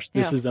my gosh,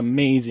 this is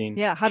amazing.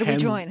 Yeah. How do we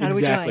join?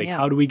 Exactly.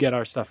 How do we get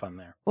our stuff on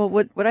there? Well,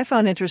 what I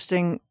found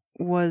interesting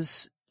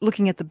was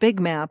looking at the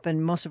big map,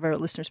 and most of our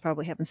listeners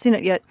probably haven't seen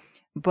it yet,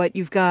 but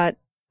you've got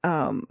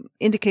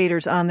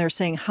indicators on there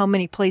saying how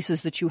many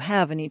places that you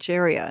have in each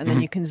area. And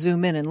then you can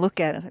zoom in and look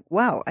at it. It's like,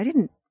 wow,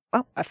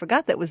 I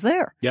forgot that was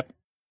there. Yep.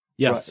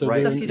 Yes, so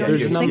there's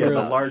a number of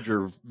the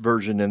larger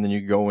version, and then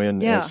you go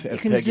in. As you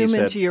can Peggy zoom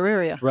said. into your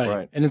area.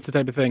 Right, and it's the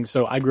type of thing.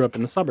 So I grew up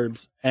in the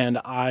suburbs, and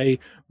I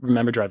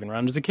remember driving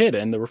around as a kid,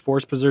 and there were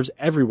forest preserves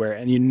everywhere,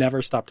 and you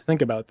never stopped to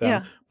think about them.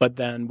 Yeah. But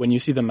then when you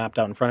see them mapped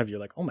out in front of you, you're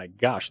like, oh my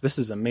gosh, this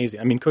is amazing.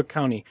 I mean, Cook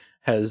County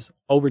has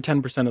over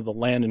 10% of the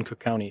land in Cook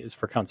County is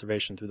for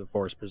conservation through the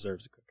forest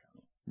preserves of Cook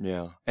County.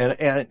 Yeah,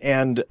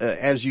 and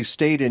as you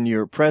state in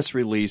your press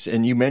release,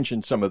 and you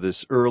mentioned some of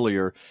this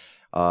earlier,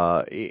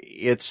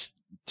 it's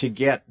to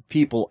get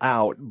people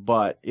out,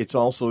 but it's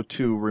also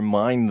to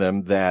remind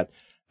them that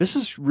this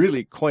is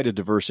really quite a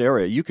diverse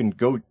area. You can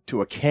go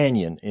to a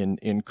canyon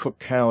in Cook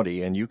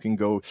County, and you can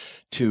go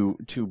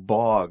to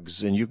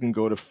bogs, and you can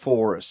go to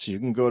forests, you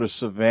can go to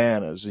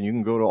savannas, and you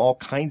can go to all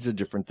kinds of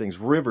different things,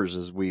 rivers,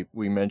 as we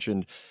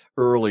mentioned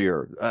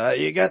earlier.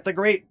 You got the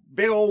great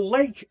big old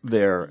lake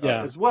there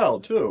as well,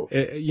 too.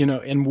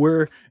 And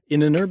we're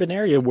in an urban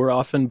area, we're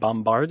often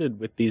bombarded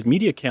with these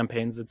media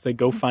campaigns that say,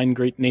 go find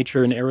great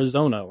nature in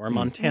Arizona or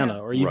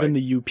Montana or even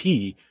the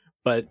UP.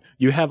 But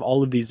you have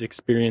all of these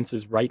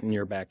experiences right in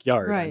your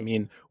backyard. Right. I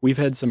mean, we've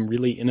had some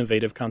really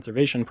innovative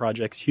conservation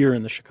projects here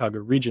in the Chicago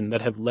region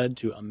that have led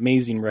to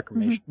amazing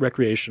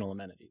recreational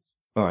amenities.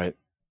 All right.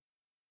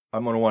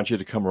 I'm going to want you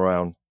to come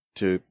around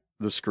to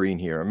the screen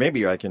here.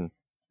 Maybe I can...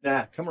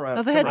 come around.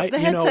 No, the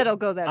headset will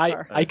go that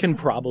far. I can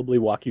probably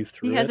walk you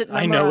through He has it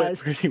I know it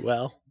memorized. pretty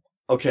well.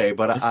 Okay,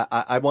 but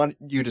I want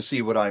you to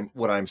see what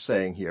I'm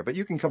saying here. But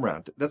you can come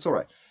around. That's all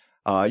right.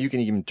 You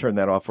can even turn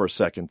that off for a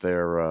second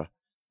there.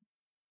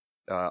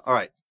 All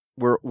right,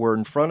 we're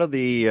in front of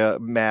the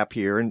map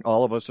here, and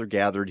all of us are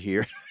gathered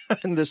here.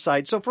 on this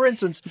side. So, for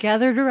instance,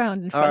 gathered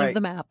around in front of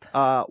the map.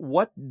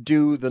 What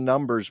do the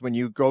numbers, when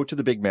you go to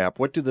the big map,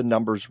 what do the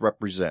numbers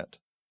represent?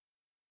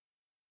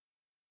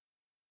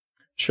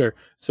 Sure.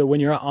 So when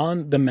you're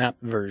on the map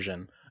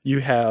version, you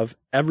have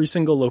every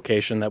single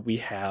location that we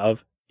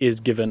have is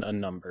given a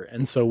number.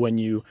 And so when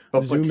you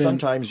zoom in,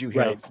 sometimes you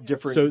have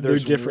different, so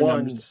there's different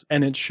ones. numbers,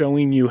 and it's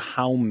showing you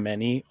how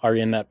many are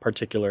in that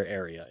particular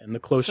area. And the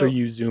closer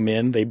you zoom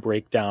in, they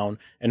break down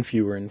and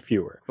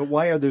fewer. But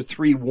why are there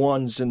 3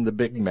 ones in the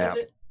big map?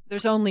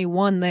 There's only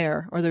 1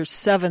 there, or there's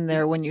 7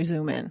 there when you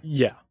zoom in.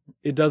 Yeah.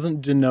 It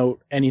doesn't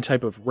denote any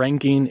type of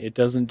ranking. It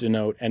doesn't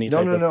denote any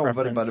type of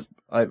preference.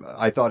 But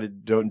I thought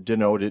it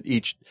denoted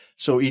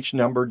each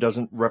number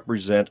doesn't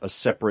represent a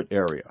separate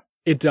area.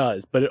 It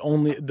does, but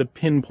the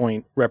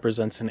pinpoint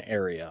represents an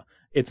area.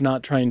 It's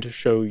not trying to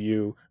show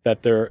you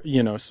that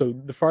so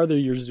the farther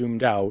you're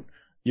zoomed out,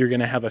 you're going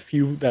to have a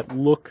few that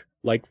look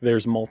like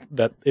there's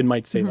that it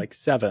might say like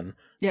 7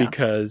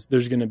 because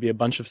there's going to be a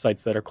bunch of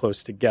sites that are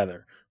close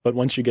together. But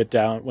once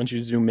you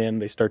zoom in,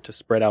 they start to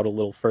spread out a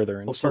little further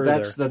and further. So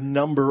that's the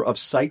number of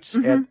sites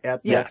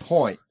at that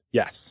point.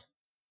 Yes.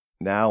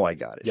 Now I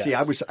got it. Yes.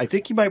 See, I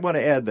think you might want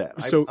to add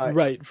that. So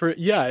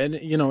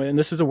and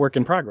this is a work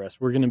in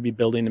progress. We're going to be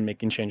building and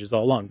making changes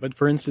all along. But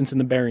for instance, in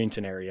the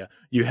Barrington area,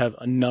 you have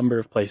a number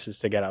of places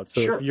to get out.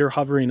 So if you're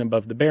hovering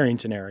above the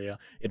Barrington area,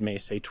 it may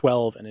say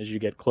 12, and as you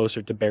get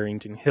closer to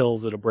Barrington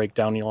Hills, it'll break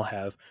down. You'll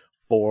have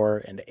 4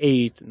 and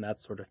 8 and that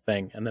sort of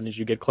thing. And then as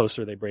you get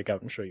closer, they break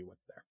out and show you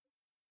what's there.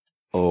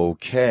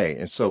 Okay.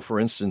 And so, for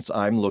instance,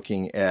 I'm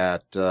looking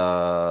at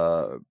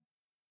Deer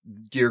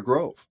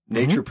Grove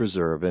Nature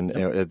Preserve and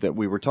that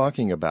we were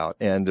talking about.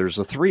 And there's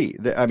a 3.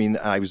 I mean,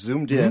 I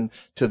zoomed in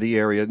to the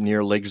area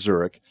near Lake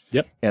Zurich.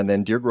 Yep. And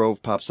then Deer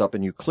Grove pops up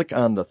and you click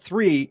on the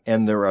 3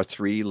 and there are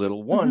 3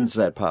 little ones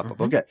that pop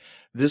up. Okay.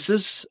 This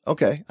is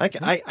okay.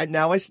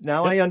 Now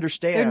I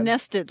understand. They're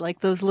nested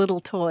like those little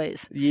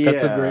toys. Yeah.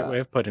 That's a great way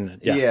of putting it.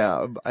 Yes.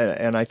 Yeah.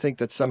 And I think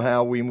that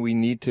somehow we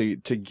need to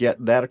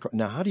get that across.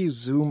 Now, how do you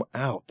zoom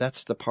out?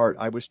 That's the part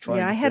I was trying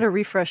to I had to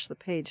refresh the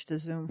page to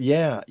zoom.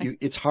 Yeah.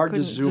 It's hard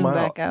to zoom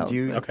out. Back out.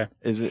 Okay.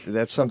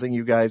 That's something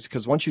you guys,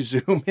 because once you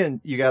zoom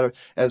in, you got to,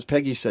 as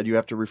Peggy said, you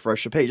have to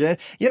refresh the page. And,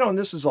 and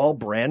this is all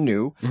brand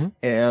new.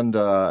 And,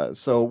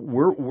 so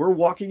we're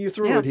walking you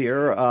through it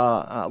here,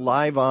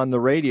 live on the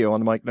radio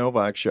on the Mike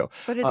Novak Show.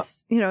 But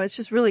it's, it's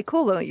just really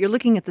cool though. You're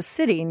looking at the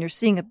city and you're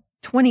seeing a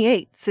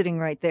 28 sitting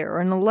right there,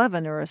 or an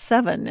 11 or a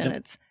 7. And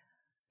it's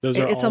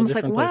almost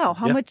like, wow,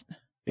 how much,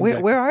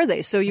 Exactly. Where are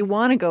they? So you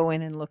want to go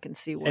in and look and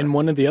see where. And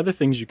one of the other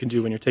things you can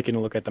do when you're taking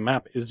a look at the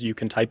map is you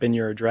can type in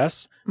your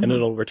address and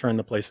it'll return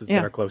the places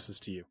that are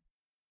closest to you.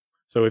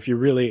 So if I'm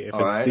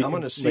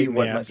going to see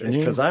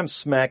because I'm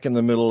smack in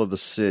the middle of the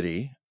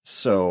city.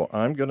 So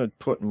I'm going to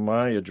put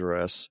my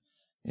address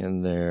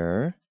in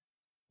there.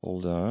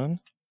 Hold on.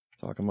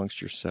 Talk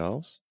amongst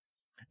yourselves.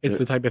 It's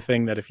the type of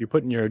thing that if you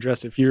put in your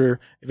address, if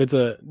it's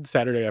a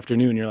Saturday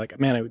afternoon, you're like,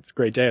 man, it's a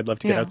great day. I'd love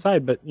to get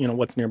outside, but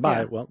what's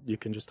nearby? Yeah. Well, you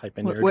can just type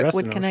in your address.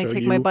 What can I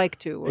take my bike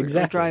to or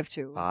drive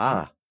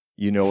to?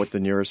 You know what the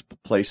nearest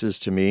place is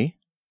to me?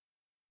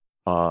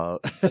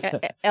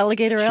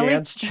 Alligator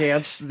Alley?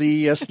 Chance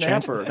the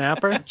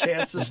Snapper.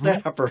 Chance the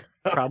Snapper.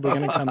 Probably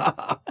going to come.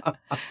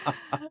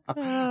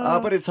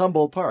 But it's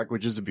Humboldt Park,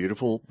 which is a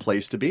beautiful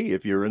place to be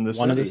if you're in the city.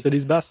 One of the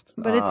city's best.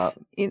 But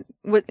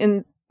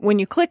when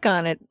you click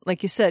on it,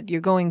 like you said, you're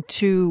going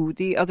to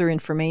the other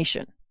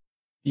information.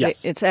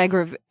 Yes. It's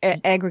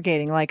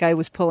aggregating. Like I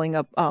was pulling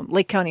up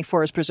Lake County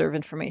Forest Preserve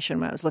information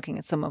when I was looking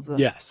at some of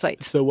the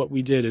sites. So what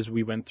we did is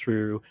we went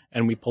through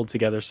and we pulled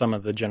together some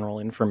of the general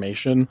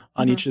information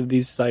on each of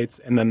these sites.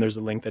 And then there's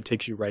a link that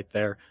takes you right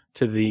there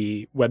to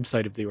the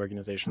website of the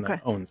organization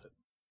that owns it.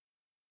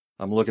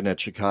 I'm looking at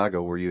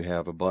Chicago where you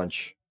have a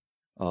bunch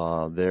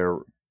there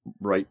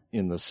right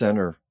in the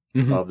center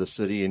of the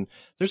city. And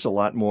there's a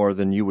lot more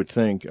than you would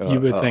think.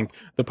 Think.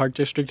 The Park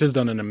District has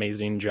done an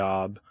amazing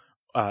job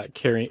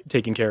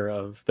taking care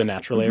of the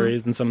natural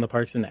areas in some of the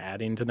parks and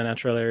adding to the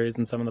natural areas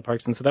in some of the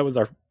parks. And so that was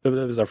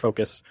our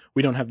focus.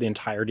 We don't have the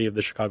entirety of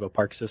the Chicago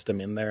park system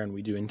in there, and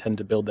we do intend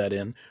to build that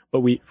in.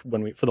 But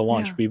for the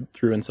launch, we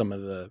threw in some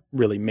of the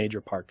really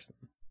major parks.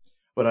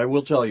 But I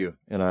will tell you,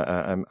 and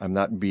I'm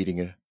not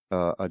beating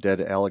a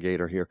dead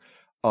alligator here.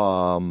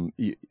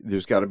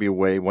 There's got to be a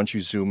way once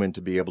you zoom in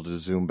to be able to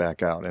zoom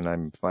back out, and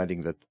I'm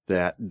finding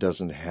that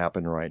doesn't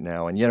happen right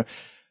now. And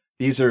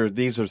these are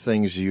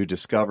things you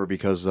discover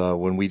because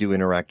when we do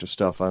interactive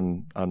stuff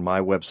on my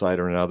website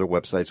or in other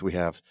websites we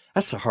have,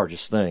 that's the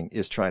hardest thing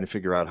is trying to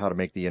figure out how to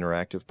make the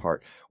interactive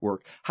part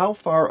work. How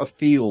far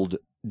afield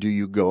do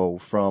you go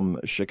from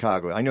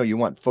Chicago? I know you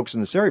want folks in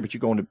this area, but you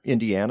go into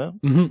Indiana.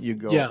 You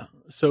go. Yeah.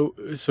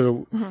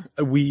 So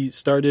we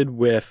started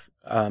with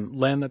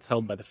land that's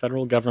held by the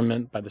federal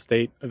government, by the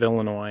state of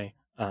Illinois,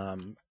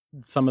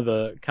 some of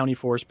the county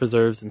forest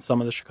preserves and some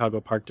of the Chicago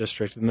Park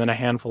District, and then a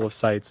handful of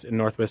sites in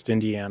northwest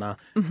Indiana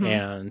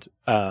and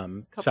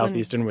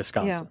southeastern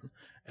Wisconsin. Yeah.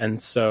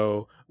 And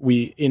so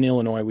in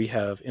Illinois, we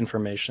have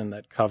information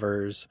that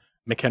covers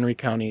McHenry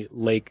County,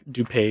 Lake,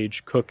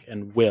 DuPage, Cook,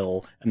 and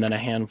Will, and then a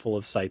handful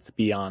of sites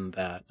beyond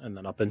that, and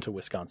then up into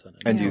Wisconsin.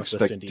 And do you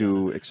expect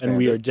to expand? And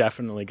we are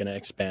definitely going to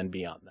expand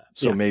beyond that.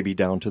 So maybe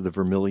down to the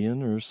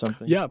Vermilion or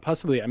something? Yeah,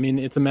 possibly. I mean,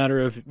 it's a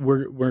matter of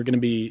we're going to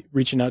be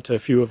reaching out to a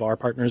few of our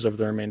partners over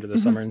the remainder of the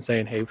summer and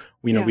saying, hey,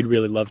 we'd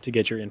really love to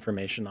get your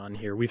information on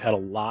here. We've had a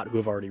lot who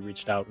have already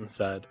reached out and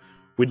said,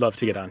 we'd love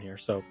to get on here.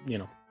 So,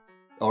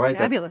 All right,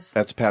 fabulous.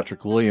 That's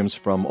Patrick Williams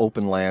from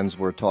Openlands.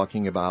 We're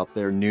talking about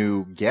their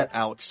new Get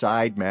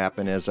Outside map.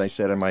 And as I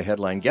said in my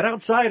headline, get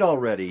outside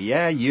already.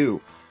 Yeah,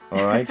 you.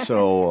 All right,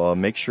 so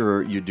make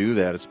sure you do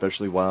that,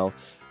 especially while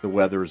the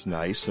weather is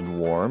nice and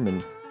warm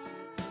and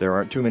there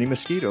aren't too many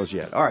mosquitoes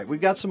yet. All right,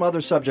 we've got some other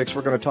subjects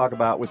we're going to talk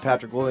about with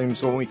Patrick Williams.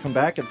 So when we come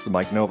back, it's the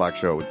Mike Novak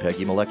Show with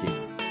Peggy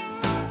Malecki.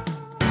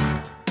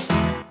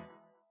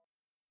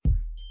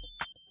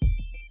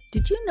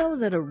 Did you know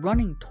that a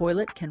running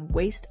toilet can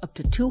waste up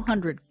to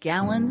 200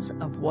 gallons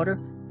of water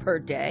per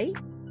day?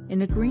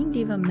 In a Green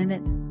Diva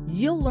Minute,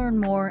 you'll learn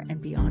more and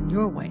be on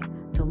your way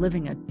to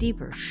living a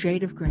deeper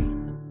shade of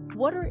green.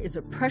 Water is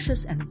a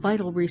precious and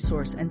vital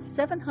resource, and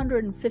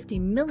 750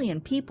 million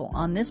people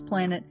on this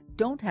planet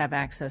don't have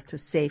access to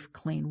safe,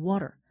 clean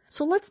water.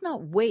 So let's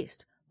not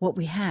waste what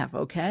we have,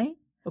 okay?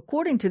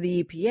 According to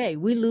the EPA,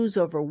 we lose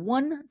over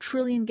 1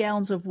 trillion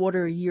gallons of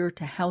water a year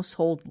to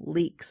household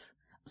leaks.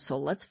 So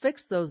let's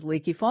fix those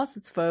leaky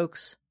faucets,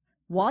 folks.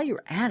 While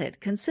you're at it,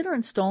 consider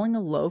installing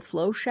a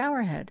low-flow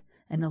shower head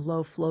and a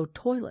low-flow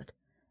toilet.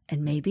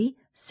 And maybe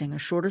sing a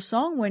shorter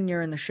song when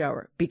you're in the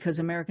shower, because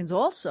Americans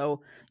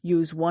also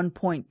use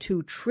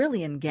 1.2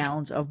 trillion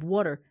gallons of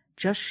water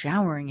just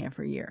showering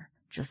every year.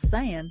 Just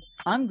saying.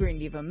 I'm Green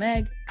Diva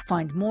Meg.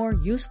 Find more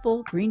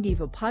useful Green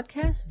Diva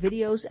podcasts,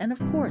 videos, and of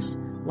course,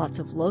 lots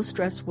of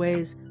low-stress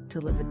ways to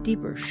live a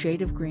deeper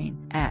shade of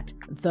green at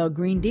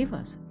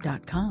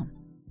thegreendivas.com.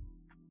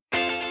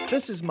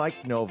 This is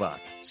Mike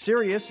Novak.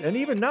 Serious and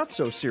even not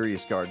so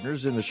serious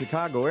gardeners in the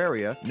Chicago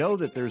area know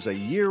that there's a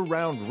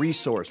year-round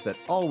resource that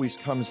always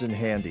comes in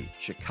handy: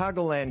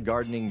 Chicagoland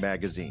Gardening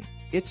Magazine.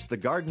 It's the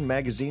garden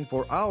magazine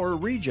for our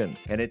region,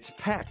 and it's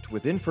packed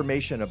with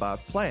information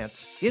about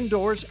plants,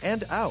 indoors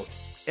and out.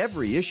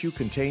 Every issue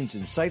contains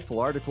insightful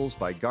articles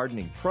by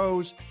gardening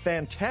pros,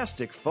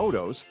 fantastic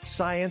photos,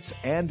 science,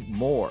 and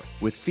more.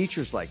 With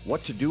features like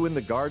what to do in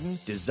the garden,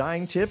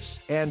 design tips,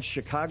 and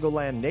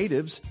Chicagoland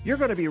natives, you're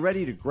going to be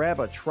ready to grab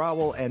a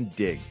trowel and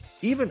dig.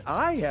 Even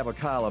I have a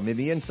column in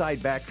the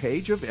inside back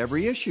page of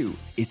every issue.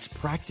 It's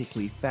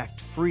practically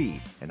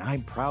fact-free, and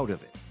I'm proud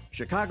of it.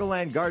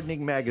 Chicagoland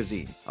Gardening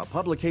Magazine, a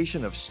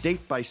publication of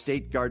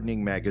state-by-state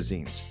gardening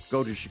magazines.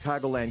 Go to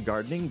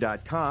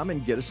chicagolandgardening.com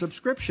and get a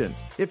subscription.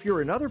 If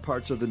you're in other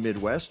parts of the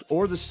Midwest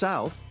or the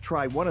South,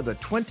 try one of the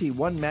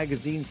 21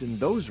 magazines in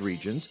those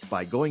regions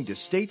by going to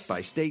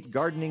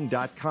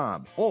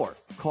statebystategardening.com or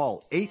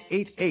call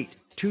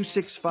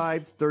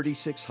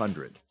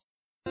 888-265-3600.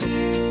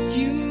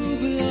 You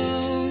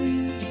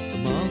belong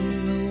among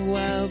the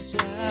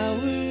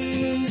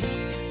wildflowers.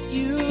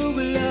 You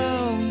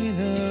belong in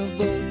a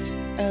boat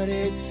out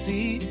at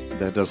sea.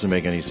 That doesn't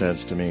make any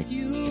sense to me.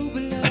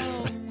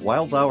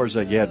 Wildflowers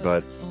I get,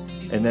 but...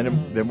 And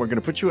then we're going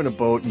to put you in a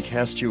boat and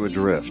cast you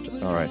adrift.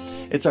 All right.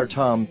 It's our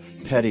Tom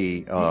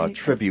Petty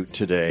tribute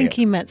today. I think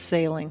he meant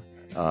sailing.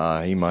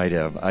 He might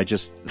have. I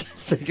just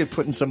think of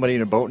putting somebody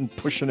in a boat and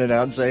pushing it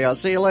out and saying, I'll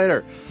see you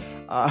later.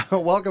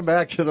 Welcome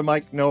back to the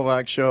Mike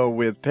Novak Show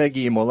with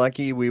Peggy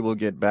Malecki. We will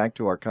get back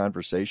to our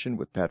conversation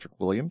with Patrick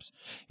Williams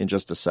in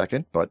just a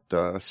second. But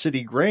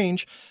City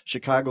Grange,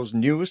 Chicago's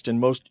newest and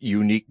most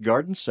unique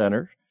garden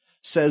center,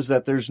 says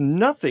that there's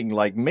nothing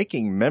like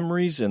making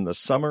memories in the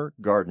summer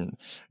garden.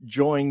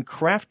 Join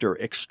crafter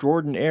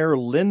extraordinaire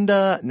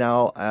Linda,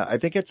 now I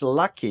think it's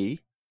Laake,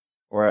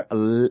 or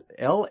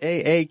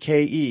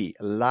L-A-A-K-E,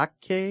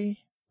 Laake?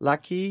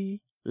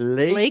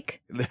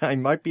 Lake? I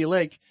might be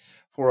Lake.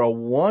 For a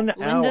 1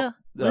 hour...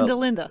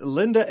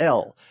 Linda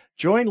L.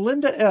 Join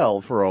Linda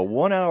L. for a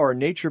 1 hour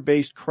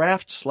nature-based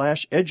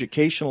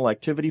craft/educational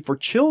activity for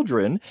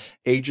children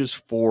ages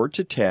 4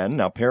 to 10.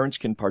 Now, parents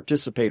can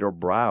participate or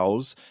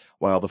browse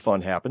while the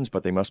fun happens,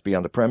 but they must be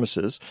on the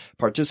premises.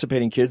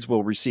 Participating kids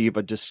will receive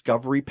a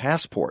Discovery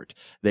Passport.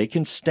 They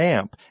can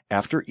stamp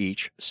after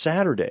each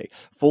Saturday.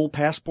 Full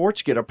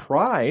passports get a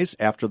prize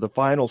after the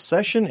final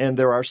session, and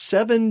there are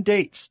 7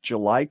 dates.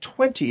 July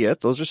 20th,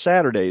 those are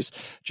Saturdays,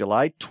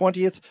 July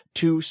 20th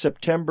to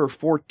September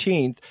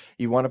 14th.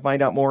 You want to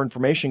find out more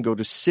information, go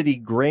to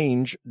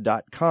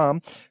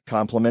citygrange.com.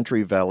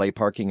 Complimentary valet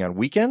parking on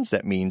weekends.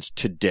 That means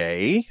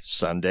today,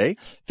 Sunday,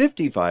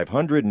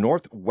 5500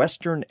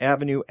 Northwestern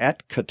Avenue at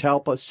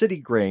Catalpa. City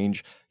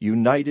Grange.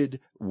 United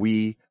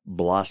we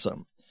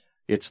blossom.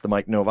 It's the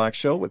Mike Novak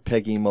Show with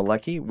Peggy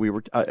Malecki. We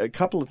were a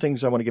couple of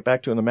things I want to get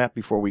back to on the map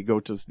before we go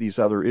to these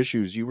other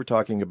issues. You were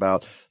talking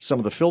about some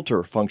of the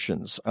filter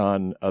functions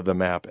on the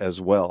map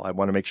as well. I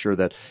want to make sure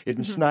that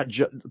it's not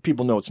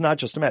people know it's not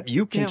just a map.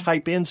 You can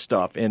type in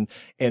stuff and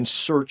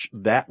search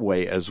that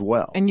way as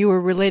well. And you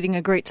were relating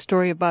a great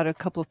story about a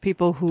couple of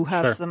people who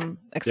have some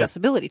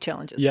accessibility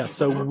challenges. Yeah,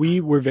 so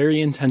we were very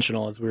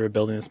intentional as we were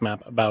building this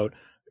map about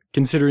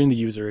considering the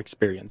user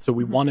experience. So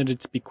we wanted it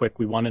to be quick,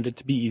 we wanted it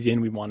to be easy,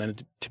 and we wanted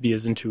it to be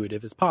as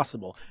intuitive as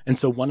possible. And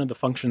so one of the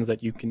functions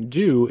that you can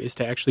do is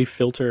to actually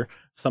filter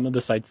some of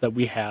the sites that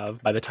we have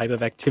by the type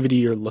of activity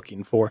you're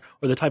looking for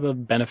or the type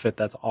of benefit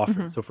that's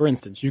offered. So for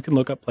instance, you can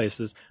look up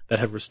places that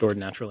have restored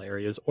natural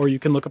areas, or you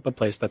can look up a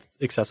place that's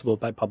accessible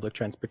by public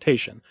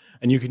transportation.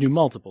 And you can do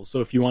multiple.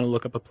 So if you want to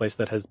look up a place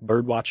that has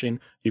bird watching,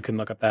 you can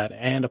look up that,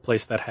 and a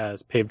place that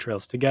has paved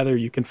trails together.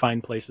 You can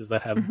find places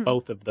that have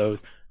both of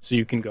those so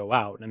you can go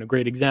out. And a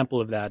great example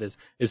of that is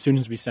as soon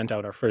as we sent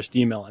out our first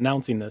email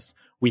announcing this,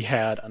 we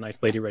had a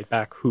nice lady write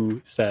back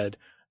who said,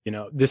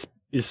 this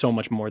is so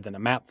much more than a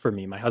map for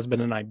me. My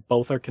husband and I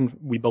both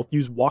we both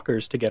use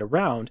walkers to get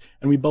around,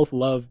 and we both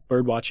love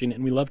bird watching,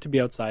 and we love to be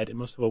outside, and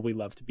most of all, we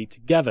love to be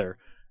together.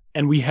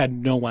 And we had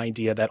no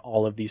idea that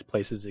all of these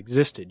places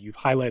existed. You've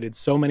highlighted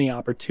so many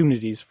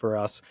opportunities for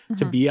us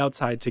to be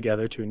outside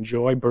together, to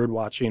enjoy bird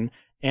watching,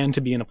 and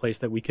to be in a place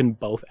that we can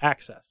both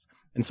access.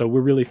 And so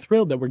we're really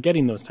thrilled that we're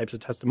getting those types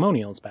of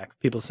testimonials back.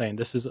 People saying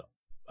this is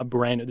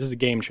a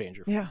game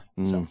changer. Yeah.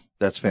 So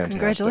that's fantastic.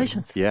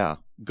 Congratulations. Yeah.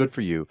 Good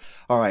for you.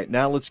 All right.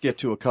 Now let's get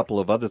to a couple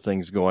of other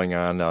things going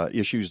on,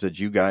 issues that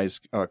you guys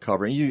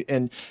cover.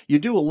 And you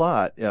do a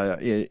lot,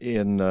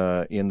 in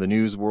the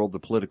news world, the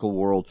political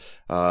world,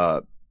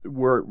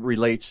 where it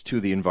relates to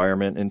the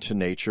environment and to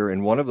nature.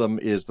 And one of them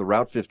is the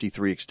Route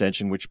 53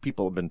 extension, which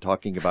people have been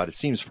talking about, it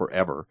seems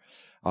forever.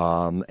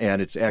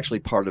 And it's actually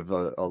part of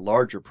a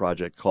larger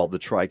project called the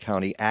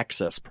Tri-County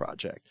Access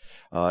Project,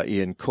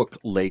 in Cook,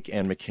 Lake,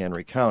 and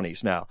McHenry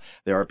counties. Now,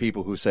 there are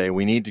people who say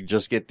we need to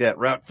just get that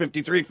Route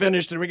 53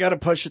 finished and we got to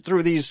push it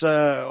through these,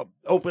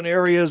 open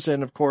areas.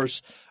 And of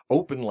course,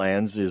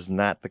 Openlands is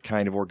not the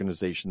kind of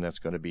organization that's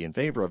going to be in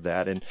favor of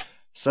that. And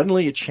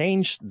suddenly it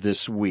changed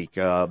this week.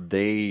 And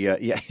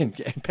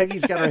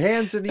Peggy's got her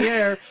hands in the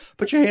air.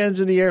 Put your hands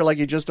in the air like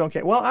you just don't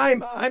care. Well,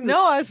 I'm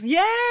yay!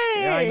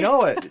 Yeah, I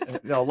know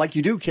it. No, like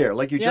you do care,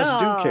 like you just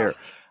do care.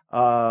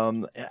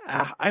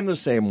 I'm the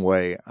same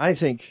way. I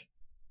think,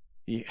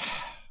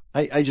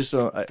 I just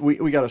don't,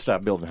 we got to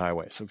stop building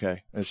highways.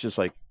 Okay. It's just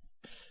like,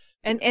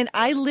 and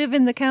I live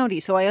in the county,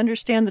 so I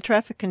understand the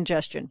traffic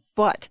congestion,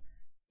 but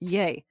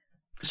yay.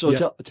 So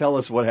tell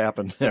us what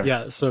happened there.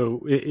 Yeah,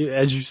 so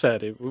as you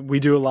said, we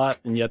do a lot,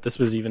 and yet this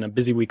was even a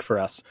busy week for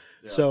us.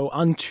 Yeah. So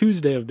on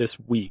Tuesday of this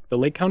week, the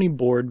Lake County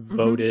Board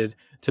voted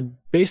to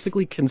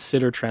basically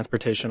consider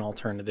transportation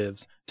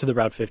alternatives to the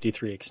Route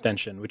 53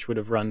 extension, which would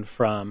have run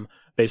from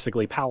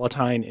basically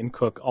Palatine and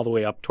Cook all the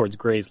way up towards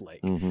Grays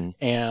Lake.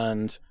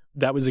 And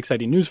that was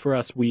exciting news for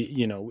us.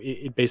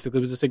 It basically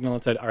was a signal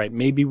that said, all right,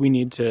 maybe we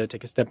need to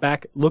take a step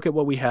back, look at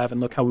what we have and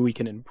look how we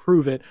can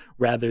improve it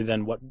rather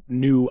than what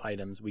new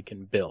items we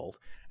can build.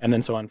 And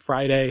then so on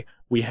Friday,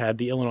 we had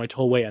the Illinois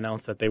Tollway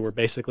announce that they were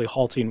basically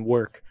halting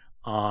work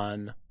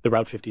on the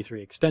Route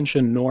 53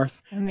 extension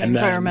north. And the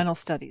environmental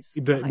studies.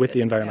 With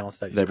the environmental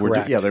studies, they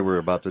were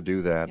about to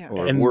do that,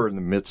 or were in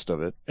the midst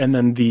of it. And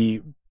then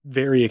the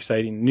very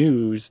exciting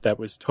news that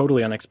was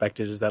totally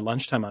unexpected is that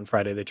lunchtime on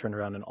Friday, they turned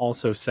around and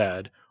also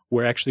said,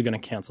 we're actually going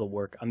to cancel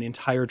work on the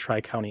entire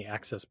Tri-County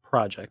Access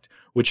Project,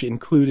 which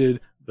included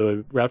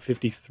the Route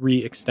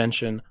 53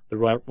 extension, the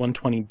Route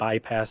 120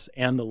 bypass,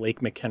 and the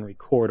Lake McHenry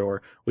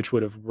corridor, which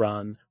would have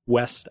run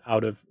west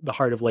out of the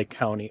heart of Lake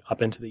County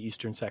up into the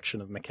eastern section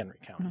of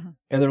McHenry County.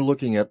 And they're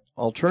looking at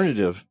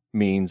alternative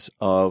means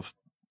of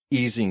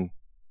easing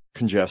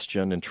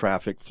congestion and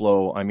traffic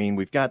flow. I mean,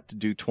 we've got to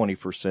do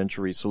 21st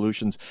century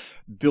solutions.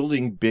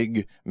 Building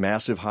big,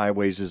 massive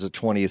highways is a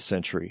 20th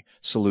century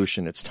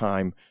solution. It's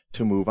time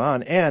to move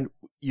on. And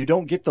you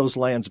don't get those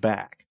lands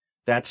back.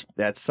 That's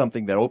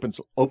something that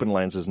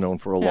Openlands is known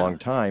for a long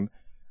time.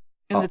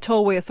 And the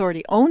Tollway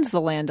Authority owns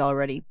the land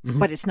already,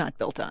 but it's not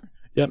built on.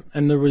 Yep.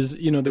 And there was,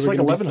 it's like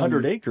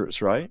 1,100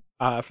 acres, right?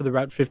 For the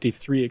Route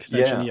 53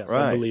 extension, yes,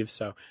 right. I believe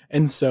so.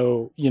 And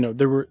so,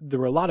 there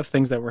were a lot of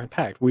things that were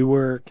impacted. We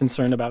were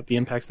concerned about the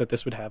impacts that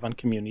this would have on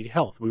community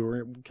health. We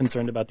were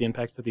concerned about the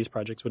impacts that these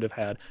projects would have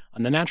had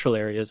on the natural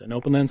areas. And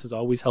Openlands has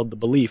always held the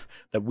belief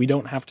that we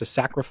don't have to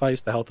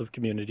sacrifice the health of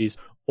communities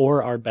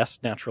or our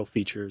best natural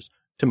features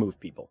to move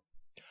people.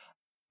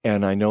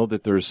 And I know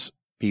that there's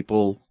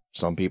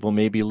some people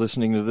may be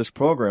listening to this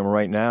program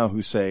right now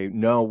who say,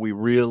 no, we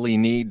really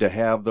need to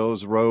have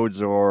those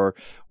roads or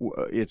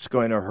it's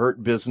going to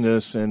hurt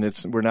business and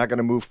we're not going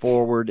to move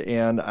forward.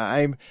 And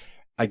I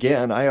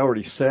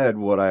already said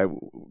what I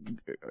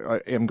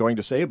am going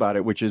to say about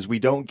it, which is we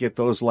don't get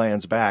those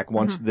lands back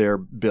once they're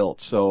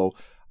built. So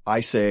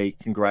I say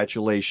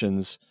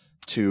congratulations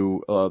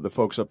to the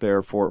folks up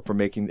there for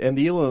making, and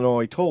the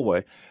Illinois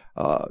Tollway.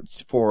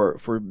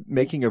 for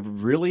making a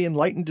really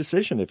enlightened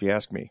decision, if you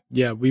ask me.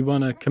 Yeah, we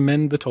want to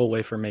commend the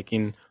tollway for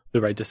making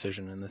the right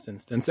decision in this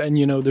instance. And,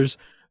 you know, there's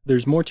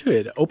more to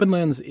it.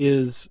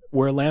 Openlands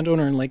we're a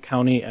landowner in Lake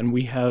County, and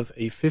we have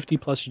a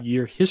 50-plus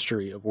year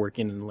history of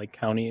working in Lake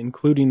County,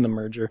 including the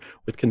merger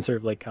with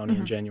Conserve Lake County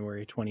in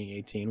January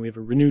 2018. We have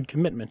a renewed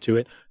commitment to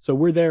it, so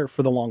we're there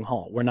for the long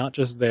haul. We're not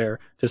just there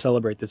to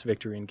celebrate this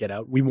victory and get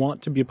out. We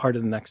want to be a part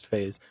of the next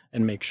phase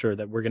and make sure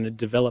that we're going to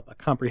develop a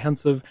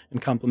comprehensive and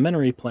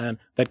complementary plan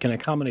that can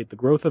accommodate the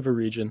growth of a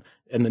region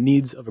and the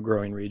needs of a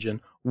growing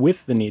region,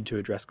 with the need to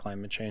address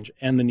climate change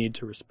and the need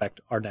to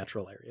respect our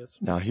natural areas.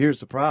 Now,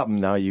 here's the problem.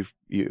 Now,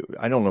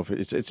 I don't know if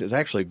it's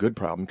actually a good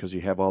problem, because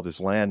you have all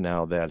this land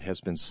now that has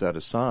been set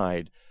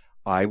aside.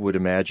 I would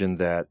imagine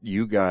that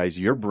you guys,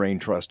 your brain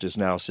trust is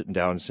now sitting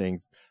down and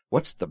saying,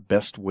 what's the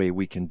best way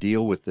we can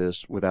deal with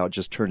this without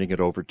just turning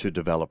it over to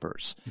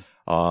developers?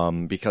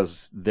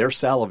 Because they're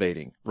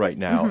salivating right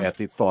now at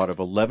the thought of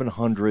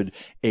 1,100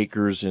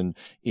 acres in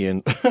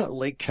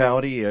Lake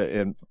County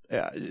and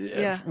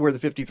where the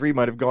 53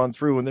 might have gone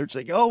through, and they're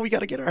saying, "Oh, we got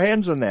to get our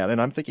hands on that."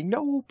 And I'm thinking,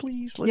 "No,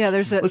 please,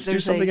 let's do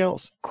something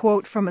else."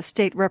 Quote from a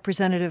state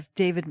representative,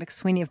 David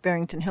McSweeney of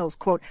Barrington Hills.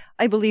 Quote,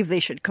 "I believe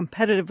they should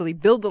competitively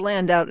build the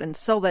land out and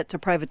sell that to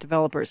private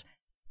developers."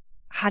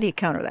 How do you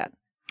counter that?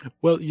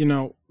 Well, you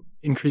know,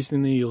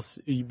 increasingly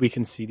we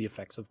can see the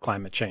effects of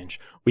climate change.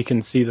 We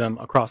can see them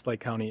across Lake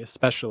County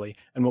especially.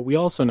 And what we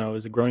also know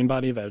is a growing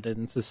body of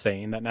evidence is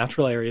saying that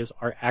natural areas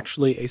are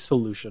actually a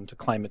solution to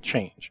climate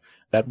change,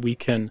 that we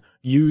can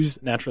use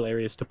natural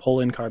areas to pull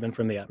in carbon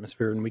from the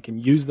atmosphere, and we can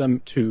use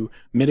them to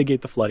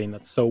mitigate the flooding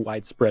that's so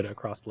widespread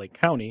across Lake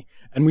County.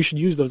 And we should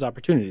use those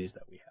opportunities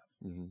that we have.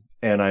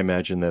 And I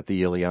imagine that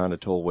the Ileana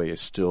Tollway is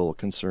still a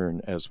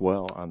concern as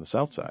well on the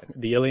south side.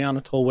 The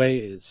Ileana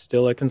Tollway is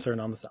still a concern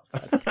on the south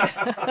side.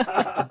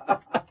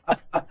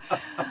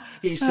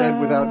 He said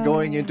without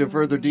going into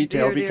further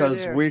detail,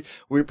 because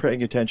we're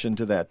paying attention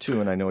to that too,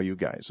 and I know you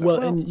guys are.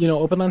 Well, and you know,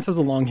 Openlands has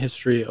a long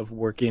history of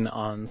working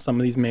on some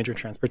of these major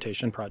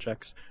transportation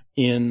projects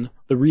in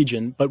the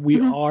region, but we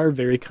are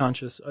very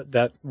conscious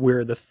that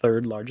we're the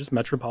third largest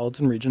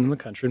metropolitan region in the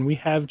country, and we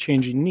have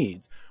changing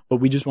needs. But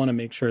we just want to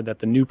make sure that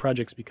the new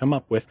projects we come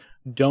up with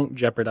don't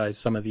jeopardize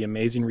some of the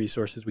amazing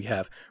resources we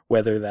have,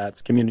 whether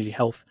that's community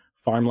health,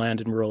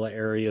 farmland in rural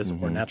areas,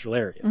 or natural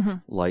areas.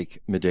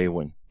 Like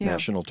Midewin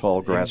National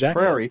Tall Grass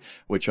Prairie,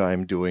 which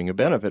I'm doing a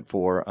benefit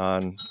for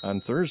on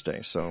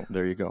Thursday. So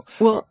there you go.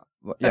 Well,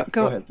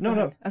 go ahead. No.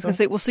 I was going to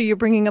say, well, so you're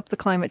bringing up the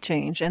climate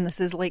change, and this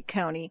is Lake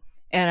County,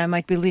 and I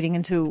might be leading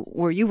into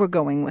where you were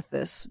going with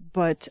this,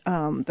 but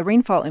the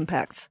rainfall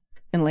impacts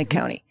in Lake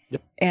County.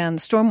 Yep. And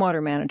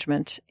stormwater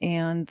management,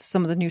 and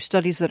some of the new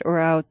studies that are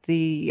out,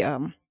 the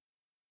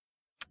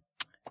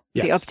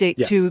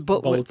update to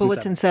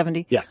Bulletin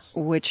 70,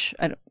 which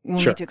I don't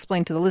need to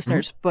explain to the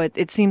listeners, but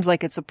it seems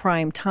like it's a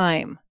prime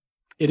time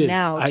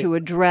now to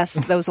address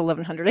those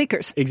 1,100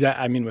 acres.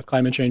 Exactly. I mean, with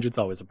climate change, it's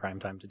always a prime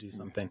time to do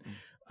something.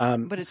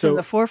 But it's in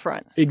the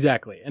forefront.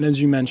 Exactly. And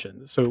as you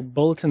mentioned, so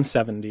Bulletin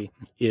 70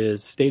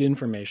 is state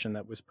information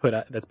that was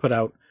that's put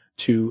out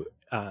to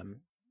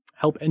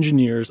help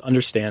engineers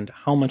understand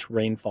how much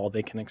rainfall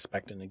they can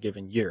expect in a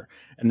given year.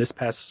 And this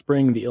past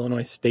spring, the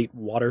Illinois State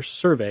Water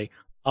Survey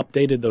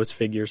updated those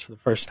figures for the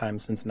first time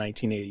since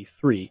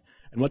 1983.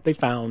 And what they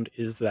found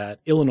is that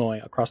Illinois,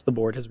 across the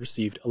board, has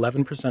received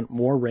 11%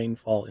 more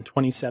rainfall in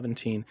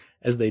 2017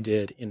 as they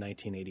did in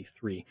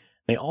 1983.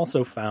 They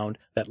also found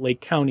that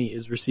Lake County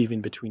is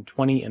receiving between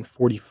 20 and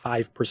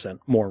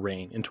 45% more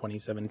rain in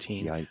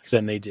 2017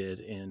 than they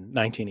did in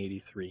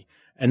 1983.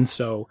 And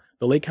so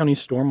the Lake County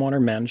Stormwater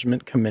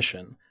Management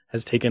Commission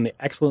has taken the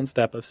excellent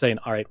step of saying,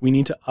 all right, we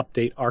need to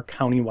update our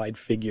countywide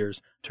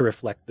figures to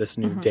reflect this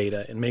new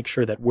data and make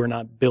sure that we're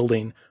not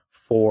building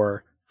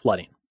for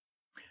flooding.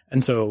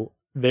 And so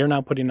they're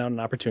now putting out an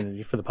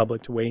opportunity for the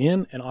public to weigh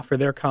in and offer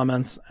their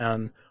comments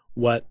on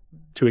what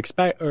to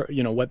expect, or,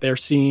 you know, what they're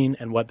seeing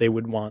and what they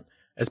would want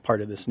as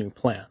part of this new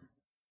plan.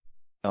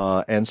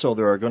 And so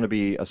there are going to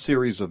be a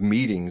series of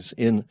meetings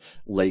in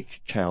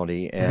Lake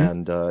County,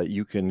 and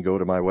you can go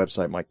to my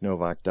website,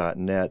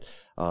 mikenovak.net,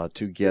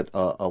 to get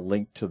a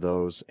link to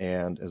those.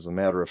 And as a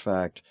matter of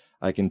fact,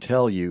 I can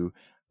tell you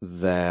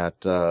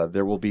that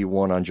there will be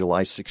one on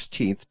July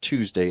 16th,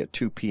 Tuesday at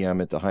 2 p.m.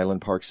 at the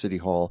Highland Park City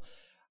Hall,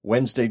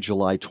 Wednesday,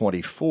 July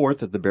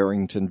 24th at the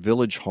Barrington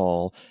Village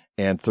Hall,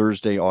 and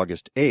Thursday,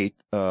 August 8th.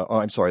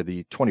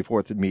 The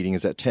 24th meeting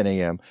is at 10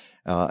 a.m.,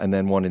 and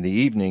then one in the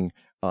evening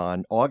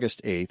on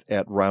August 8th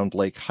at Round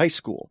Lake High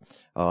School.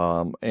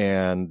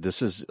 And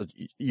this is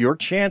your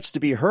chance to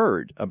be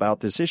heard about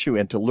this issue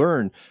and to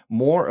learn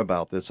more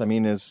about this. I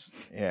mean,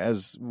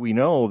 as we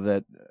know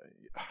that,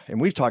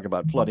 and we've talked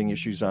about flooding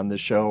issues on this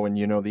show, and,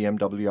 you know, the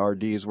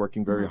MWRD is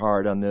working very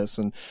hard on this.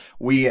 And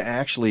we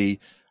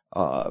actually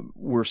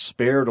we're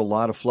spared a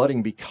lot of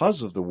flooding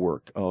because of the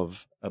work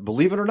of,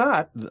 believe it or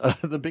not,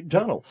 the big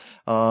tunnel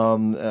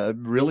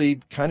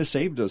really kind of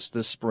saved us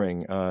this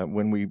spring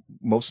when we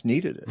most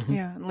needed it. Mm-hmm.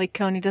 Yeah, and Lake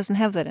County doesn't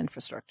have that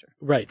infrastructure.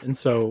 Right, and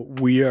so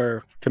we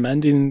are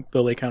commending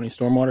the Lake County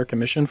Stormwater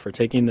Commission for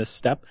taking this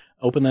step.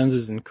 Openlands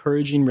is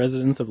encouraging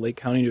residents of Lake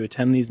County to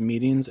attend these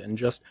meetings and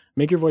just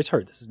make your voice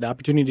heard. This is an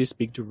opportunity to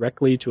speak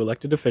directly to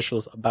elected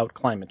officials about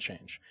climate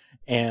change.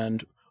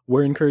 And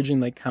we're encouraging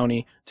Lake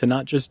County to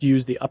not just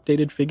use the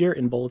updated figure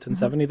in Bulletin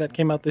 70 that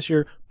came out this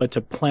year, but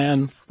to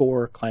plan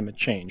for climate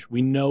change.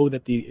 We know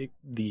that the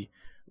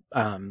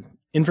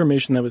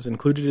information that was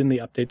included in the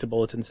update to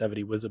Bulletin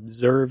 70 was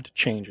observed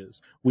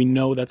changes. We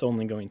know that's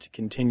only going to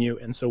continue,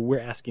 and so we're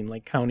asking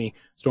Lake County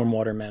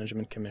Stormwater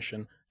Management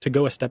Commission to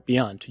go a step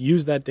beyond, to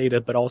use that data,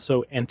 but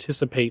also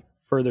anticipate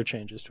further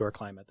changes to our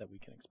climate that we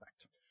can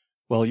expect.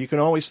 Well, you can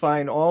always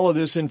find all of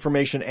this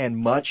information and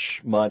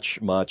much,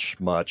 much, much,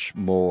 much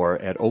more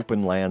at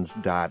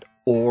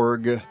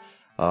openlands.org.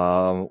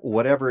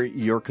 Whatever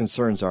your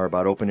concerns are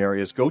about open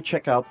areas, go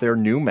check out their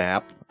new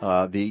map,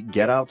 the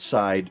Get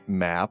Outside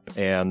map,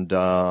 and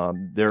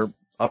they're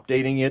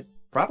updating it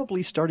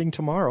probably starting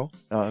tomorrow.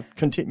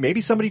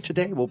 Maybe somebody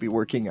today will be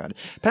working on it.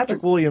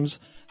 Patrick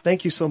Williams,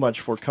 thank you so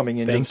much for coming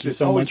in. Thank you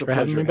so much for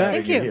having me back.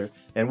 Thank you. Here.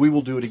 And we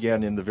will do it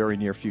again in the very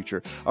near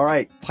future. All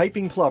right,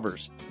 Piping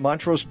Plovers,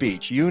 Montrose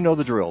Beach. You know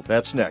the drill.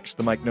 That's next.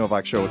 The Mike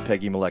Novak Show with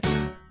Peggy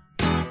Malecki.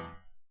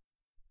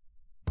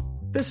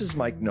 This is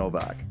Mike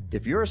Novak.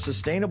 If you're a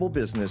sustainable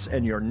business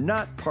and you're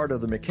not part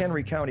of the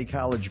McHenry County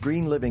College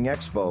Green Living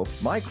Expo,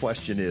 my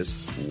question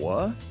is,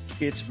 what?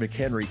 It's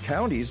McHenry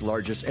County's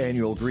largest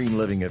annual green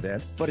living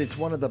event, but it's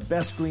one of the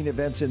best green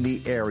events in the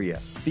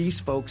area.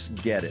 These folks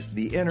get it.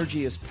 The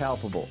energy is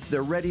palpable.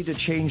 They're ready to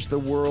change the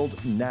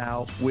world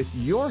now with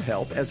your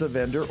help as a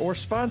vendor or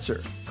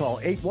sponsor. Call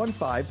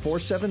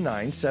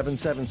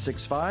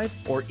 815-479-7765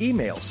 or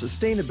email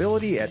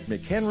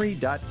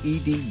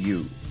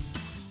sustainability@mchenry.edu.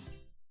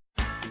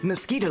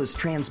 Mosquitoes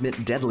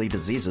transmit deadly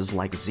diseases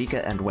like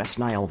Zika and West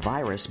Nile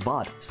virus,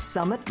 but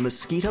Summit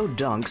Mosquito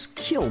Dunks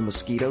kill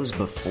mosquitoes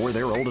before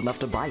they're old enough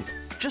to bite.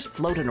 Just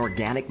float an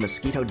organic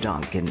mosquito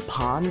dunk in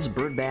ponds,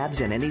 bird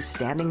baths, and any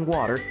standing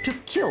water to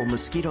kill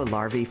mosquito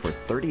larvae for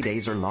 30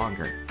 days or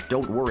longer.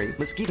 Don't worry,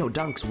 mosquito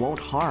dunks won't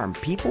harm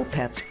people,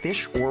 pets,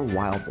 fish, or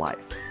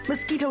wildlife.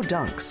 Mosquito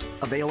Dunks,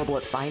 available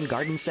at fine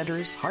garden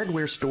centers,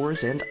 hardware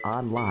stores, and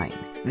online.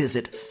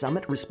 Visit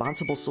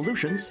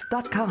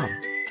summitresponsiblesolutions.com.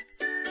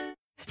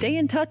 Stay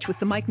in touch with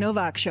The Mike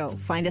Novak Show.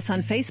 Find us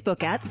on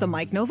Facebook at The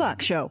Mike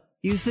Novak Show.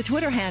 Use the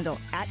Twitter handle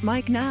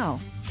 @MikeNow.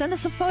 Send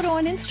us a photo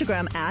on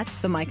Instagram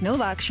 @The Mike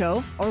Novak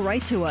Show or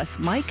write to us,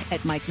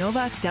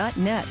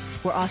 mike@mikenovak.net.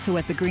 We're also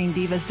at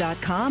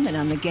thegreendivas.com and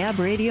on the Gab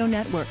Radio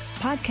Network.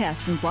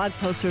 Podcasts and blog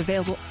posts are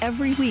available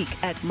every week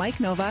at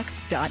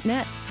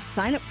mikenovak.net.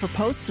 Sign up for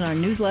posts in our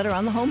newsletter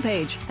on the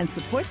homepage and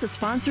support the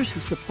sponsors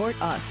who support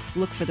us.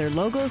 Look for their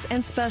logos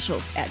and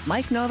specials at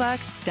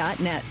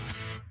mikenovak.net.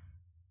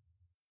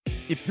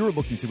 If you're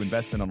looking to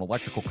invest in an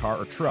electrical car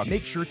or truck,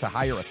 make sure to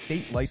hire a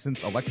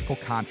state-licensed electrical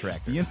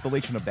contractor. The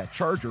installation of that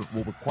charger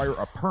will require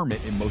a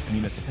permit in most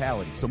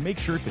municipalities, so make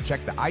sure to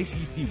check the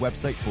ICC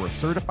website for a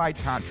certified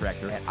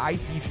contractor at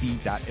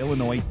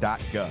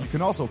icc.illinois.gov. You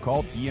can also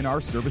call DNR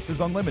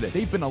Services Unlimited.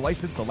 They've been a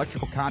licensed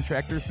electrical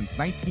contractor since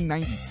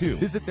 1992.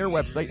 Visit their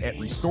website at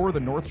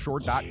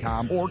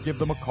restorethenorthshore.com or give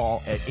them a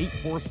call at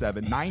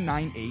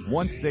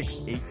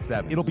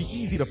 847-998-1687. It'll be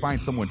easy to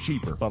find someone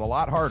cheaper, but a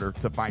lot harder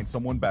to find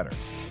someone better.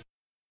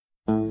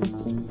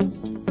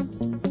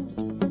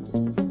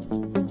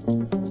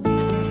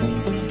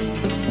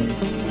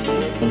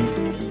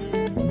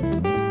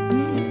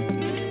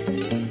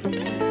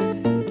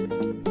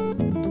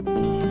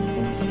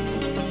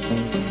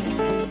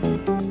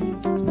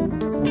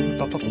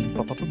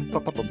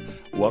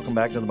 Welcome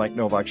back to the Mike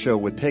Novak Show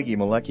with Peggy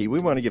Malecki. We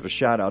want to give a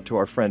shout out to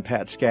our friend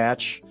Pat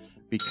Skatch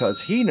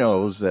because he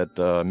knows that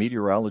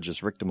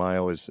meteorologist Rick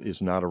DeMaio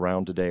is not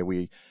around today.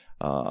 We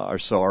are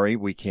sorry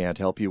we can't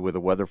help you with a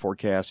weather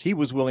forecast. He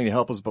was willing to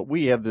help us, but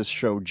we have this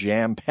show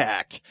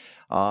jam-packed.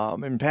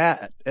 And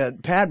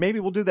Pat, maybe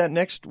we'll do that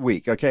next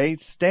week, okay?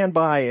 Stand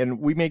by, and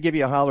we may give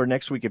you a holler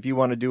next week if you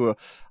want to do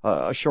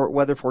a short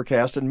weather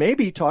forecast and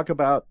maybe talk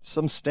about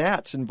some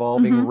stats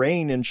involving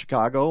rain in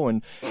Chicago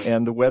and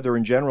the weather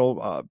in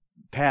general.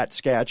 Pat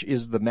Skatch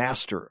is the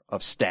master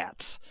of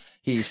stats.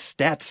 He's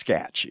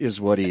Stat-Skatch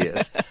is what he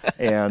is.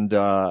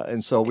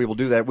 And so we will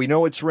do that. We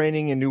know it's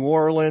raining in New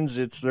Orleans.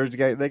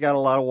 They got a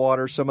lot of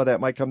water. Some of that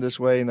might come this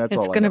way, and that's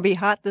all I know. It's going to be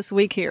hot this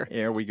week here.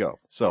 There we go.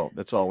 So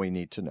that's all we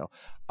need to know.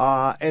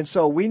 And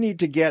so we need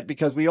to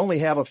because we only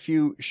have a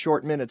few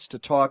short minutes to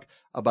talk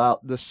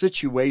about the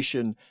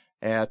situation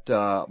at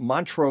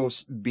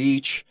Montrose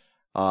Beach.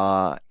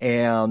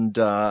 And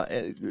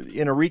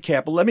in a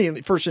recap, let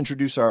me first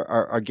introduce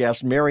our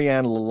guest,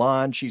 Marianne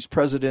Lalonde. She's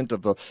president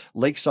of the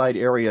Lakeside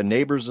Area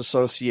Neighbors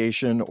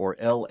Association, or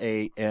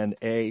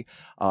LANA.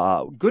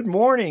 Good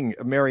morning,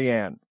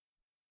 Marianne.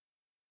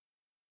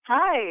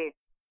 Hi.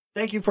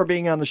 Thank you for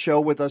being on the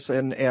show with us,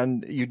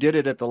 and you did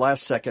it at the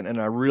last second,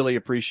 and I really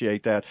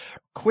appreciate that.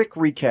 Quick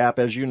recap,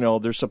 as you know,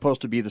 there's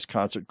supposed to be this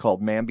concert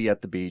called MAMBY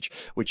at the Beach,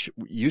 which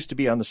used to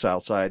be on the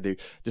south side. They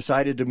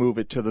decided to move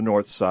it to the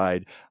north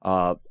side,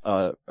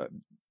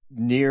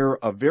 near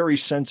a very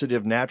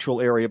sensitive natural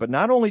area, but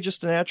not only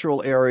just a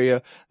natural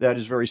area that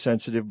is very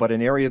sensitive, but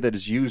an area that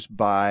is used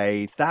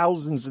by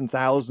thousands and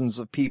thousands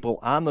of people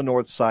on the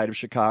north side of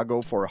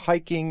Chicago for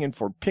hiking and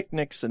for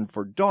picnics and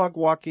for dog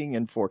walking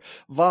and for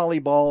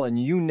volleyball and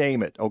you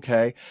name it,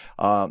 okay?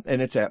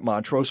 And it's at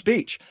Montrose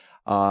Beach.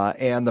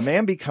 And the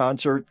MAMBY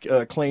concert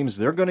claims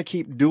they're going to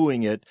keep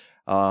doing it.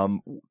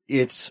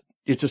 It's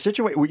a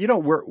situation, you know,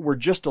 we're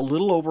just a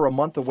little over a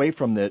month away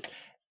from it.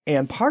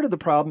 And part of the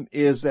problem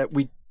is that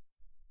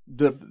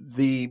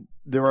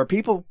there are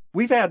people,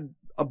 we've had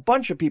a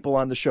bunch of people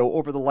on the show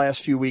over the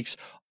last few weeks,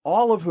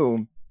 all of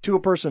whom to a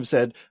person have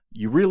said,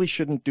 you really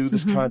shouldn't do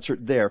this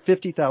concert there.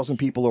 50,000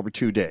 people over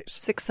 2 days.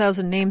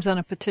 6,000 names on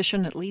a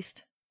petition at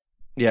least.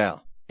 Yeah.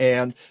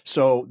 And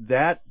so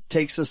that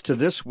takes us to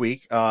this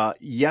week.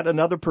 Yet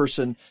another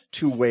person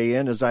to weigh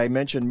in. As I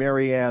mentioned,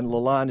 Marianne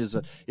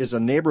Lalonde is a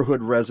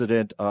neighborhood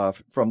resident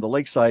from the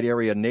Lakeside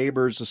Area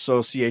Neighbors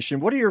Association.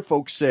 What are your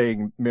folks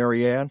saying,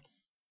 Marianne?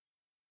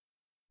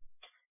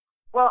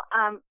 Well,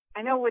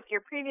 I know with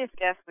your previous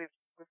guests, we've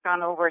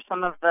gone over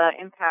some of the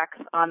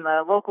impacts on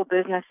the local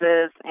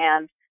businesses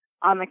and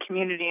on the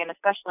community, and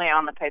especially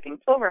on the piping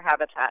plover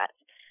habitat.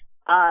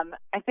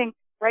 I think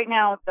right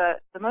now the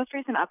most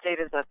recent update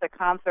is that the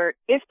concert,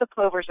 if the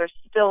plovers are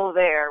still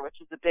there,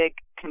 which is a big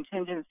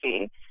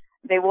contingency,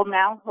 they will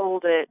now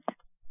hold it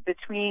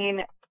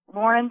between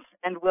Lawrence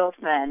and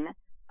Wilson,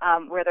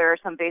 where there are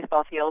some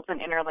baseball fields in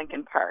Inner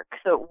Lincoln Park.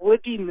 So it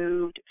would be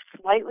moved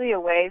slightly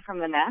away from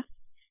the nest.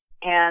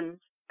 And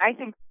I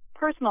think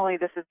personally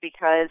this is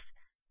because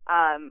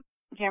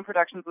Jam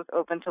Productions was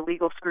open to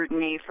legal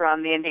scrutiny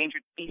from the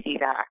Endangered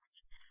Species Act.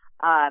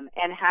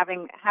 And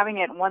having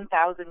it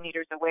 1,000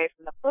 meters away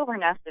from the plover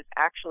nest is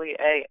actually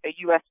a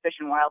U.S. Fish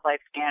and Wildlife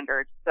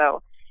standard.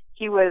 So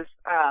he was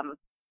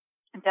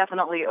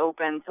definitely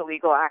open to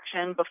legal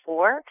action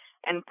before,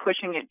 and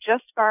pushing it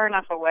just far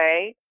enough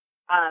away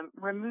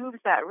removes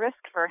that risk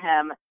for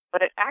him,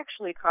 but it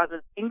actually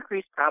causes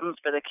increased problems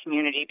for the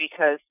community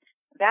because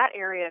that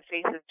area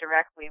faces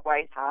directly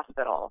Weiss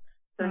Hospital.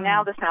 So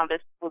now the sound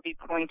will be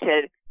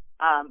pointed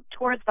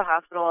towards the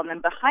hospital, and then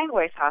behind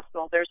Weiss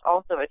Hospital, there's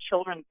also a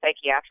children's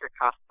psychiatric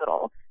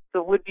hospital. So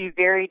it would be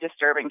very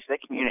disturbing to the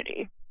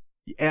community.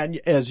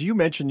 And as you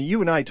mentioned, you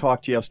and I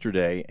talked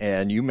yesterday,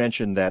 and you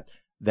mentioned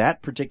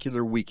that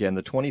particular weekend,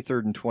 the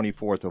 23rd and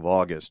 24th of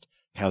August,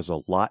 has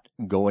a lot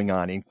going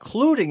on,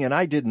 including, and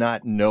I did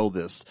not know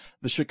this,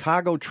 the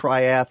Chicago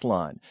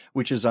Triathlon,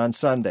 which is on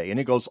Sunday, and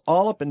it goes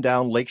all up and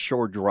down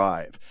Lakeshore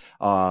Drive.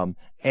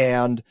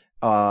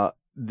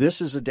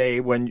 This is a day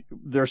when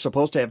they're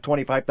supposed to have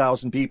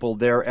 25,000 people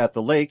there at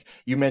the lake.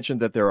 You mentioned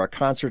that there are a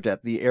concert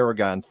at the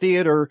Aragon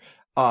Theater.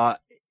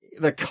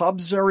 The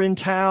Cubs are in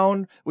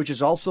town, which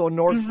is also a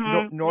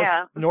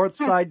north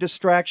side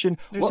distraction.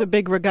 There's a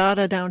big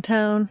regatta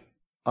downtown.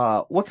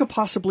 What could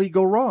possibly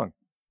go wrong?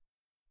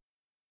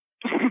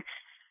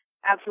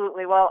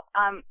 Absolutely. Well,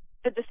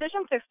 the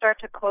decision to start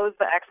to close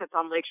the exits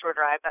on Lakeshore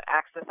Drive that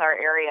access our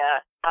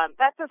area,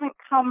 that doesn't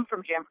come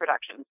from Jam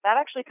Productions. That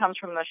actually comes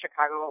from the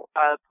Chicago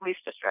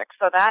Police District.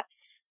 So that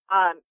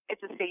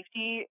it's a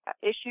safety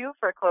issue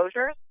for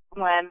closures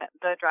when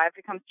the drive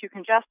becomes too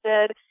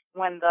congested,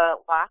 when the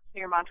lots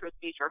near Montrose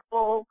Beach are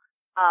full.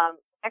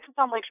 Exits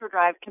on Lakeshore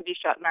Drive can be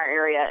shut in our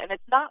area, and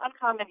it's not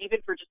uncommon even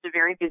for just a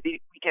very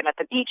busy weekend at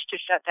the beach to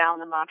shut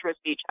down the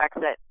Montrose Beach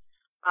exit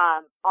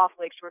off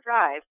Lakeshore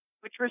Drive,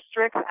 which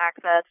restricts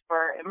access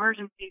for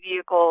emergency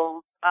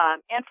vehicles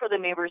and for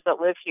the neighbors that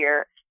live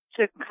here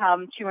to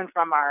come to and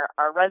from our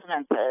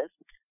residences.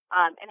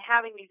 And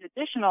having these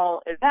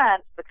additional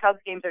events, the Cubs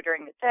games are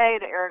during the day,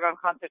 the Aragon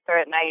concerts are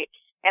at night,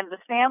 and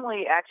the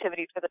family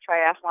activities for the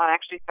triathlon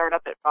actually start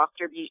up at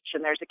Foster Beach,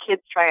 and there's a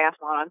kids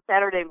triathlon on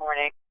Saturday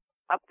morning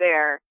up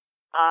there.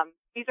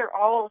 These are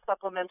all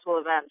supplemental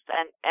events,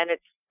 and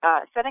it's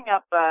setting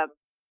up a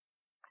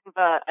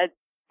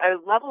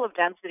level of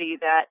density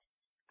that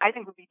I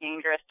think would be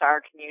dangerous to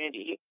our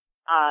community,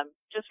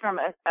 just from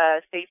a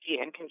safety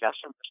and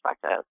congestion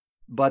perspective.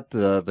 But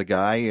the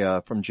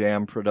guy from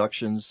Jam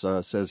Productions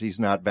says he's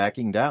not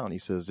backing down. He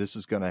says this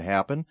is going to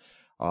happen.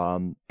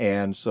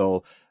 And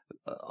so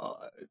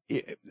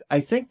I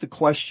think the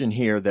question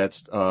here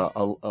that's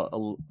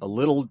a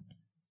little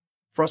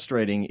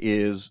frustrating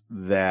is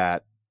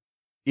that,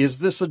 is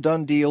this a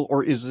done deal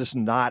or is this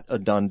not a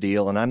done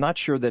deal? And I'm not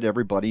sure that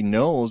everybody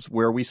knows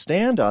where we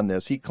stand on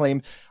this.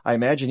 I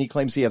imagine he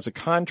claims he has a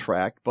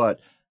contract, but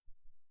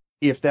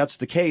if that's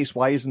the case,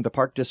 why isn't the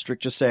park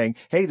district just saying,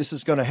 hey, this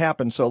is going to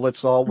happen, so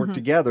let's all work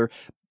together?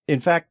 In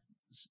fact,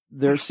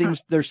 there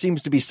seems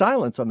to be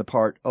silence on the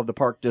part of the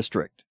park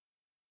district.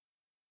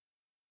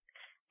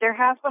 There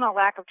has been a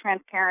lack of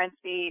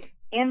transparency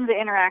in the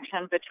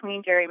interaction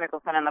between Jerry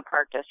Mickelson and the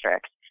park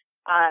district.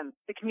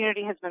 The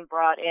community has been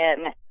brought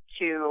in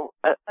to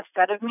a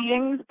set of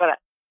meetings, but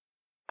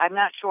I'm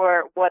not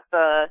sure what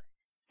the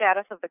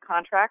status of the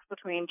contracts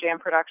between Jam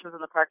Productions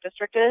and the Park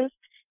District is.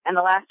 And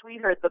the last we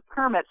heard, the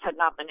permits had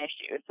not been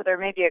issued. So there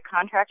may be a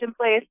contract in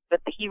place, but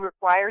he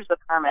requires the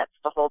permits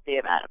to hold the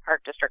event,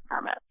 Park District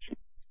permits.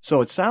 So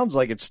it sounds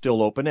like it's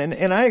still open.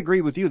 And I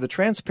agree with you. The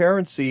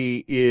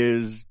transparency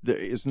is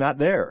not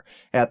there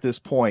at this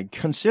point,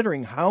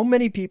 considering how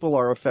many people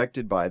are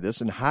affected by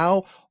this and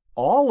how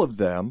all of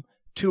them,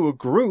 to a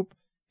group,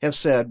 have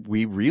said,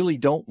 we really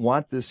don't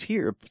want this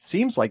here. It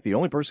seems like the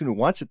only person who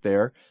wants it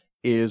there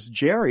is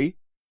Jerry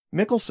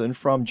Mickelson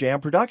from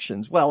Jam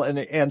Productions. Well,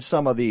 and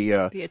some of the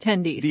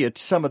attendees,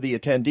 some of the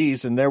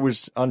attendees. And there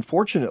was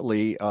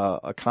unfortunately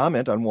a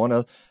comment on one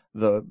of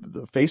the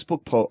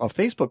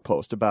Facebook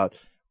post about,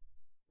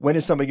 when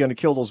is somebody going to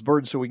kill those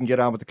birds so we can get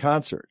on with the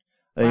concert?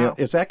 Wow. You know,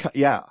 is that,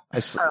 yeah.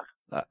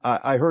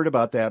 I heard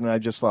about that and I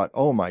just thought,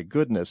 oh my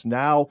goodness,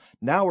 now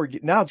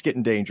it's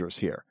getting dangerous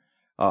here.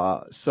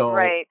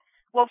 Right.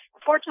 Well,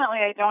 fortunately,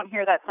 I don't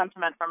hear that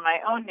sentiment from my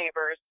own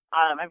neighbors.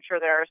 I'm sure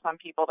there are some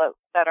people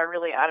that are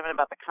really adamant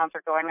about the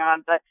concert going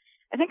on. But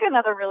I think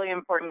another really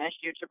important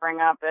issue to bring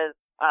up is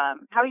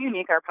how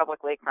unique our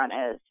public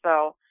lakefront is.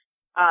 So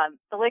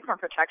the Lakefront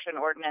Protection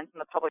Ordinance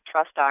and the Public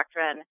Trust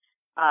Doctrine,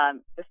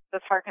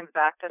 this harkens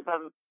back to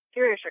some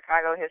serious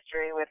Chicago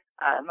history with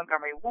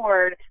Montgomery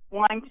Ward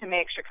wanting to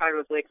make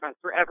Chicago's lakefront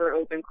forever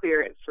open,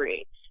 clear, and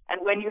free. And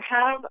when you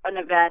have an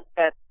event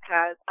that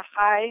has a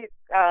high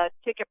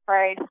ticket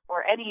price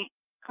or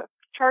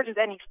charges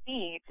any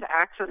fee to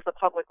access the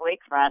public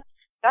lakefront,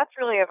 that's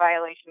really a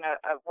violation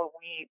of what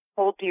we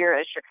hold dear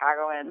as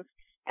Chicagoans.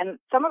 And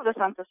some of the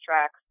census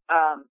tracts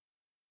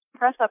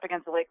pressed up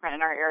against the lakefront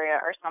in our area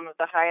are some of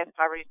the highest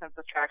poverty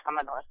census tracts on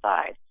the north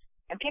side.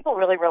 And people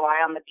really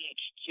rely on the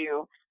beach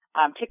to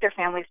take their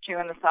families to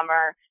in the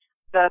summer.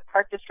 The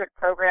Park District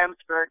programs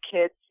for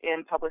kids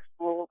in public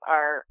schools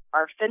are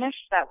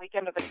finished that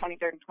weekend of the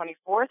 23rd and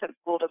 24th, and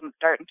school doesn't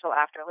start until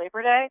after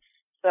Labor Day.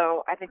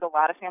 So I think a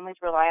lot of families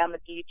rely on the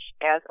beach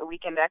as a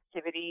weekend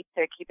activity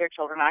to keep their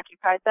children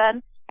occupied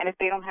then. And if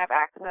they don't have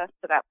access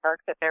to that park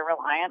that they're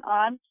reliant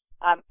on,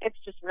 it's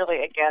just really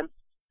against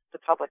the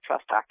public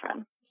trust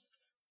doctrine.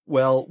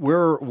 Well,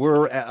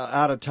 we're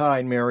out of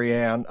time,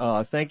 Marianne.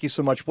 Thank you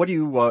so much. What do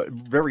you,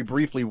 very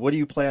briefly, what do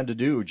you plan to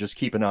do? Just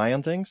keep an eye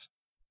on things?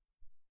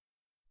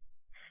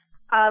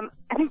 I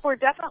think we're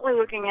definitely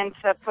looking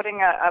into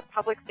putting a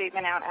public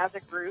statement out as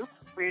a group.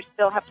 We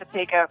still have to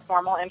take a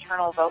formal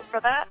internal vote for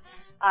that.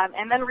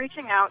 And then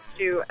reaching out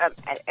to,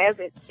 as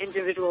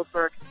individuals who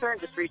are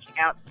concerned, just reaching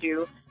out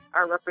to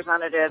our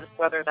representatives,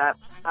 whether that's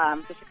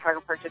the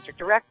Chicago Park District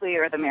directly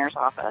or the mayor's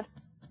office.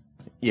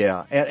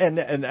 Yeah,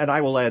 and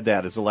I will add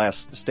that as the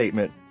last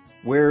statement.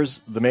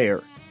 Where's the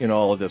mayor in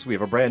all of this? We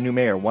have a brand new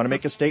mayor. Want to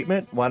make a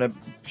statement? Want to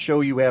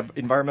show you have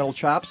environmental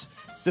chops?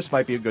 This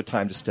might be a good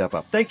time to step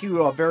up. Thank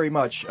you very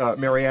much,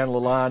 Marianne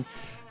Lalonde.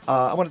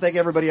 I want to thank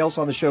everybody else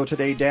on the show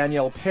today,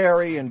 Danielle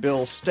Perry and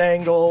Bill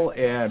Stengel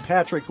and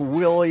Patrick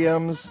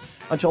Williams.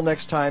 Until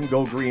next time,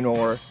 go green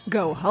or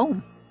go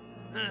home.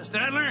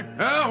 Stadler?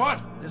 Yeah,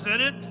 what? Is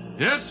that it?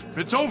 Yes,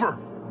 it's over.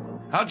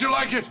 How'd you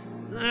like it?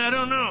 I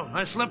don't know.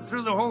 I slept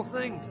through the whole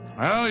thing.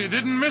 Well, you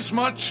didn't miss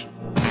much.